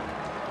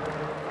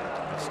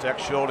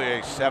 Steckschulte,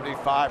 a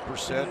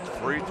 75%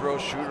 free throw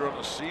shooter on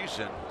the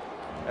season.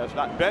 Has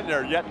not been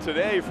there yet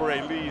today for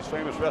a Lee's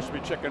Famous Recipe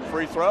Chicken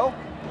free throw.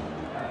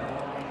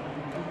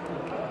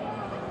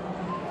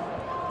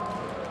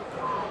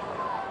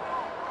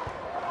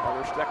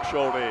 Hunter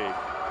Steckschulte.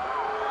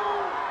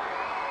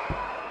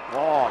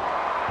 Long.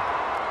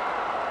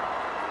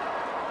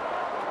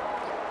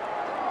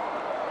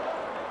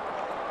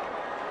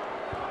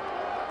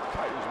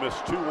 Titans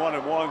missed 2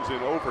 1-and-1s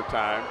in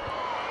overtime.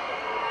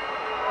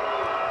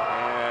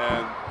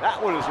 And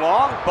that one is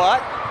long,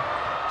 but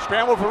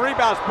scramble for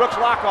rebounds. Brooks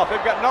Lockoff.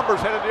 They've got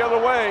numbers headed the other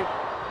way.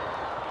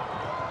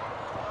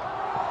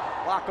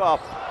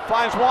 Lockoff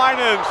finds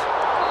Winans,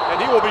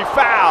 and he will be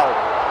fouled.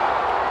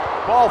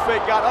 Ball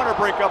fake got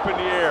Underbrink up in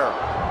the air.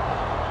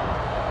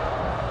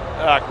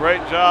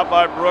 Great job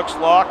by Brooks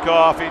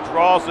Lockoff. He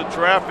draws the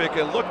traffic,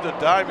 and look at the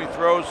dime he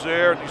throws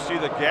there. And you see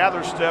the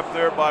gather step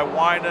there by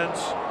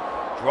Winans.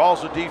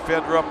 Draws the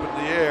defender up in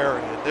the air,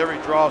 and there he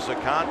draws the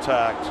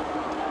contact.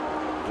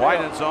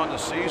 Winans on the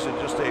season,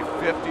 just a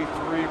 53%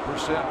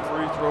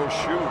 free throw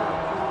shooter.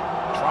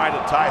 Trying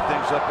to tie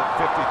things up at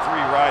 53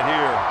 right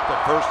here, the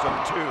first and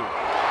 2.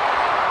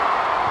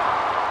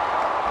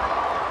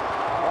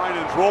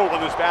 Winans' role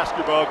on this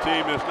basketball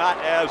team is not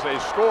as a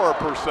scorer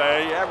per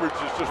se. He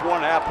averages just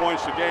 1.5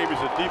 points a game. He's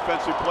a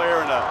defensive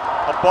player and a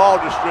ball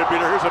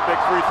distributor. Here's a big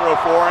free throw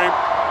for him,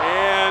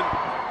 and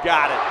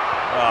got it.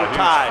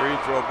 Huge free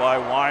throw by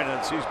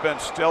Winans. He's been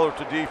stellar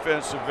to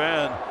defensive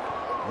end.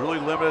 Really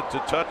limited to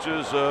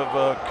touches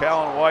of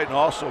Colin White and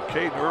also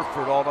Caden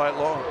Erford all night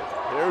long.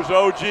 Here's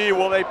OG.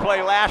 Will they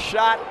play last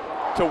shot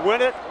to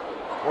win it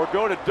or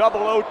go to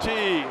double OT?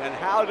 And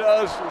how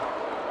does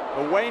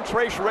the Wayne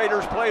Trace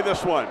Raiders play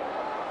this one?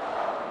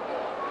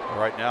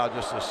 Right now,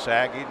 just a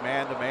sagging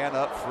man-to-man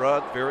up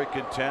front. Very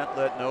content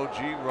letting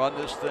OG run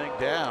this thing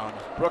down.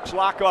 Brooks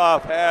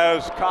Lockoff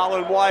has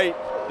Colin White.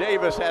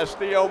 Davis has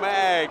Theo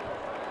Mag.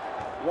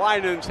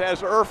 Winans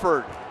has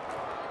Erford.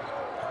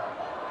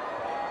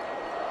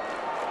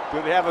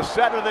 Do they have a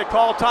set or they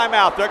call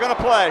timeout? They're going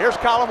to play. Here's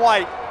Colin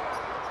White.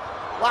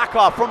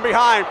 Lockoff from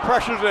behind,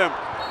 pressures him.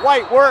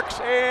 White works,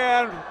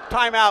 and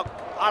timeout,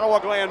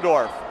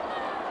 Ottawa-Glandorf.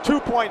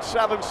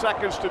 2.7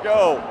 seconds to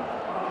go.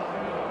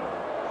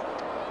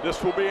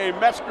 This will be a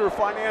Metzger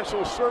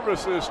Financial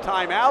Services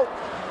timeout.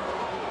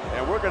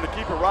 And we're going to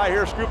keep it right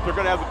here, Scoop. They're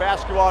going to have the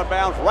basketball in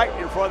bounds right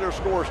in front of their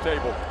scores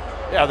table.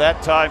 Yeah,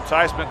 that time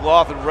Tice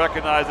McLaughlin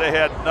recognized they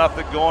had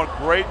nothing going.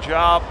 Great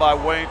job by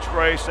Wayne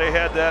Trace. They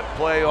had that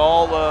play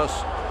all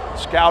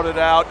scouted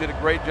out, did a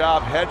great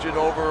job hedging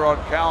over on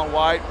Colin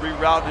White,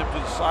 rerouted him to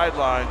the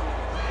sideline.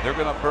 They're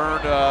going to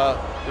burn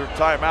their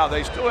timeout.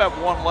 They still have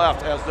one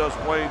left, as does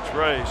Wayne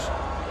Trace.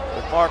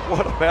 But Mark,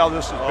 what a battle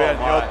this has been.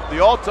 You know,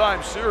 the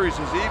all-time series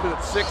is even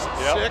at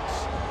 6-6.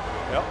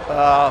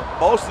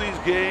 Most of these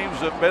games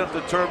have been at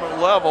the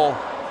tournament level.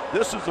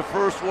 This is the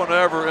first one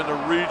ever in the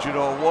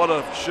regional. What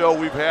a show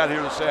we've had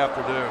here this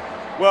afternoon.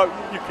 Well,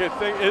 you can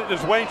think,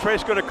 is Wayne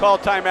Trace going to call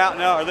timeout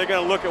now? Are they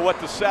going to look at what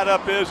the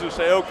setup is and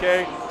say,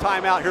 okay,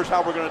 timeout, here's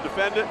how we're going to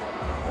defend it?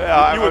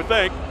 Yeah, you would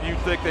think. You'd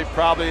think they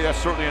probably, that's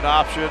certainly an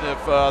option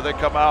if they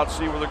come out and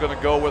see where they're going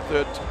to go with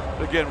it.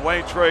 Again,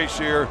 Wayne Trace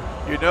here,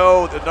 you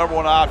know the number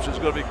one option is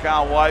going to be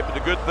Colin White, but the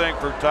good thing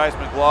for Tice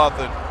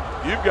McLaughlin,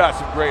 you've got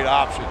some great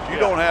options. You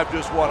don't have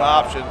just one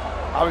option.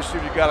 Obviously,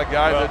 if you've got a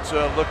guy that's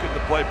looking to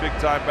play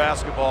big-time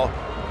basketball,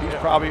 he's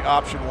probably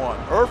option one.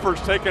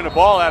 Erford's taking the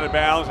ball out of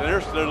bounds, and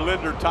there's the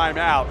Linder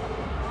timeout.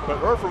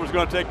 But Erford was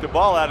going to take the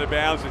ball out of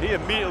bounds, and he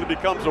immediately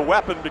becomes a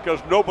weapon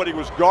because nobody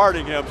was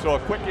guarding him. So a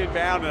quick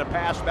inbound and a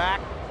pass back,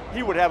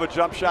 he would have a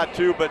jump shot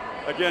too. But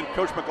again,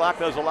 Coach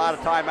McLaughlin has a lot of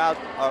timeout,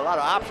 a lot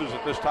of options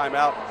at this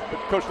timeout. But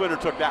Coach Linder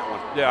took that one.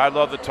 Yeah, I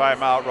love the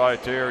timeout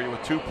right there.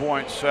 With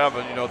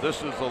 2.7, you know,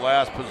 this is the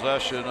last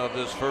possession of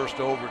this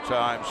first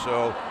overtime.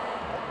 So.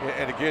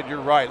 And again,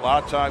 you're right. A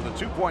lot of times with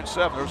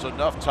 2.7, there's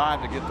enough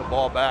time to get the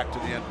ball back to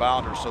the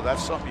inbounder. So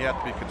that's something you have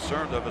to be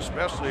concerned of,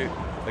 especially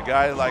a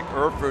guy like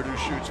Erford who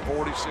shoots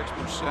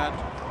 46%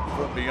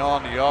 from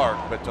beyond the arc.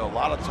 But a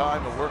lot of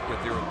time to work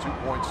with here at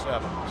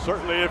 2.7.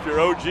 Certainly, if you're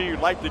OG, you'd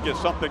like to get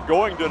something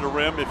going to the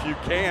rim if you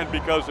can,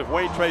 because if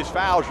Wayne Trace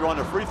fouls, you're on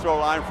the free throw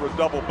line for a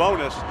double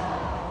bonus.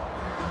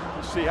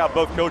 see how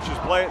both coaches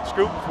play it.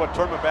 Scoop, is what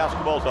tournament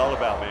basketball is all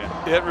about, man.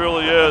 It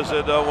really is.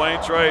 And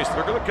Wayne Trace,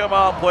 they're going to come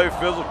out and play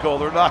physical.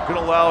 They're not going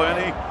to allow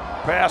any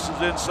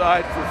passes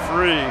inside for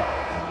free.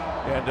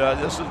 And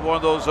this is one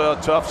of those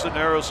tough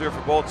scenarios here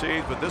for both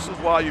teams. But this is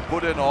why you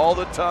put in all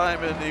the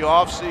time in the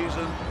off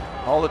season,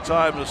 all the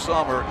time in the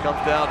summer. It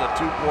comes down to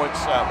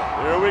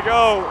 2.7. Here we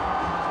go.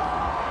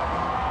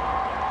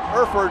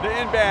 Herford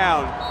to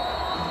inbound.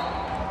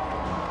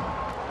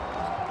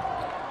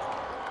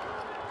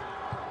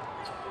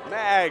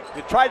 Mag,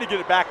 they tried to get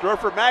it back to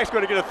Herford. Mag's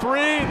going to get a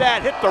three.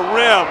 That hit the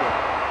rim.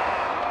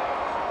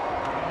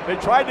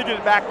 They tried to get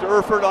it back to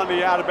Herford on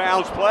the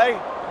out-of-bounds play,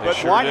 but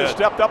sure Wine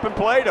stepped up and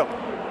played him.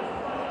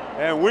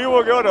 And we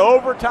will go to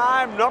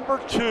overtime number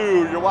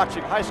 2. You're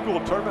watching high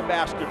school tournament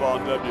basketball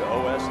on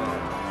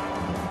WOSN.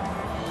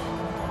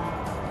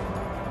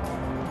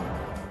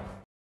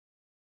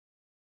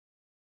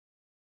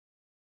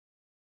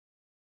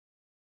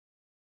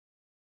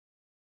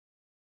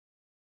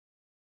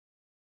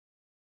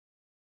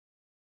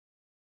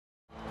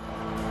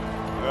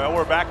 Well,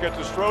 we're back at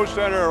the Stroh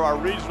Center. Our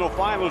regional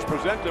final is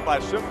presented by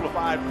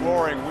Simplified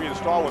Flooring. We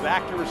install with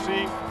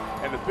accuracy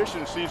and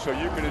efficiency so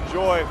you can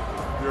enjoy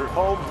your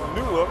home's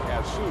new look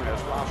as soon as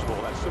possible.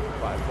 That's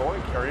Simplified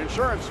Flooring. Carry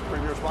Insurance,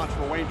 premier sponsor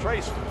for Wayne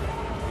Trace.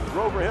 In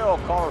Grover Hill,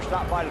 call or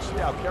stop by to see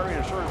how Carry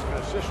Insurance can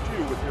assist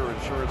you with your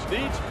insurance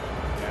needs.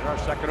 And our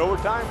second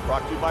overtime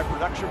brought to you by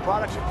Production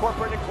Products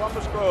Incorporated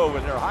Columbus Grove,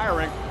 and they're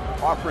hiring,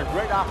 offering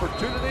great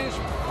opportunities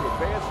to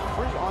advance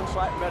free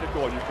on-site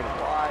medical. You can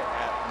apply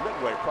at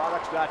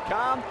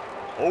midwayproducts.com.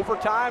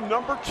 Overtime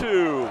number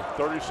 2.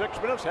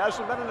 36 minutes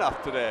hasn't been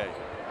enough today.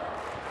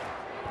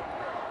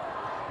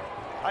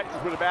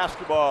 Titans with the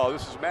basketball.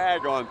 This is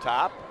Mag on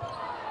top.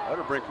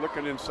 Utterbrink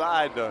looking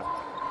inside.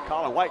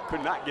 Colin White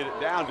could not get it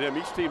down to him.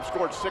 Each team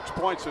scored 6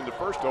 points in the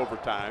first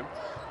overtime.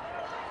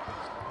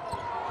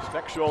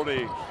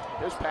 Steckschulte,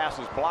 his pass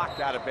is blocked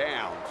out of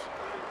bounds.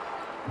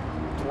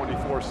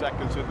 24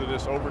 seconds into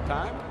this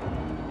overtime.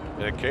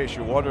 In case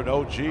you're wondering,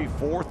 OG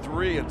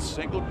 4-3 in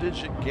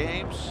single-digit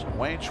games.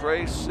 Wayne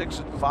Trace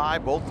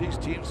 6-5. Both these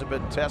teams have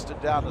been tested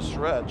down the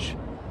stretch.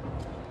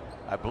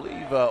 I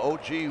believe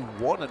OG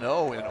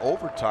 1-0 in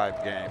overtime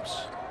games.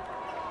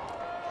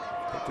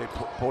 I think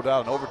they pulled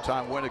out an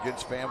overtime win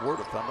against Van Wert,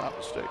 if I'm not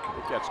mistaken. I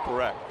think that's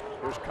correct.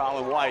 Here's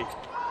Colin White.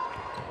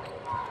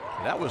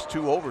 And that was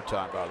 2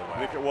 overtime, by the way. I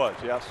think it was,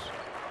 yes.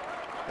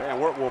 Van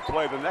Wert will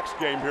play the next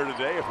game here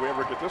today if we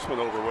ever get this one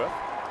over with.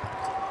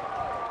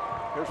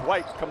 Here's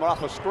White coming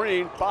off a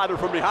screen, father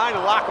from behind,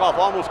 and Lockoff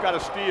almost got a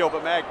steal,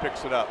 but Mag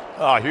picks it up.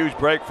 Oh, huge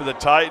break for the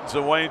Titans,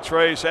 and Wayne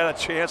Trace had a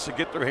chance to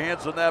get their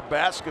hands on that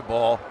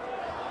basketball.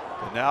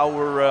 And now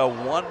we're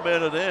 1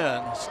 minute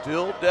in,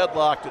 still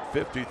deadlocked at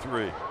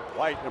 53.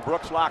 White and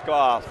Brooks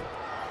Lockoff.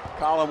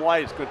 Colin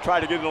White's going to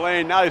try to get in the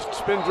lane. Now he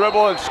spin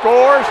dribble and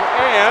scores,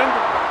 and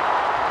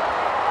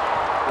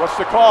what's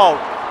the call?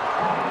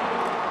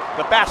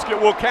 The basket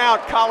will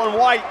count. Colin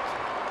White.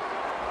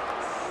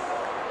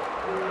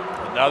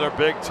 Another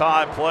big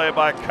time play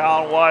by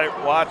Colin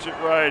White. Watch it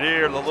right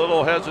here. The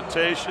little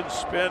hesitation,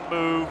 spin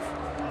move.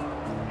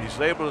 He's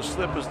able to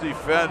slip his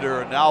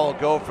defender, and now he'll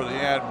go for the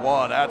and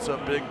one. That's a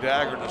big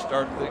dagger to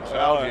start things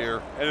out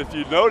here. And if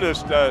you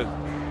noticed,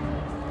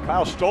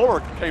 Kyle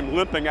Stoller came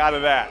limping out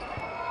of that.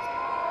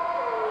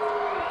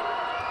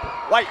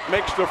 White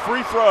makes the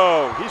free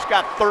throw. He's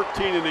got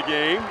 13 in the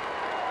game.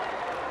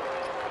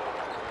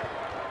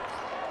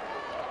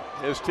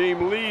 His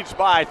team leads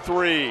by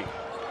 3.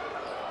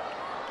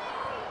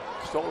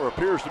 Stoller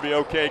appears to be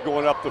okay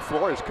going up the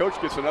floor. His coach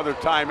gets another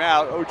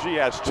timeout. OG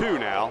has 2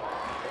 now.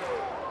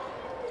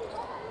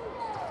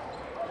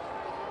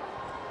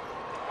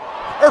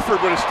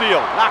 Herford with a steal,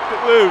 knocked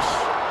it loose.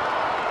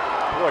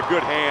 Boy,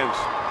 good hands.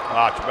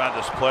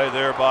 Tremendous play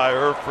there by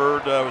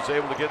Herford. Was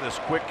able to get his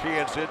quick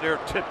hands in there,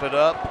 tip it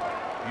up,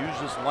 use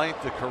his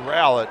length to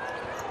corral it.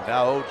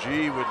 Now OG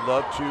would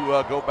love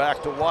to go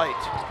back to White.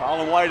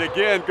 Colin White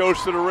again goes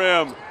to the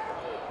rim.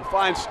 He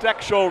finds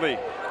Steckschulte.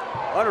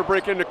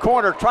 Underbrink in the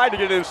corner, tried to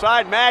get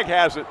inside. Mag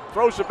has it,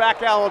 throws it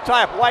back out on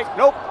top. White,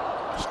 nope.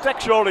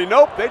 Steckschulte,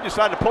 nope. They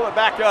decided to pull it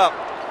back up.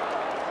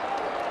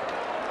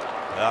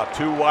 Now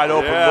 2 wide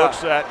open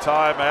looks that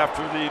time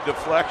after the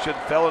deflection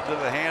fell into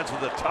the hands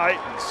of the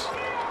Titans.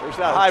 There's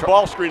that high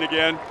ball screen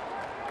again.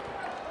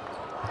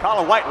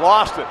 Colin White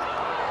lost it,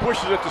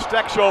 pushes it to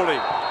Steckschulte,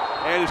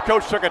 and his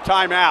coach took a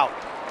timeout.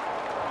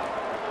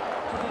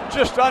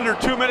 Just under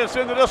 2 minutes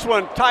into this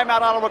one. Timeout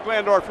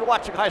Ottawa-Glandorf. You're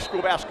watching high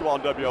school basketball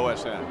on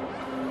WOSN.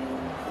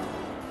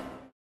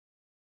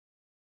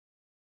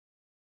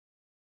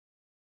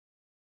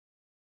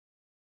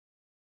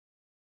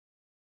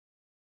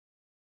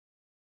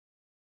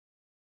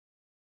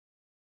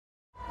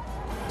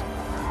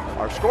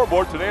 Our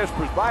scoreboard today is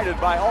provided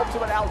by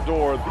Ultimate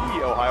Outdoor,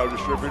 the Ohio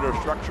distributor of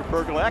Structure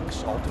Pergola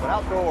X. Ultimate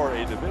Outdoor,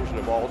 a division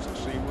of Alls and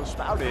Seamless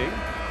Spouting.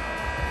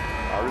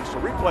 Our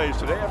instant replays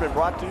today have been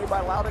brought to you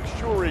by Loudix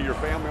Jewelry, your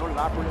family-owned and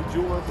operated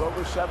jeweler for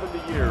over 70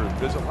 years.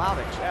 Visit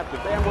Loudix at the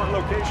Van Wert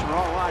location or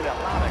online at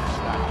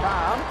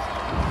loudix.com.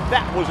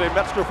 That was a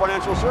Metzger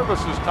Financial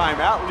Services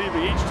timeout,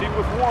 leaving each team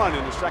with one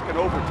in the second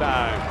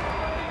overtime.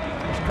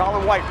 There's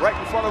Colin White right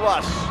in front of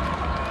us.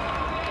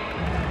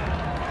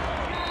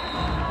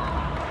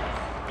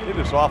 It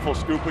is awful,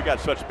 Scoop. We got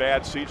such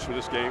bad seats for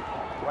this game.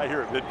 Right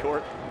here at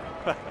midcourt.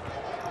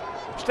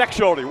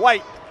 Steckschulte,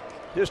 White.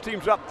 His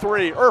team's up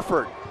 3.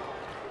 Erfurt.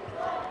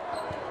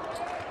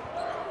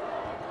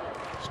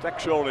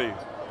 Steckschulte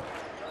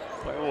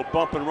playing a little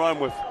bump and run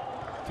with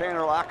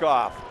Tanner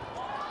Lockoff.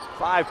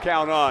 5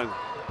 count on.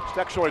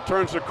 Steckschulte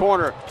turns the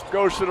corner,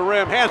 goes to the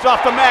rim, hands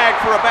off the mag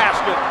for a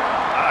basket.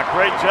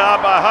 Great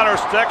job by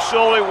Hunter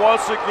Steckschulte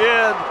once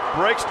again.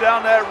 Breaks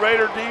down that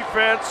Raider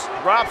defense,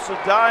 drops a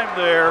dime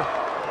there.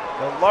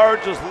 The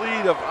largest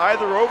lead of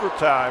either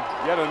overtime.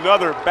 Yet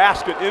another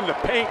basket in the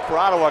paint for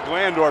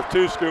Ottawa-Glandorf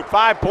too, Scoop.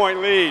 5-point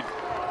lead.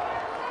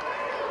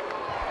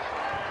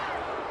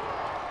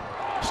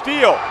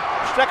 Steal.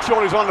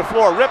 Steckschulte's on the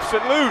floor, rips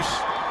it loose.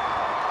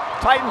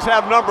 Titans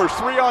have numbers,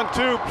 3 on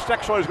 2.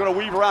 Steckschulte's going to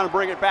weave around and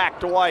bring it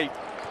back to White.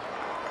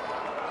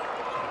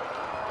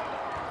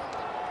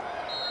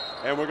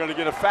 And we're going to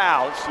get a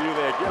foul. Let's see who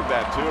they give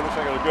that to. It looks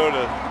like it'll go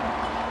to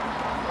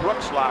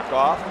Brooks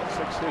Lockoff.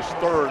 It's his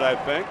 3rd, I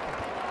think.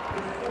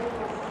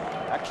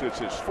 Actually, it's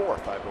his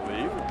 4th, I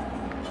believe.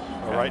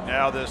 Well, right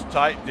now, this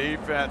tight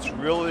defense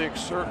really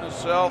exerting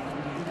itself.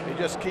 They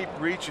just keep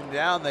reaching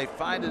down. They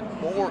find it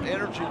more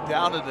energy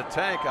down in the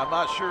tank. I'm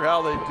not sure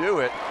how they do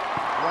it.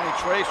 Wayne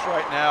Trace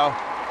right now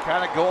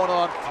kind of going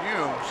on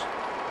fumes.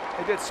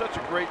 They did such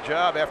a great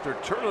job after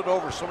turning it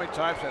over so many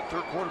times at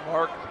 3rd quarter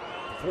mark.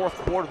 4th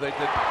quarter, they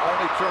did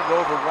only turn it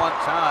over 1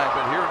 time,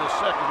 but here in the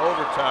second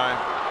overtime,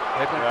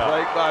 they've been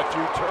plagued by a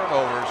few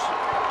turnovers.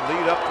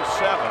 Lead up to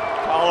 7.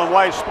 Colin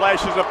White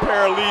splashes a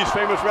pair of Lee's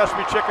famous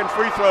recipe chicken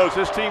free throws.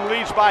 His team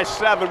leads by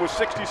 7 with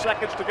 60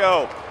 seconds to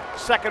go.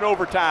 Second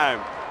overtime.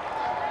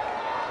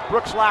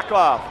 Brooks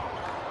Lockoff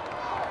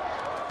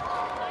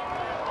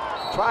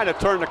trying to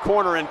turn the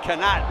corner and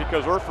cannot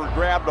because Erfurt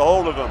grabbed a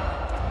hold of him.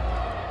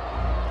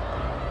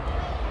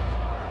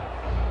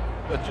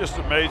 It's just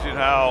amazing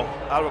how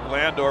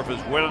Ottawa-Glandorf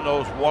is winning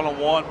those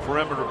one-on-one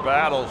perimeter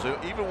battles.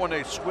 Even when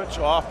they switch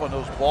off on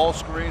those ball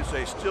screens,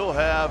 they still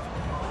have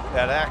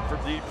that act for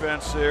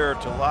defense there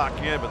to lock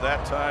in, but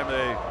that time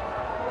they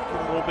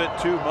get a little bit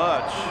too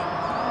much.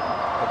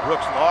 But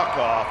Brooks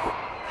Lockoff,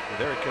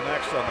 there he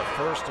connects on the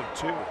 1st of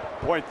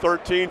 2. Point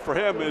 13 for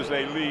him is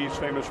a Lee's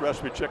famous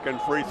recipe chicken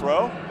free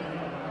throw.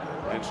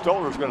 And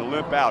Stolar's going to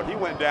limp out. He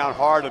went down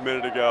hard a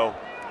minute ago.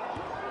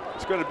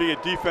 It's going to be a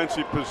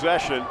defensive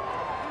possession.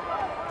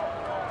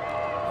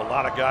 A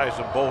lot of guys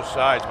on both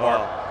sides,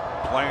 Mark,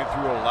 playing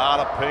through a lot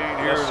of pain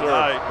here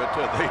tonight, but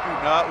they do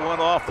not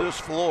want off this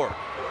floor.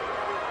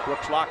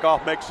 Brooks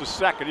Lockoff makes the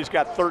 2nd. He's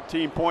got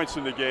 13 points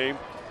in the game.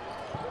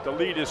 The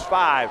lead is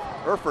 5.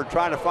 Erfurt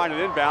trying to find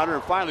an inbounder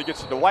and finally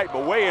gets it to White,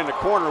 but way in the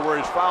corner where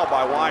he's fouled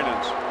by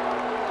Winans.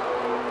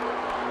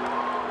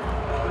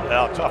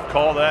 Now, tough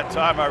call that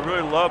time. I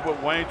really love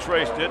what Wayne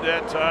Trace did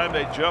that time.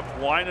 They jumped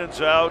Winans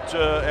out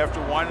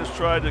after Winans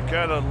tried to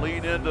kind of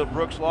lean into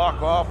Brooks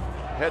Lockoff,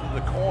 head to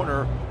the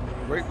corner.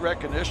 Great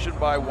recognition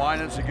by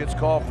Winans. He gets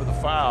called for the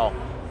foul.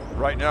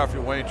 Right now, if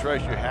you're Wayne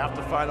Trace, you have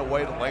to find a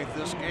way to lengthen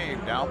this game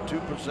down 2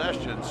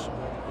 possessions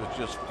with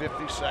just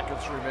 50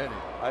 seconds remaining.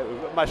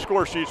 My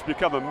score sheet's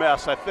become a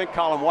mess. I think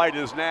Colin White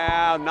is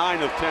now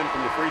 9 of 10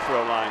 from the free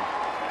throw line.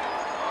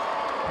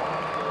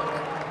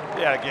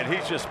 Yeah, again,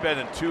 he's just been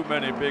in too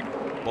many big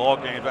ball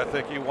games. I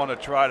think he wanted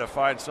to try to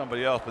find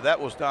somebody else, but that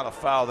was not a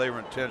foul they were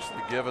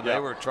intentionally given. They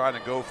were trying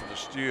to go for the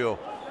steal.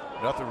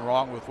 Nothing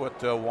wrong with what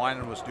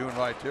Winan was doing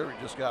right there. He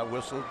just got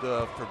whistled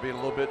for being a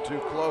little bit too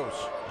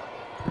close.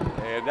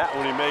 And that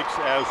one he makes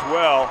as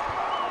well.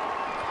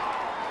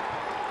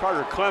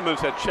 Carter Clemens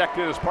had checked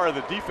in as part of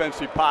the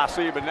defensive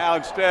posse, but now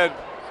instead,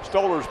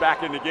 Stolar's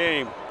back in the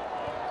game.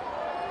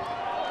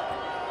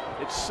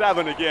 It's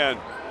 7 again.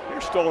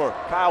 Here's Stolar.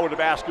 Kyle with the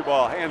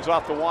basketball. Hands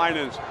off to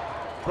Winans.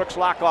 Brooks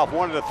Lockoff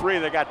 1 of the 3.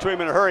 They got to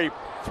him in a hurry.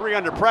 3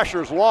 under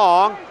pressure is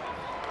long.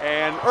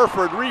 And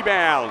Erfurt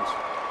rebounds.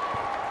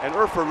 And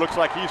Erfurt looks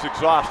like he's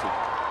exhausted.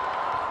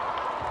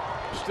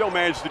 Still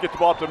managed to get the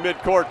ball to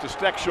midcourt to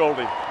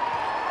Steckschulte.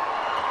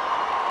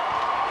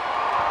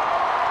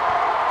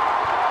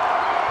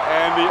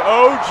 And the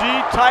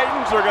OG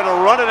Titans are going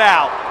to run it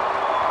out.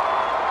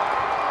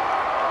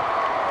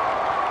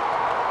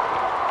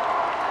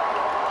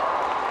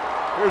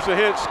 Here's a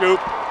hint,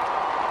 Scoop.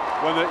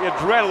 When the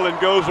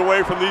adrenaline goes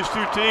away from these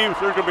two teams,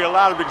 there's going to be a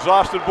lot of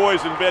exhausted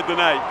boys in bed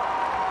tonight.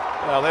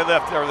 Well, they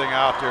left everything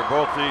out there.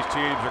 Both these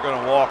teams are going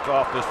to walk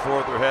off this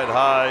floor with their head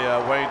high.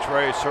 Wayne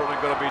Trace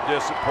certainly going to be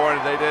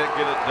disappointed they didn't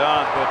get it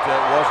done, but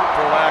it wasn't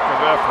for lack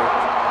of effort,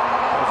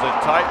 as the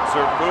Titans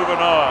are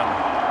moving on.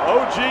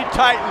 OG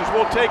Titans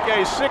will take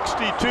a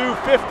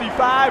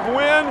 62-55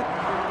 win.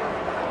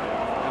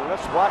 And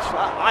let's watch.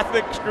 I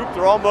think, Scoop,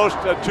 they're almost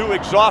too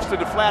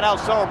exhausted to flat out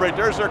celebrate.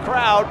 There's their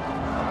crowd.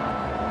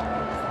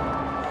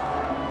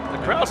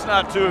 The crowd's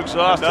not too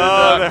exhausted.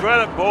 No,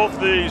 credit both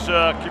these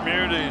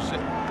communities.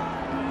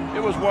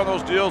 It was one of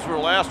those deals where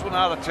last one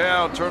out of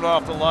town, turn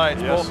off the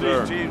lights. Yes, Both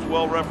these teams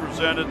well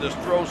represented. The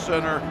Stroh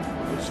Center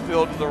was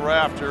filled to the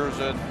rafters,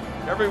 and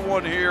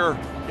everyone here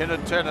in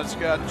attendance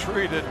got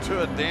treated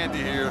to a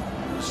dandy here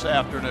this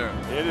afternoon.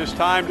 It is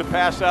time to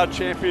pass out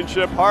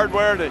championship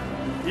hardware to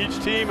each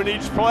team and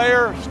each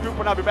player. Scoop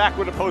and I'll be back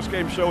with a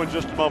post-game show in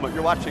just a moment.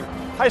 You're watching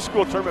high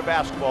school tournament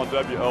basketball on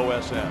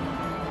WOSN.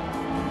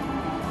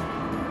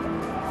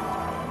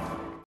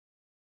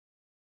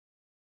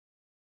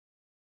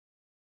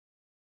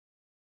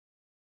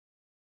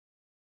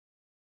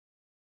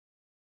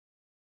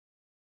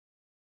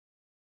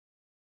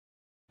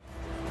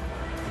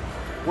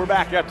 We're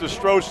back at the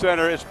Stroh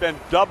Center. It's been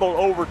double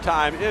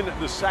overtime in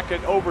the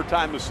second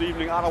overtime this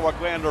evening.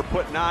 Ottawa-Glandorf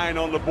put 9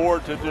 on the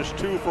board to just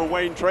 2 for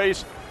Wayne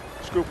Trace.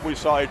 Scoop, we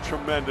saw a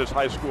tremendous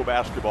high school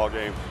basketball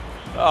game.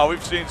 Oh,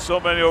 we've seen so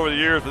many over the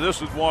years, but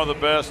this is one of the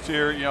best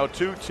here. You know,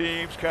 two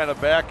teams, kind of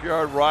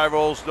backyard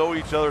rivals, know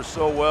each other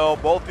so well.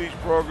 Both these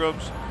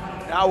programs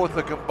now with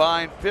the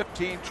combined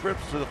 15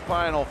 trips to the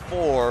Final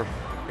Four.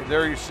 And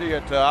there you see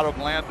it,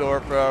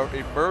 Ottawa-Glandorf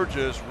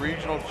emerges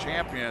regional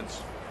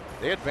champions.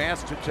 They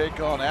advanced to take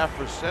on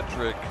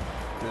Afrocentric,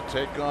 to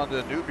take on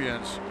the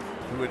Nubians,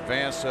 who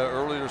advanced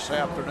earlier this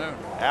afternoon.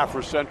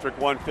 Afrocentric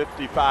won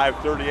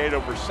 55-38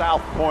 over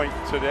South Point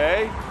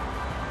today.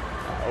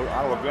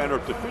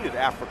 Ottawa-Glandorf defeated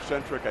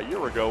Afrocentric a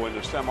year ago in the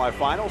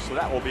semifinals, so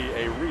that will be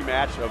a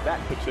rematch of that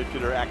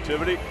particular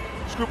activity.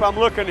 Scoop, I'm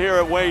looking here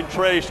at Wayne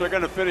Trace. They're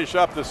going to finish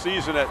up the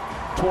season at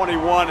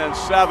 21-7.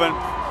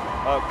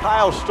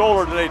 Kyle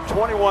Stoller today,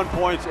 21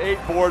 points, 8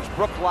 boards.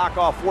 Brooke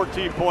Lockoff,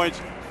 14 points.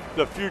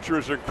 The future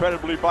is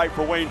incredibly bright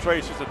for Wayne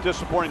Trace. It's a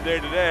disappointing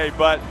day today,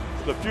 but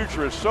the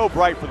future is so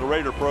bright for the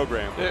Raider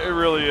program. It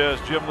really is.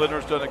 Jim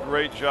Lindner's done a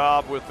great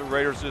job with the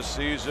Raiders this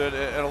season,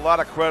 and a lot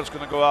of credit's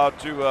going to go out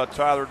to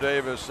Tyler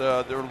Davis,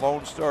 their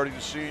lone starting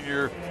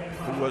senior,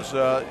 who was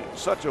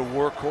such a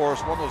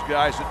workhorse, one of those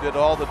guys that did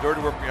all the dirty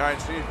work behind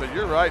the scenes. But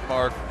you're right,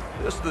 Mark.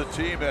 This is the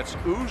team that's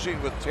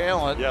oozing with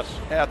talent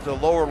at the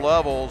lower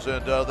levels,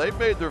 and they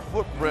made their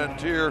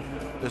footprint here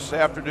this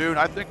afternoon.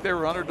 I think they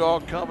were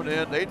underdog coming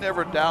in. They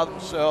never doubted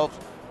themselves.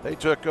 They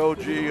took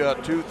OG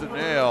tooth and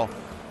nail,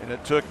 and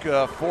it took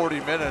 40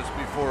 minutes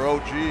before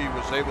OG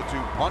was able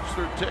to punch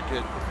their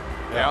ticket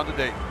down to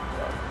Dayton.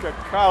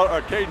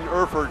 Caden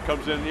Erford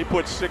comes in. He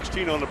put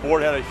 16 on the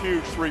board, had a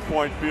huge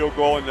three-point field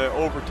goal in the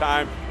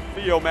overtime.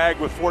 Theo Mag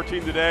with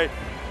 14 today.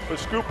 But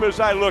Scoop, as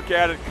I look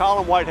at it,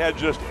 Colin White had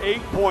just 8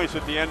 points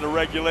at the end of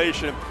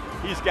regulation.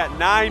 He's got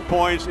 9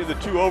 points in the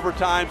 2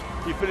 overtimes.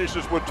 He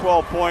finishes with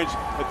 12 points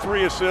and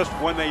 3 assists.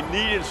 When they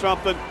needed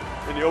something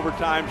in the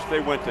overtimes, they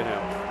went to him.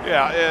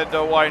 Yeah,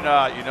 and why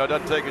not? You know, it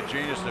doesn't take a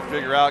genius to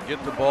figure out,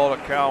 get the ball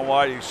to Colin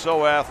White. He's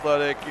so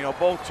athletic. You know,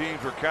 both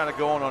teams were kind of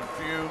going on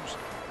fumes.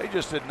 They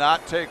just did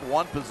not take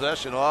one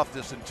possession off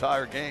this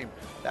entire game.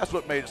 That's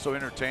what made it so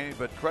entertaining,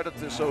 but credit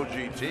this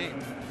OG team.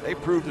 They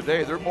proved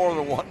today they're more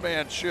than a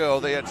one-man show.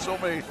 They had so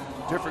many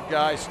different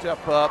guys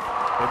step up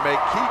and make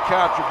key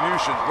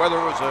contributions, whether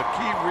it was a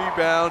key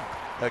rebound,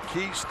 a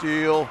key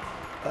steal,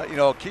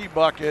 a key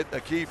bucket,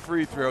 a key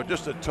free throw,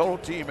 just a total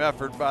team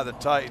effort by the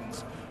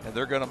Titans, and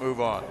they're going to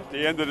move on. At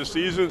the end of the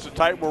season, the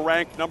Titans were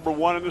ranked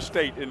 #1 in the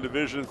state in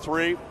Division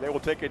III. They will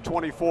take a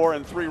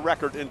 24-3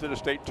 record into the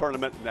state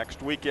tournament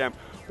next weekend.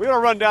 We're going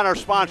to run down our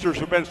sponsors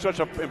who've been such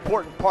an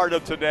important part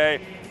of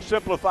today.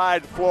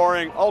 Simplified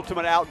Flooring,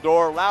 Ultimate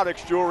Outdoor,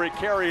 Loudix Jewelry,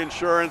 Carey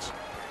Insurance,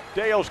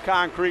 Dale's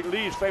Concrete,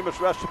 Lee's Famous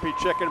Recipe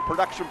Chicken,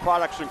 Production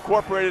Products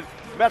Incorporated,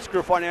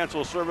 Metzger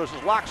Financial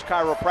Services, Locks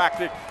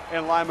Chiropractic,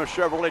 and Lima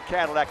Chevrolet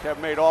Cadillac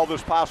have made all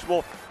this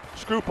possible.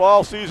 Scoop,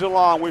 all season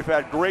long, we've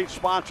had great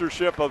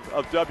sponsorship of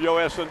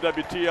WOSN,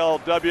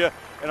 WTLW,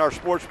 and our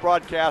sports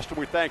broadcast, and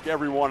we thank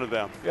every one of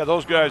them. Yeah,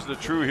 those guys are the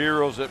true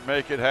heroes that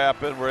make it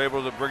happen. We're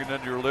able to bring it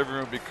into your living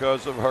room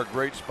because of our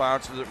great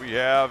sponsors that we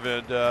have,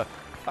 and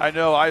I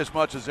know I, as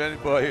much as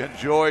anybody,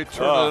 enjoy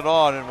turning it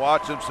on and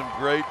watching some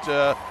great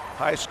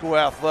high school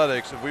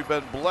athletics, and we've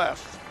been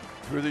blessed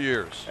through the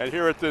years. And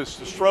here at this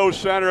Stroh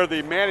Center,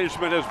 the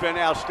management has been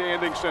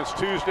outstanding since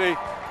Tuesday.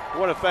 I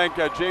want to thank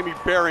Jamie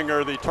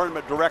Beringer, the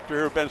tournament director,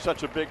 who has been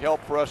such a big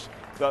help for us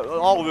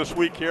all of this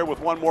week here with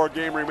one more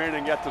game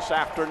remaining yet this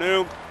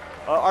afternoon.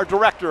 Our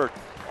director,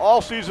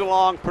 all season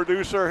long,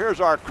 producer,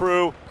 here's our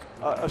crew.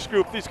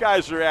 Scoop, these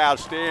guys are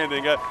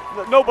outstanding.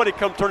 Nobody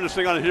come turn this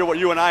thing on and hear what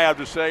you and I have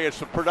to say. It's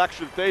the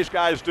production that these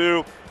guys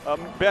do.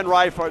 Ben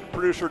Reif, our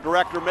producer,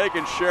 director,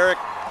 Megan Sherrick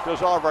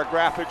does all of our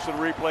graphics and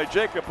replay.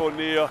 Jacob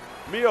O'Neill,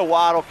 Mia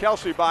Waddle,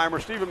 Kelsey Beimer,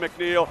 Stephen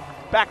McNeil,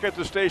 back at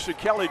the station,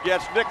 Kelly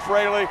Getz, Nick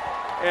Fraley,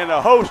 and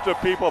a host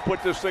of people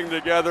put this thing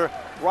together.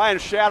 Ryan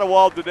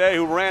Shadowald today,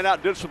 who ran out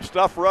and did some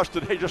stuff for us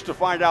today just to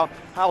find out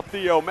how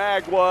Theo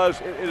Mag was.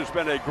 It has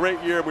been a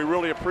great year. We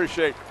really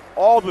appreciate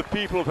all the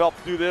people who have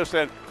helped do this,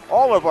 and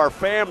all of our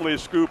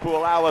families, Scoop, who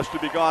allow us to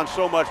be gone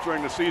so much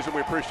during the season.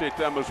 We appreciate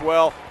them as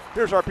well.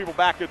 Here's our people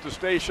back at the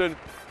station.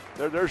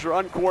 There's your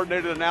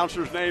uncoordinated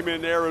announcer's name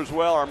in there as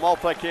well, our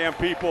multicam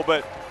people.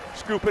 But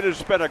Scoop, it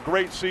has been a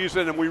great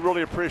season, and we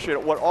really appreciate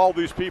what all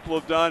these people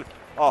have done.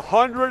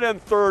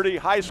 130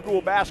 high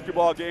school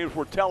basketball games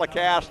were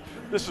telecast.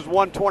 This is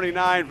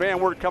 129. Van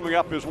Wert coming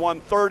up is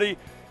 130.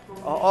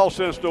 All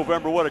since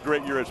November. What a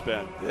great year it's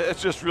been.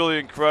 It's just really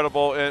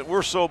incredible, and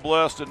we're so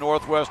blessed in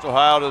Northwest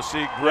Ohio to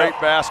see great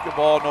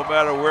basketball no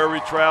matter where we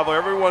travel.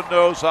 Everyone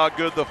knows how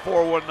good the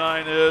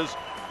 419 is.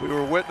 We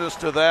were witness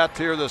to that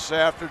here this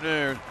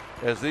afternoon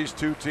as these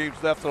two teams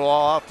left it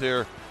all out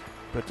there.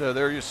 But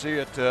there you see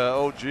it.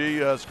 OG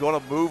is going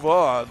to move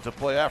on to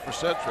play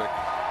Afrocentric.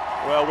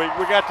 Well,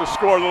 we got the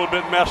score a little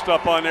bit messed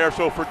up on there,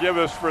 so forgive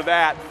us for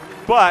that.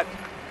 But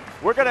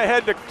we're going to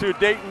head to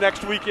Dayton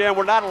next weekend.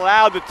 We're not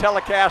allowed to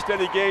telecast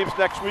any games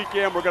next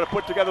weekend. We're going to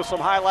put together some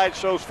highlight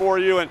shows for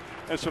you and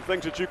some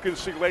things that you can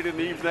see late in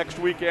the evening next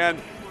weekend.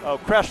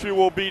 Crestview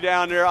will be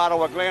down there.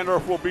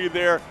 Ottawa-Glandorf will be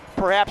there.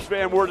 Perhaps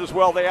Van Wert as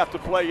well. They have to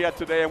play yet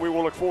today, and we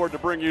will look forward to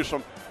bring you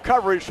some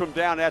coverage from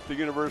down at the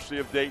University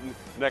of Dayton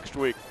next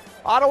week.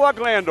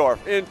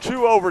 Ottawa-Glandorf in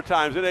 2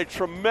 overtimes in a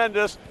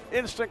tremendous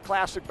instant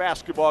classic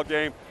basketball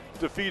game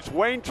defeats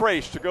Wayne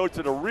Trace to go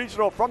to the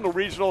regional, from the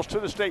regionals to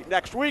the state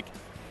next week.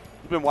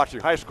 You've been watching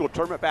high school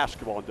tournament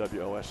basketball on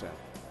WOSN.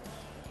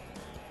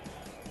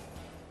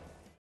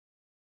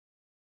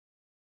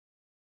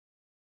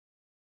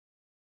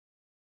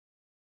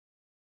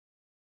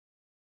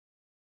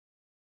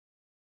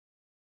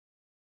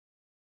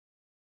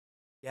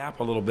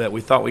 Gap a little bit.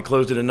 We thought we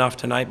closed it enough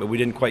tonight, but we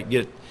didn't quite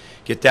get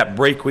that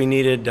break we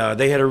needed.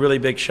 They had a really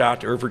big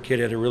shot. The Erfurt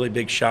kid had a really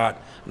big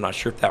shot. I'm not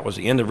sure if that was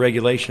the end of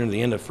regulation or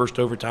the end of first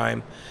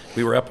overtime.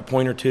 We were up a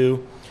point or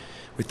two.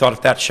 We thought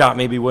if that shot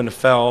maybe wouldn't have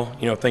fell,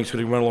 things would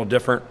have went a little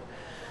different.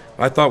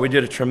 I thought we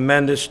did a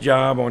tremendous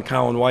job on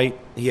Colin White.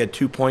 He had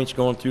 2 points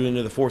going through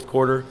into the fourth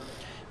quarter,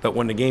 but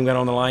when the game got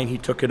on the line, he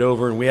took it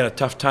over, and we had a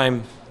tough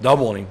time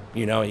doubling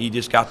him. He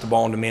just got the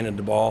ball and demanded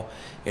the ball,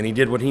 and he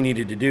did what he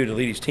needed to do to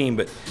lead his team.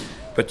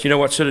 But you know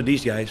what? So did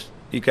these guys.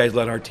 These guys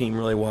led our team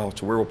really well,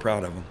 so we're real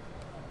proud of them.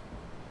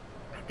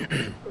 Coach,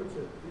 their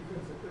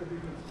defensive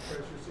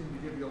pressure seemed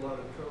to give you a lot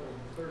of trouble in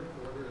the third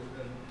quarter, and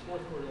then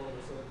fourth quarter all of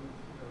a sudden,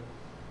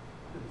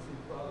 didn't seem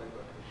to bother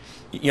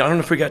you. I don't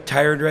know if we got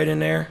tired right in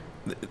there.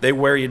 They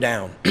wear you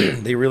down.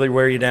 They really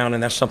wear you down,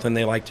 and that's something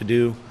they like to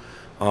do.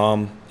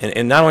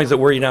 And not only does it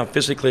wear you down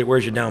physically, it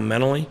wears you down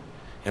mentally.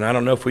 And I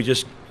don't know if we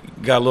just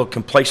got a little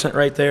complacent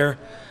right there.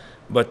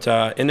 But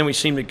and then we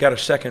seemed to got a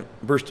second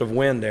burst of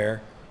wind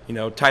there.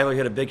 Tyler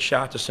hit a big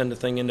shot to send the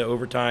thing into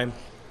overtime.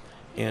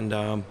 And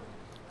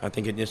I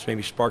think it just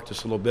maybe sparked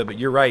us a little bit. But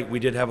you're right, we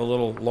did have a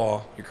little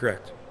lull. You're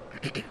correct.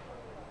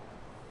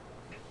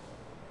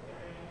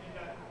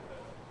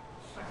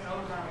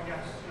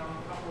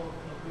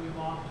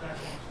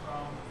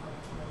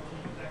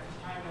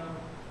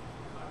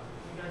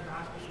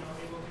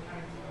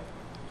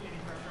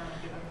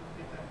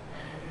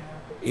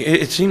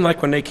 It seemed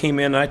like when they came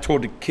in, and I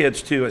told the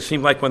kids too, it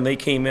seemed like when they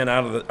came in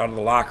out of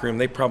the locker room,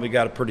 they probably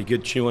got a pretty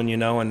good chewing,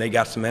 and they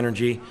got some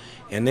energy,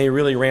 and they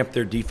really ramped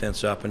their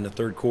defense up in the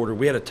third quarter.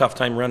 We had a tough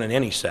time running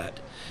any set.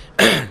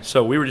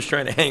 So we were just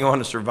trying to hang on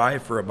to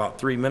survive for about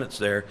 3 minutes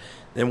there.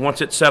 Then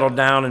once it settled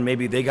down and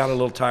maybe they got a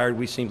little tired,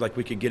 we seemed like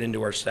we could get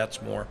into our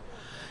sets more.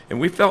 And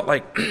we felt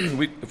like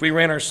if we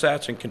ran our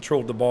sets and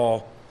controlled the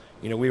ball,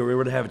 we were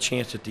able to have a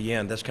chance at the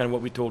end. That's kind of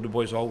what we told the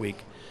boys all week.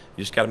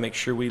 You just got to make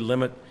sure we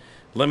limit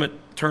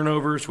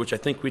turnovers, which I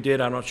think we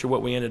did. I'm not sure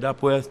what we ended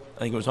up with. I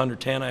think it was under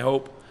 10, I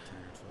hope.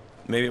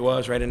 Maybe it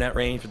was right in that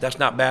range, but that's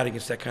not bad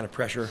against that kind of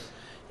pressure.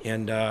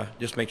 And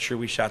just make sure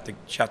we shot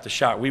the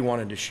shot we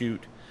wanted to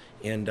shoot.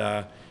 And,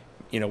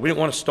 we didn't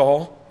want to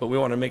stall, but we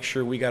want to make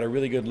sure we got a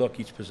really good look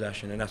each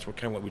possession, and that's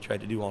what we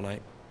tried to do all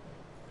night.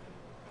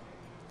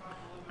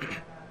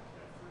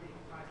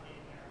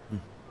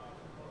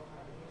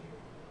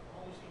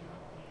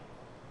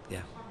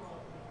 Yeah.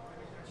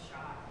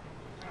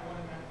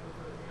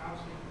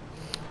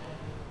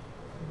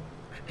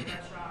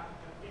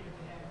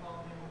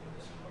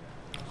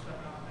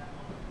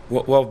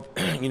 Well,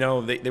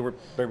 they were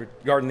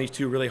guarding these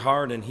two really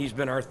hard, and he's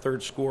been our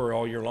third scorer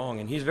all year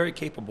long, and he's very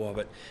capable of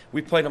it.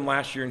 We played him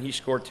last year, and he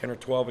scored 10 or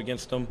 12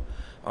 against them.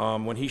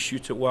 When he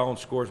shoots it well and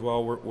scores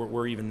well,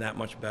 we're even that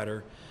much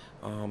better.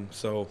 And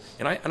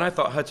I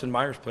thought Hudson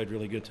Myers played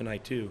really good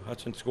tonight too.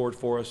 Hudson scored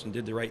for us and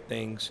did the right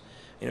things.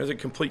 It was a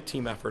complete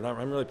team effort.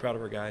 I'm really proud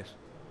of our guys.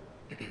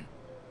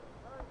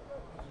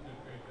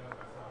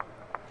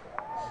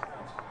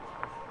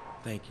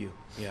 Thank you.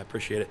 Yeah, I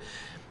appreciate it.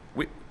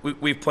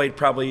 We've played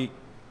probably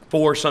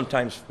 4,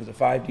 sometimes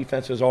 5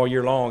 defenses all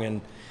year long,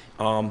 and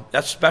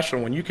that's special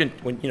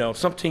when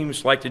some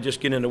teams like to just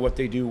get into what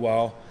they do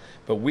well,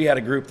 but we had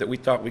a group that we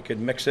thought we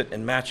could mix it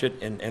and match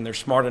it, and they're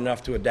smart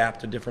enough to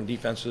adapt to different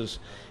defenses,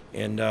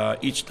 and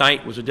each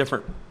night was a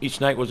different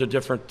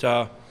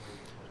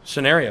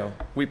scenario.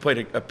 We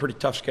played a pretty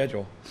tough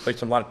schedule.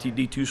 Played a lot of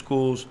D2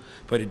 schools,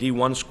 played a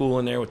D1 school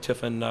in there with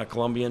Tiffin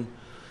Columbian,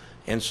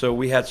 and so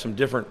we had some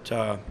different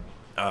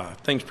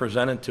things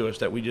presented to us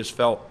that we just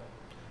felt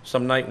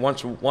some night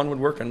one would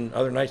work and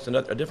other nights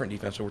a different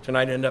defense. So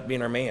tonight ended up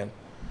being our man.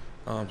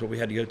 That's what we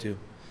had to go to.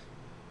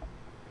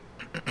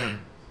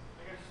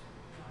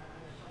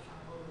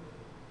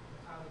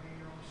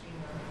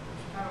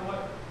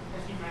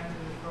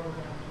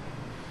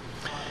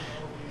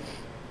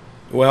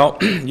 Well,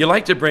 you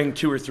like to bring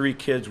 2 or 3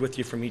 kids with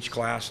you from each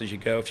class as you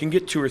go. If you can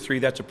get 2 or 3,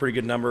 that's a pretty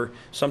good number.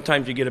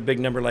 Sometimes you get a big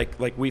number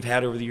like we've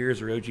had over the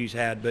years or OG's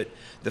had, but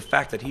the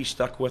fact that he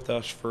stuck with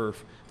us for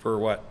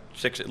what,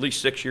 at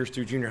least 6 years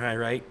through junior high,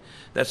 right?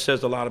 That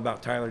says a lot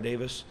about Tyler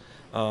Davis.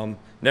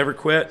 Never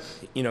quit.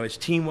 You know, his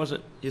team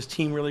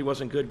really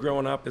wasn't good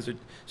growing up as a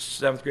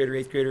 7th grader,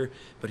 8th grader,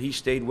 but he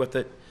stayed with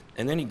it,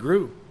 and then he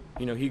grew.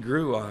 You know, he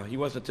grew. He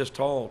wasn't this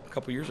tall a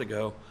couple years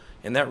ago.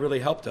 And that really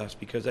helped us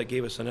because that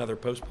gave us another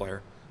post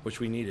player, which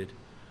we needed.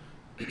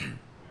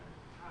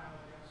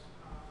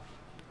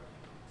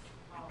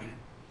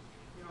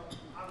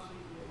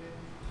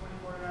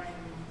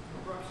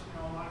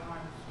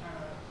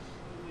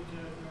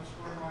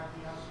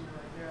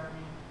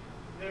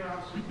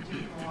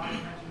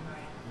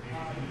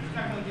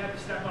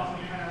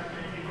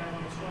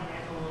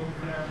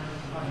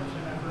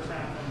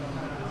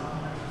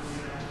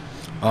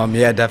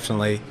 Yeah,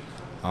 definitely.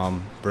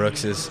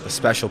 Brooks is a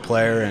special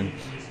player, and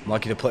I'm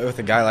lucky to play with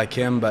a guy like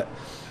him, but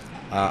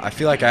I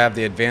feel like I have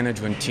the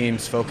advantage when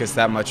teams focus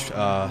that much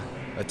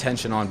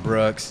attention on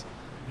Brooks.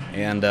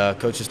 And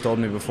coaches told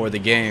me before the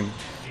game,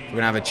 if we're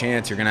gonna have a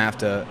chance, you're gonna have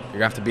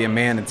to be a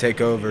man and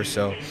take over.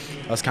 So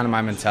that was kind of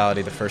my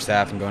mentality the first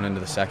half and going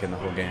into the second, the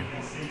whole game.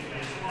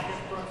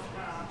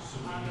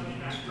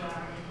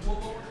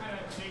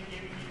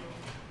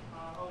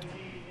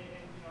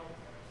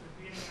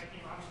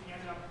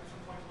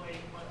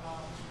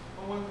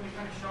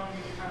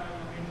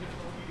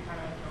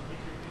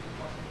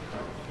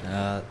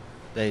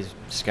 They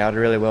scouted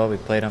really well. We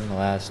played them the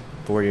last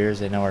 4 years.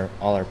 They know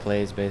all our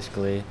plays,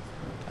 basically.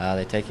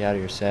 They take you out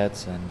of your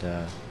sets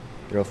and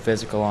real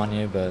physical on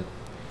you, but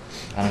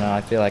I don't know.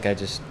 I feel like I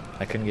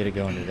couldn't get it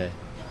going today.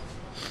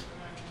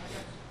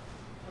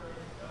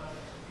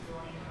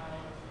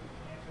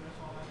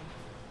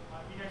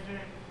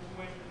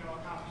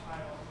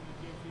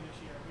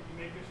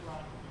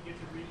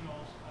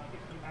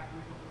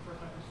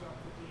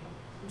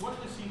 What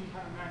does the season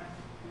kind of meant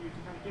for you to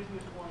kind of get to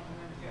this point and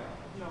then,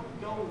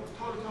 go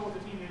toe-to-toe with the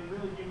team and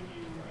really give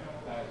you, in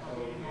the last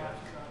couple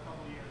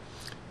of years?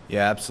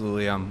 Yeah,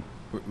 absolutely.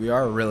 We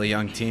are a really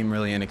young team,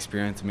 really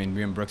inexperienced. I mean,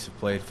 me and Brooks have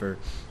played for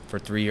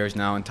 3 years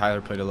now, and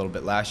Tyler played a little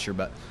bit last year.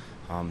 But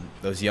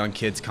those young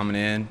kids coming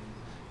in,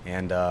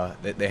 and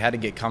they had to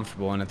get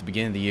comfortable. And at the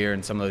beginning of the year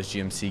in some of those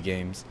GMC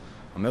games,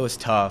 it was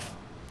tough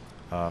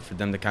for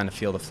them to kind of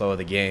feel the flow of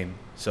the game.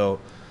 So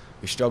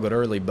we struggled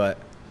early, but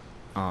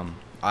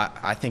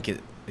I think it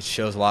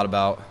shows a lot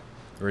about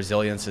the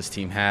resilience this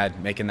team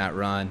had, making that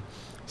run,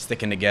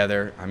 sticking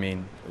together. I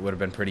mean, it would have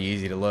been pretty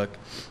easy to look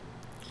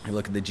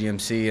at the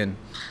GMC and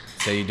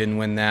say you didn't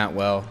win that,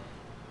 well,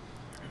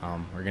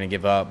 we're going to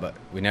give up. But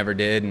we never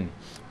did and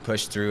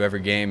pushed through every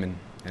game,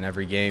 and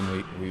every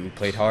game we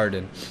played hard,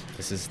 and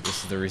this is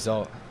the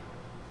result.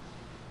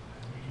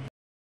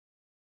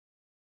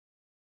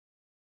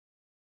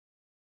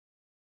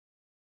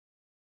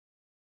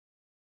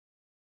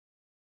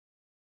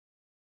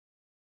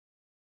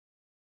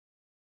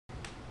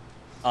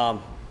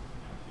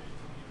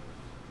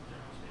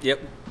 Yep.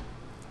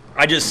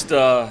 I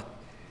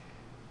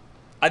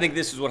think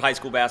this is what high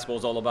school basketball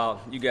is all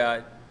about. You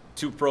got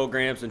 2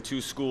 programs and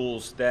 2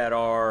 schools that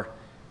are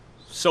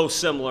so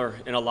similar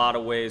in a lot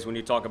of ways when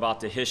you talk about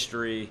the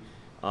history.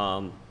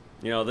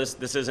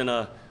 This isn't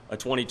a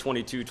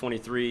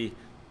 2022-23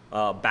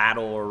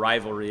 battle or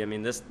rivalry. I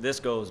mean, this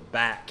goes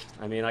back.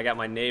 I mean, I got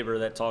my neighbor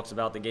that talks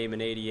about the game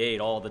in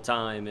 '88 all the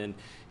time, and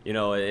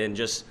and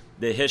just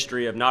the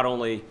history of not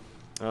only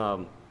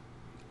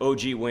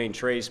OG Wayne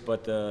Trace,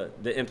 but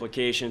the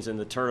implications and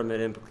the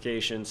tournament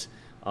implications.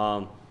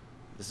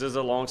 This is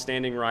a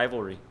long-standing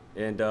rivalry,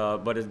 and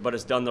but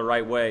it's done the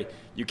right way.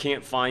 You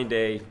can't find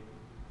a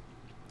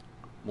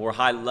more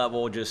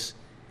high-level, just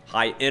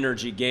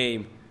high-energy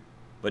game,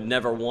 but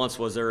never once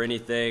was there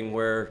anything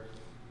where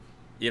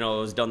it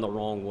was done the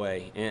wrong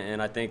way.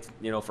 And I think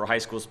for high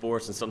school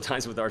sports and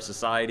sometimes with our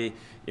society,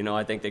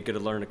 I think they could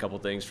have learned a couple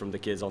things from the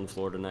kids on the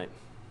floor tonight.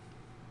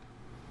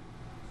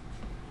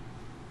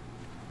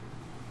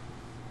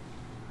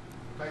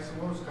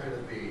 Tyson, what was kind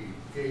of the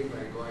game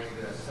plan going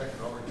into that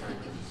second overtime?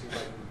 Because it seemed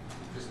like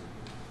you just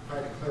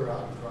tried to clear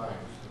out and drive.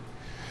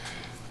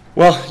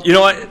 Well,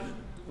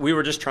 we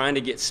were just trying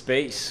to get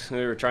space.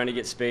 We were trying to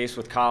get space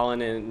with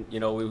Colin, and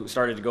we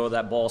started to go with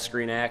that ball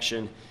screen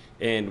action,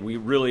 and we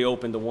really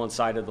opened to one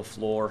side of the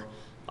floor.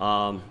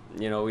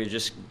 We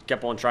just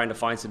kept on trying to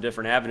find some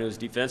different avenues.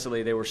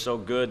 Defensively, they were so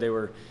good. They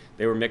were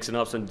mixing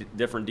up some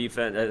different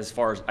defense, as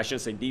far as, I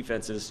shouldn't say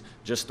defenses,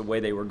 just the way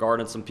they were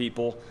guarding some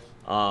people.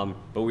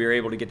 But we were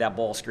able to get that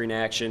ball screen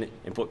action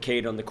and put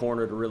Cade on the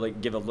corner to really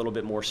give a little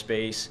bit more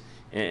space.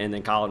 And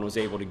then Colin was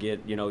able to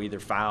get, either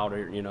fouled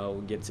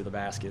or, get to the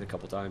basket a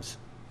couple times.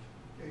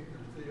 Okay,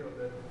 Theo,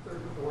 that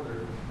third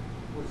quarter,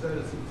 was that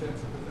as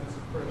intense a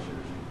defensive pressure as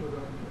you put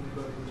on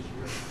anybody this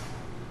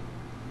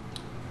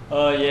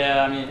year?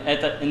 Yeah, I mean,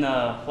 in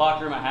the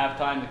locker room at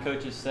halftime, the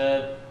coaches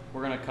said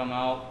we're going to come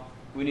out.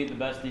 We need the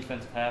best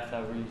defensive half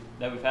that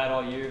we've had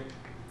all year,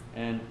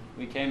 and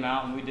we came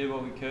out and we did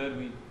what we could.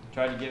 We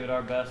tried to give it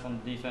our best on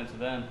the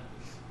defensive end.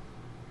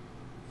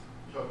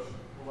 Coach,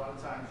 a lot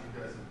of times you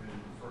guys have been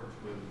referred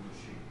to as a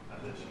machine.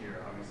 Not this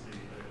year, obviously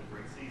a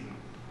great season,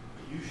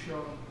 but you've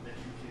shown that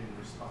you can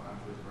respond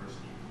to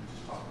adversity. You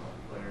just talk about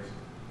the players.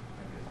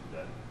 I guess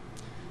that.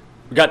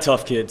 We got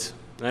tough kids.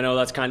 I know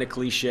that's kind of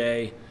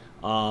cliche,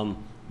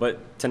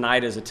 but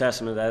tonight is a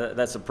testament.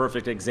 That's a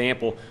perfect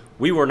example.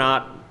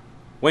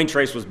 Wayne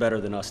Trace was better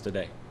than us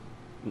today.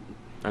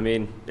 I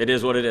mean, it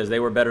is what it is.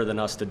 They were better than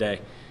us today.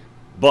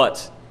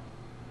 But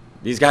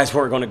these guys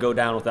weren't going to go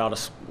down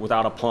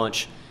without a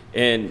punch.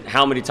 And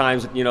how many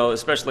times,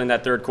 especially in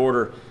that third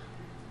quarter,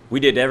 we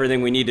did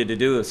everything we needed to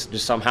do. It's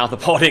just somehow the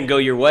ball didn't go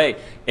your way.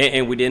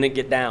 And we didn't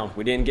get down.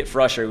 We didn't get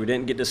frustrated. We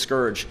didn't get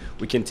discouraged.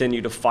 We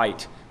continued to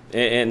fight.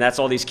 And that's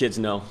all these kids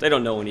know. They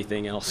don't know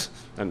anything else.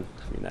 I mean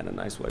that in a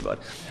nice way, but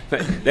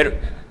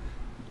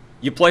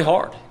you play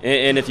hard.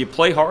 And if you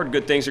play hard,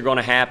 good things are going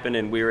to happen.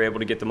 And we were able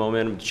to get the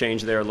momentum to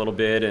change there a little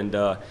bit. And,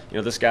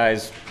 this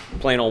guy's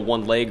playing on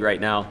one leg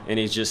right now. And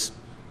he's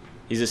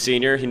a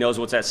senior. He knows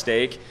what's at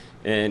stake.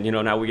 And,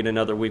 now we get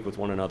another week with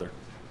one another.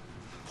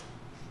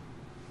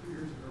 2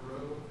 years in a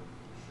row.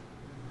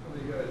 How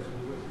many guys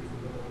were with you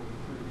for the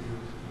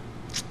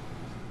 3 years?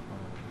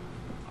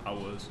 I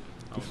was.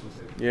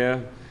 Yeah.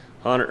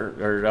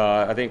 Hunter,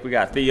 I think we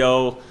got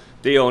Theo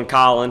and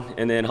Colin,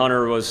 and then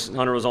Hunter was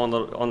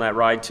on that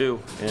ride too.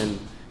 And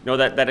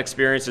that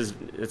experience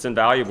it's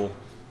invaluable.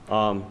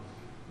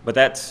 But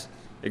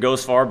it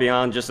goes far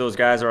beyond just those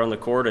guys that are on the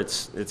court.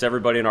 It's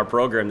everybody in our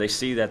program. They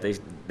see that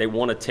they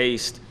want a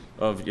taste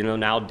of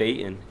now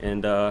Dayton,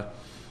 and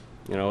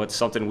it's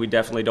something we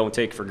definitely don't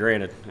take for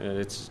granted.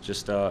 It's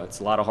just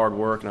it's a lot of hard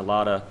work and a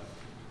lot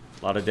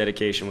of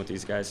dedication with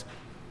these guys.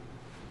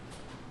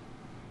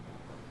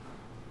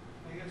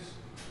 I guess,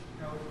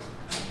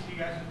 you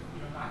guys have,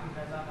 knocking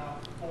guys out now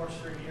 4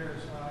 straight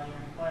years, in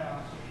the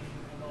playoffs. I mean,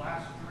 in the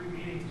last 3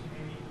 meetings,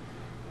 maybe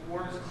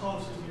weren't as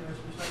close as you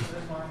respect to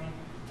this one. I mean,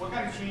 what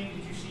kind of change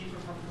did you see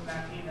from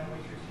that team, that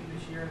Wake Forest team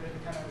this year that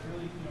kind of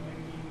really,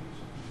 maybe even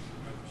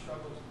some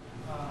struggles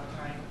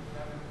tonight,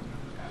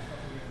 those past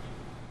couple of years?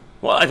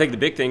 Well, I think the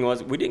big thing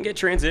was we didn't get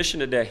transition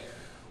today.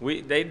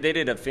 They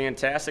did a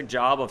fantastic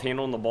job of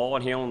handling the ball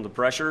and handling the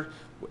pressure.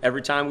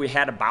 Every time we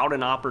had about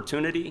an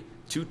opportunity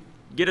to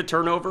get a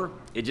turnover,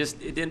 it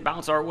didn't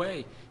bounce our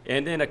way.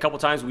 And then a couple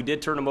times we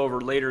did turn them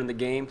over later in the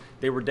game.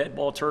 They were dead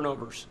ball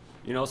turnovers.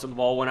 So the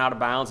ball went out of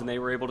bounds and they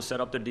were able to set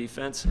up their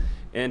defense.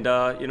 And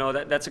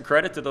that's a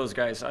credit to those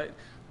guys.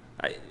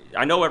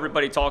 I know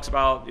everybody talks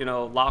about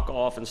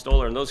Lockoff and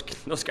Stoller, and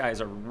those guys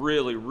are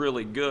really,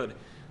 really good.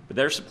 But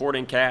their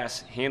supporting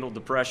cast handled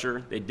the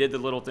pressure. They did the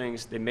little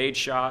things. They made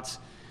shots.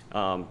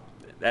 Like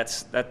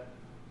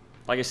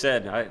I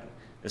said,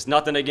 it's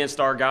nothing against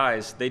our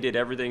guys. They did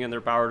everything in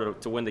their power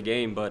to win the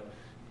game, but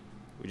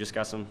we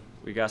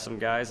got some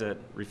guys that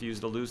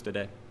refused to lose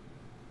today.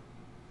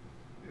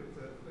 If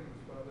that thing's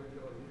bothered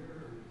you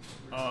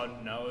all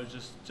year? No, it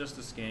was just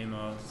this game.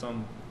 I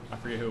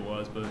forget who it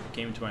was, but it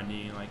came to my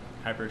knee and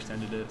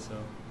hyperextended it. So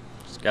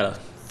just got a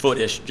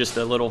foot-ish, just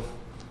a little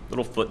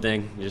foot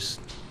thing,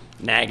 just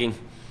nagging.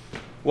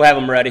 We'll have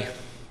them ready. I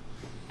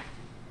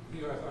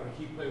thought a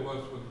key play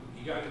was when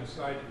you got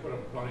inside, you put up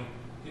a bunny,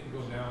 didn't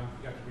go down,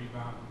 you got to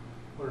rebound,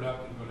 put it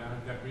up, didn't go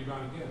down, you got to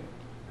rebound again.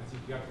 I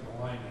think you got to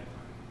the line that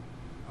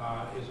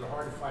time. Is it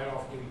hard to fight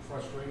off getting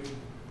frustrated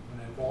when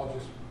that ball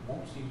just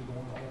won't seem to go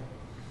in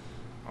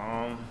the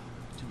hole?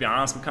 To be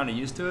honest, I'm kind of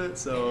used to it,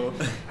 so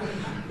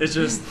it's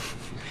just,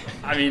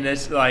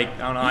 it's I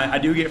don't know, I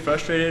do get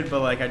frustrated,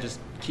 but I just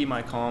keep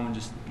my calm and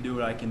just do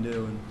what I can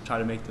do and try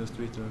to make those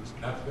 3 throws.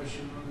 Not the best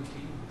shooter on the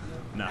team?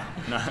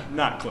 No,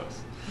 not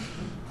close.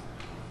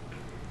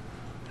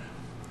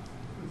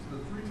 The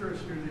 3 throws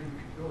shooting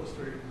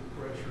illustrated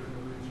the pressure in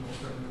the regional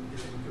tournament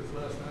game, because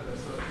last night I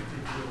saw you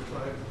teams go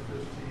 5 for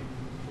 15 in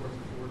the fourth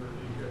quarter, and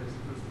you guys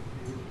just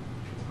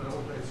my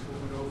old high school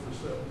went 0 for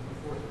 7 in the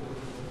fourth quarter.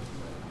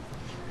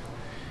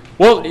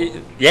 Well,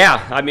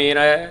 yeah,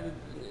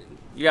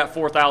 you got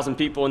 4,000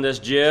 people in this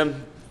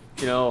gym.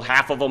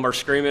 Half of them are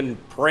screaming,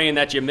 praying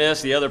that you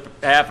miss. The other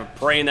half are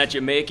praying that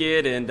you make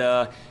it. And,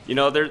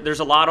 there's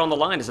a lot on the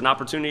line. It's an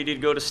opportunity to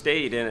go to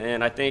state.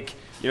 And I think,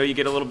 you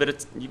get a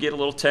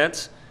little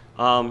tense.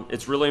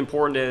 It's really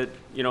important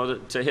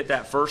to hit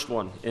that first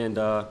one. And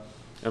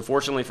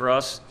unfortunately for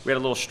us, we had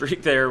a little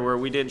streak there where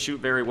we didn't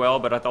shoot very well,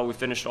 but I thought we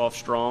finished off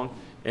strong.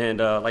 And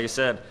like I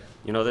said,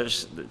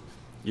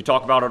 you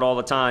talk about it all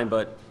the time,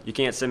 but you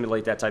can't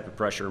simulate that type of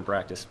pressure in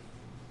practice.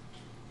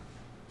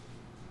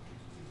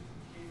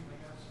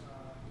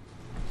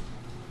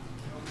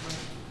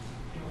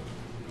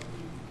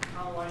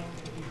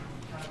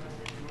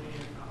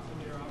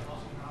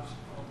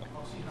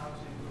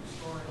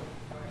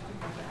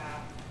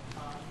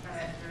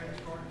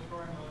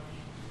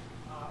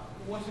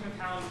 What's the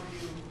mentality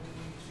for you when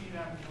you see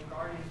them,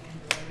 guarding teams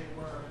the way they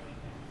were,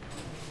 and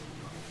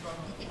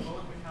struggling? What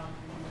was the mentality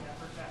for you in that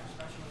first half,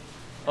 especially?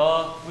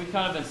 We've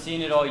kind of been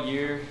seeing it all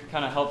year,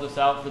 kind of helped us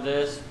out for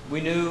this.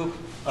 We knew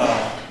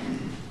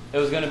it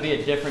was going to be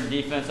a different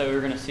defense that we were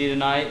going to see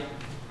tonight.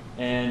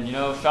 And,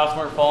 shots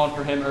weren't falling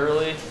for him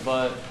early,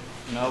 but,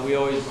 we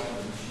always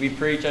we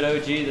preach at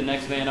OG the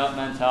next man up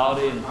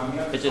mentality, and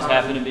it just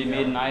happened to be me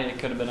tonight. It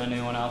could have been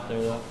anyone out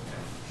there though.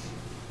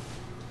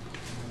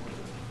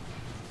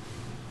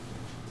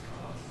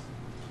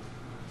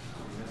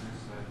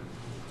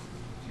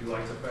 Do you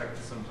like the fact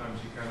that sometimes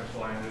you kind of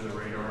fly under the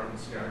radar on the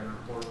scouting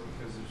report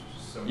because there's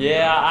just so many?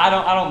 Yeah, I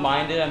don't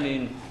mind it. I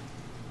mean,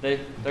 they're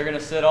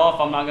gonna sit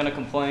off. I'm not gonna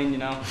complain, you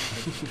know.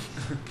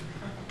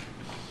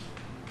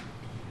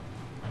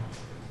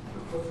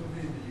 What would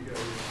mean to you guys,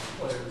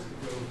 players, to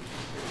go,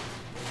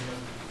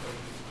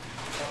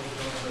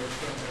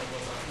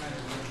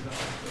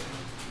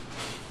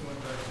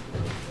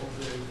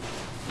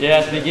 Yeah,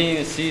 at the beginning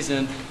of the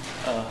season,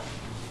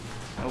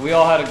 we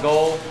all had a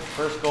goal.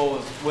 First goal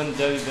was win the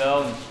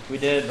WBL, and we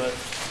did, but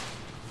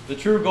the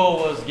true goal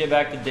was to get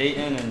back to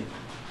Dayton, and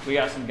we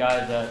got some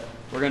guys that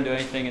we're going to do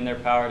anything in their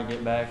power to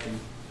get back, and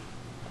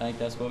I think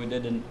that's what we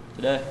did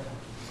today.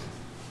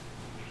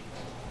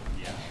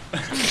 Yeah.